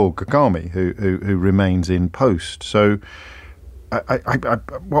speak of Paul Kagame, who remains in post. So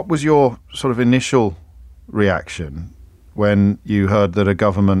what was your sort of initial reaction when you heard that a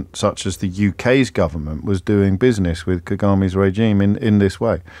government such as the UK's government was doing business with Kagame's regime in this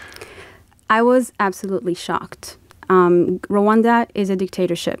way? I was absolutely shocked. Rwanda is a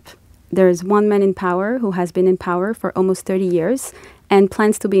dictatorship. There is one man in power who has been in power for almost 30 years and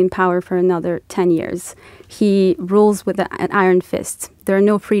plans to be in power for another 10 years. He rules with an iron fist. There are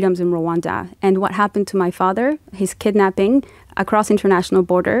no freedoms in Rwanda. And what happened to my father, his kidnapping across international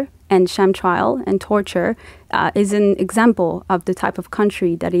border and sham trial and torture, is an example of the type of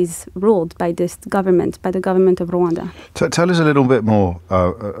country that is ruled by this government, by the government of Rwanda. Tell us a little bit more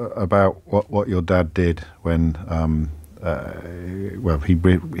about what your dad did when he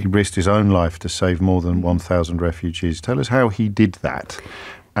risked his own life to save more than 1,000 refugees. Tell us how he did that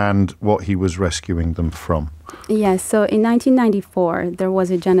and what he was rescuing them from. Yes, so in 1994, there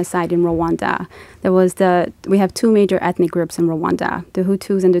was a genocide in Rwanda. We have two major ethnic groups in Rwanda, the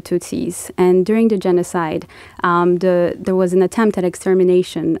Hutus and the Tutsis. And during the genocide, there was an attempt at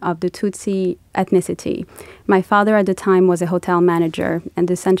extermination of the Tutsi ethnicity. My father at the time was a hotel manager in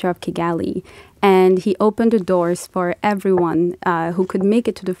the center of Kigali. And he opened the doors for everyone who could make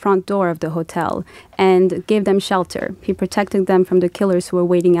it to the front door of the hotel and gave them shelter. He protected them from the killers who were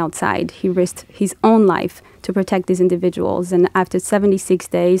waiting outside. He risked his own life to protect these individuals. And after 76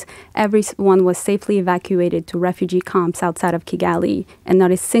 days, everyone was safely evacuated to refugee camps outside of Kigali, and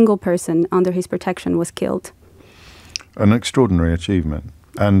not a single person under his protection was killed. An extraordinary achievement.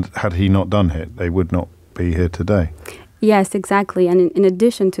 And had he not done it, they would not be here today. Yes, exactly. And in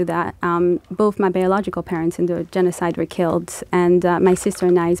addition to that, both my biological parents in the genocide were killed, and my sister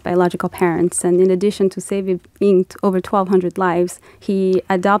and I's biological parents. And in addition to saving over 1,200 lives, he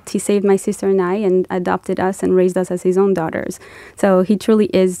saved my sister and I and adopted us and raised us as his own daughters. So he truly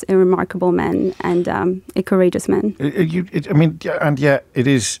is a remarkable man and a courageous man. And yet it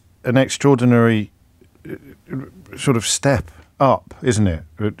is an extraordinary sort of step up, isn't it?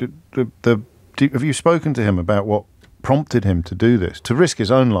 Have you spoken to him about what prompted him to do this, to risk his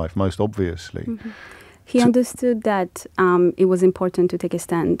own life, most obviously? Mm-hmm. He understood that it was important to take a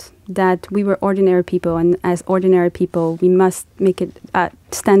stand, that we were ordinary people, and as ordinary people, we must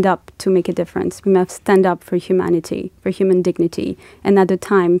stand up to make a difference. We must stand up for humanity, for human dignity. And at the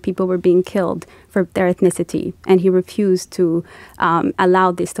time, people were being killed for their ethnicity, and he refused to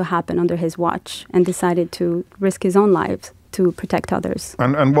allow this to happen under his watch and decided to risk his own lives to protect others.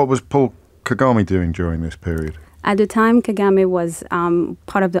 And what was Paul Kagame doing during this period? At the time, Kagame was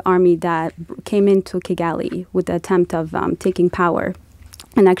part of the army that came into Kigali with the attempt of taking power.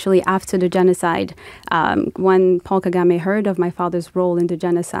 And actually, after the genocide, when Paul Kagame heard of my father's role in the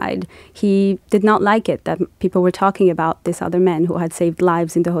genocide, he did not like it that people were talking about this other man who had saved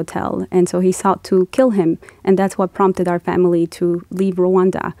lives in the hotel. And so he sought to kill him. And that's what prompted our family to leave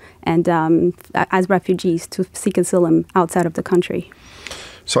Rwanda and, as refugees, to seek asylum outside of the country.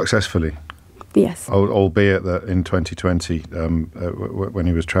 Successfully? Yes. Albeit that in 2020, when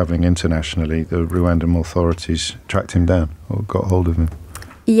he was travelling internationally, the Rwandan authorities tracked him down or got hold of him.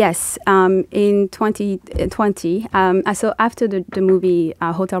 Yes, in 2020, so after the movie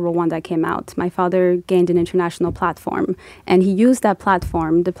Hotel Rwanda came out, my father gained an international platform, and he used that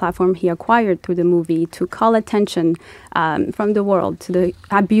platform, the platform he acquired through the movie, to call attention from the world to the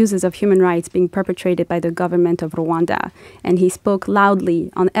abuses of human rights being perpetrated by the government of Rwanda. And he spoke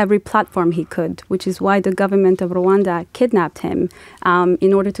loudly on every platform he could, which is why the government of Rwanda kidnapped him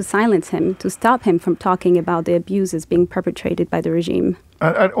in order to silence him, to stop him from talking about the abuses being perpetrated by the regime.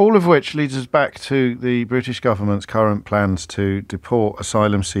 And all of which leads us back to the British government's current plans to deport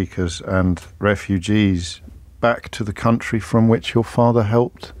asylum seekers and refugees back to the country from which your father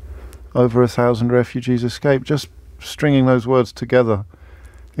helped over 1,000 refugees escape. Just stringing those words together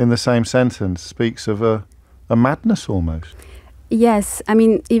in the same sentence speaks of a madness almost. Yes, I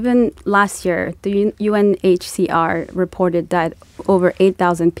mean, even last year, the UNHCR reported that over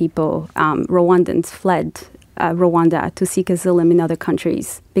 8,000 people, Rwandans, fled Rwanda to seek asylum in other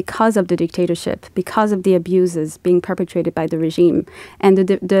countries because of the dictatorship, because of the abuses being perpetrated by the regime. And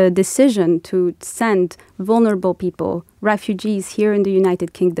the decision to send vulnerable people, refugees here in the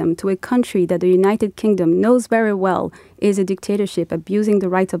United Kingdom, to a country that the United Kingdom knows very well is a dictatorship abusing the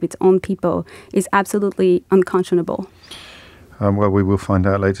rights of its own people is absolutely unconscionable. Well, we will find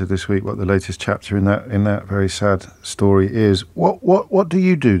out later this week what the latest chapter in that very sad story is. What do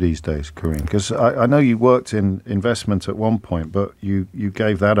you do these days, Corinne? Because I know you worked in investment at one point, but you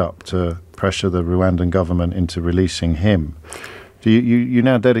gave that up to pressure the Rwandan government into releasing him. Do you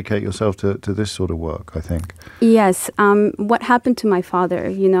now dedicate yourself to this sort of work, I think? Yes. What happened to my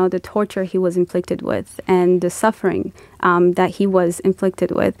father, the torture he was inflicted with and the suffering that he was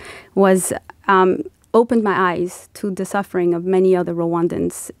inflicted with was opened my eyes to the suffering of many other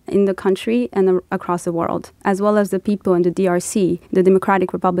Rwandans in the country and across the world, as well as the people in the DRC, the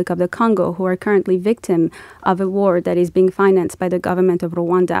Democratic Republic of the Congo, who are currently victim of a war that is being financed by the government of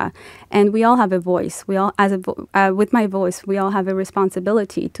Rwanda. And we all have a voice. We all, with my voice, we all have a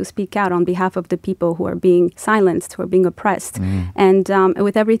responsibility to speak out on behalf of the people who are being silenced, who are being oppressed. And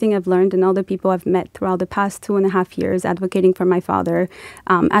with everything I've learned and all the people I've met throughout the past 2.5 years advocating for my father,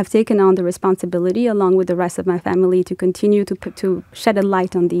 I've taken on the responsibility, along with the rest of my family, to continue to shed a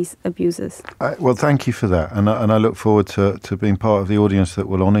light on these abuses. Well, thank you for that, and I look forward to being part of the audience that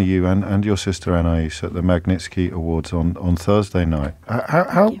will honour you and your sister Anais at the Magnitsky Awards on Thursday night.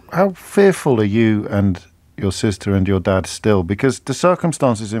 How fearful are you and your sister and your dad still? Because the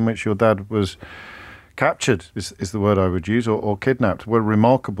circumstances in which your dad was captured, is the word I would use, or kidnapped, were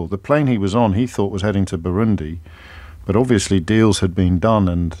remarkable. The plane he was on, he thought was heading to Burundi. But obviously deals had been done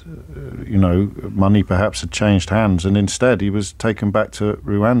and, money perhaps had changed hands. And instead he was taken back to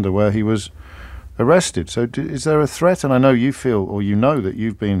Rwanda where he was arrested. So is there a threat? And I know you feel, or that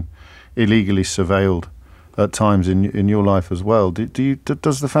you've been illegally surveilled at times in your life as well.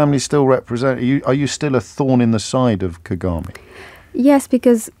 Does the family still represent, are you still a thorn in the side of Kagame? Yes,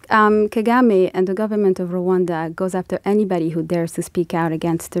 because Kagame and the government of Rwanda goes after anybody who dares to speak out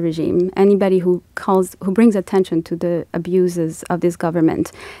against the regime, anybody who brings attention to the abuses of this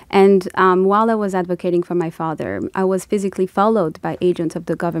government. And while I was advocating for my father, I was physically followed by agents of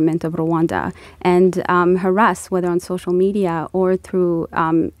the government of Rwanda and harassed, whether on social media or through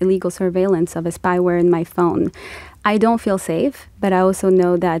illegal surveillance of a spyware in my phone. I don't feel safe, but I also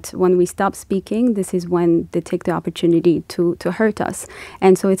know that when we stop speaking, this is when they take the opportunity to hurt us.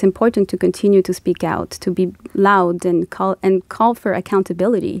 And so it's important to continue to speak out, to be loud and call for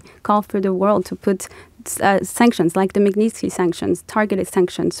accountability, call for the world to put sanctions like the Magnitsky sanctions, targeted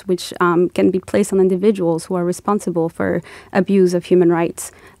sanctions, which can be placed on individuals who are responsible for abuse of human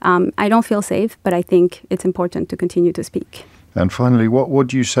rights. I don't feel safe, but I think it's important to continue to speak. And finally, what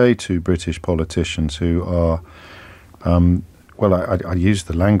would you say to British politicians who are... I used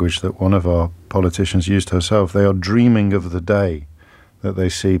the language that one of our politicians used herself. They are dreaming of the day that they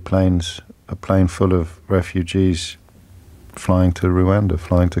see a plane full of refugees flying to Rwanda,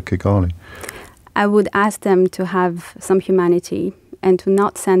 flying to Kigali. I would ask them to have some humanity and to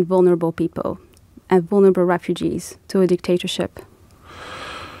not send vulnerable people and vulnerable refugees to a dictatorship.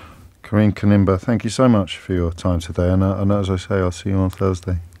 Corinne Kanimba, thank you so much for your time today. And as I say, I'll see you on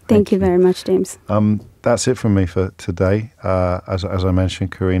Thursday. Thank you very much, James. That's it from me for today. As I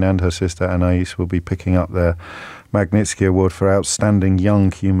mentioned, Corinne and her sister Anais will be picking up their Magnitsky Award for Outstanding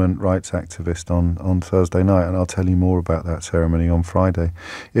Young Human Rights Activist on Thursday night, and I'll tell you more about that ceremony on Friday.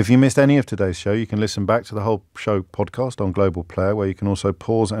 If you missed any of today's show, you can listen back to the whole show podcast on Global Player, where you can also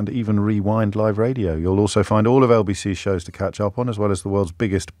pause and even rewind live radio. You'll also find all of LBC's shows to catch up on, as well as the world's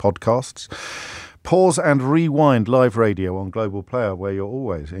biggest podcasts. Pause and rewind live radio on Global Player, where you're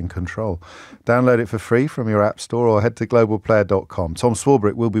always in control. Download it for free from your app store or head to globalplayer.com. Tom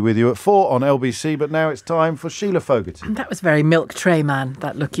Swarbrick will be with you at 4 on LBC, but now it's time for Sheila Fogarty. That was very milk tray man,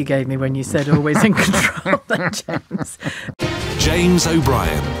 that look you gave me when you said always in control. James. James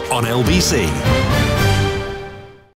O'Brien on LBC.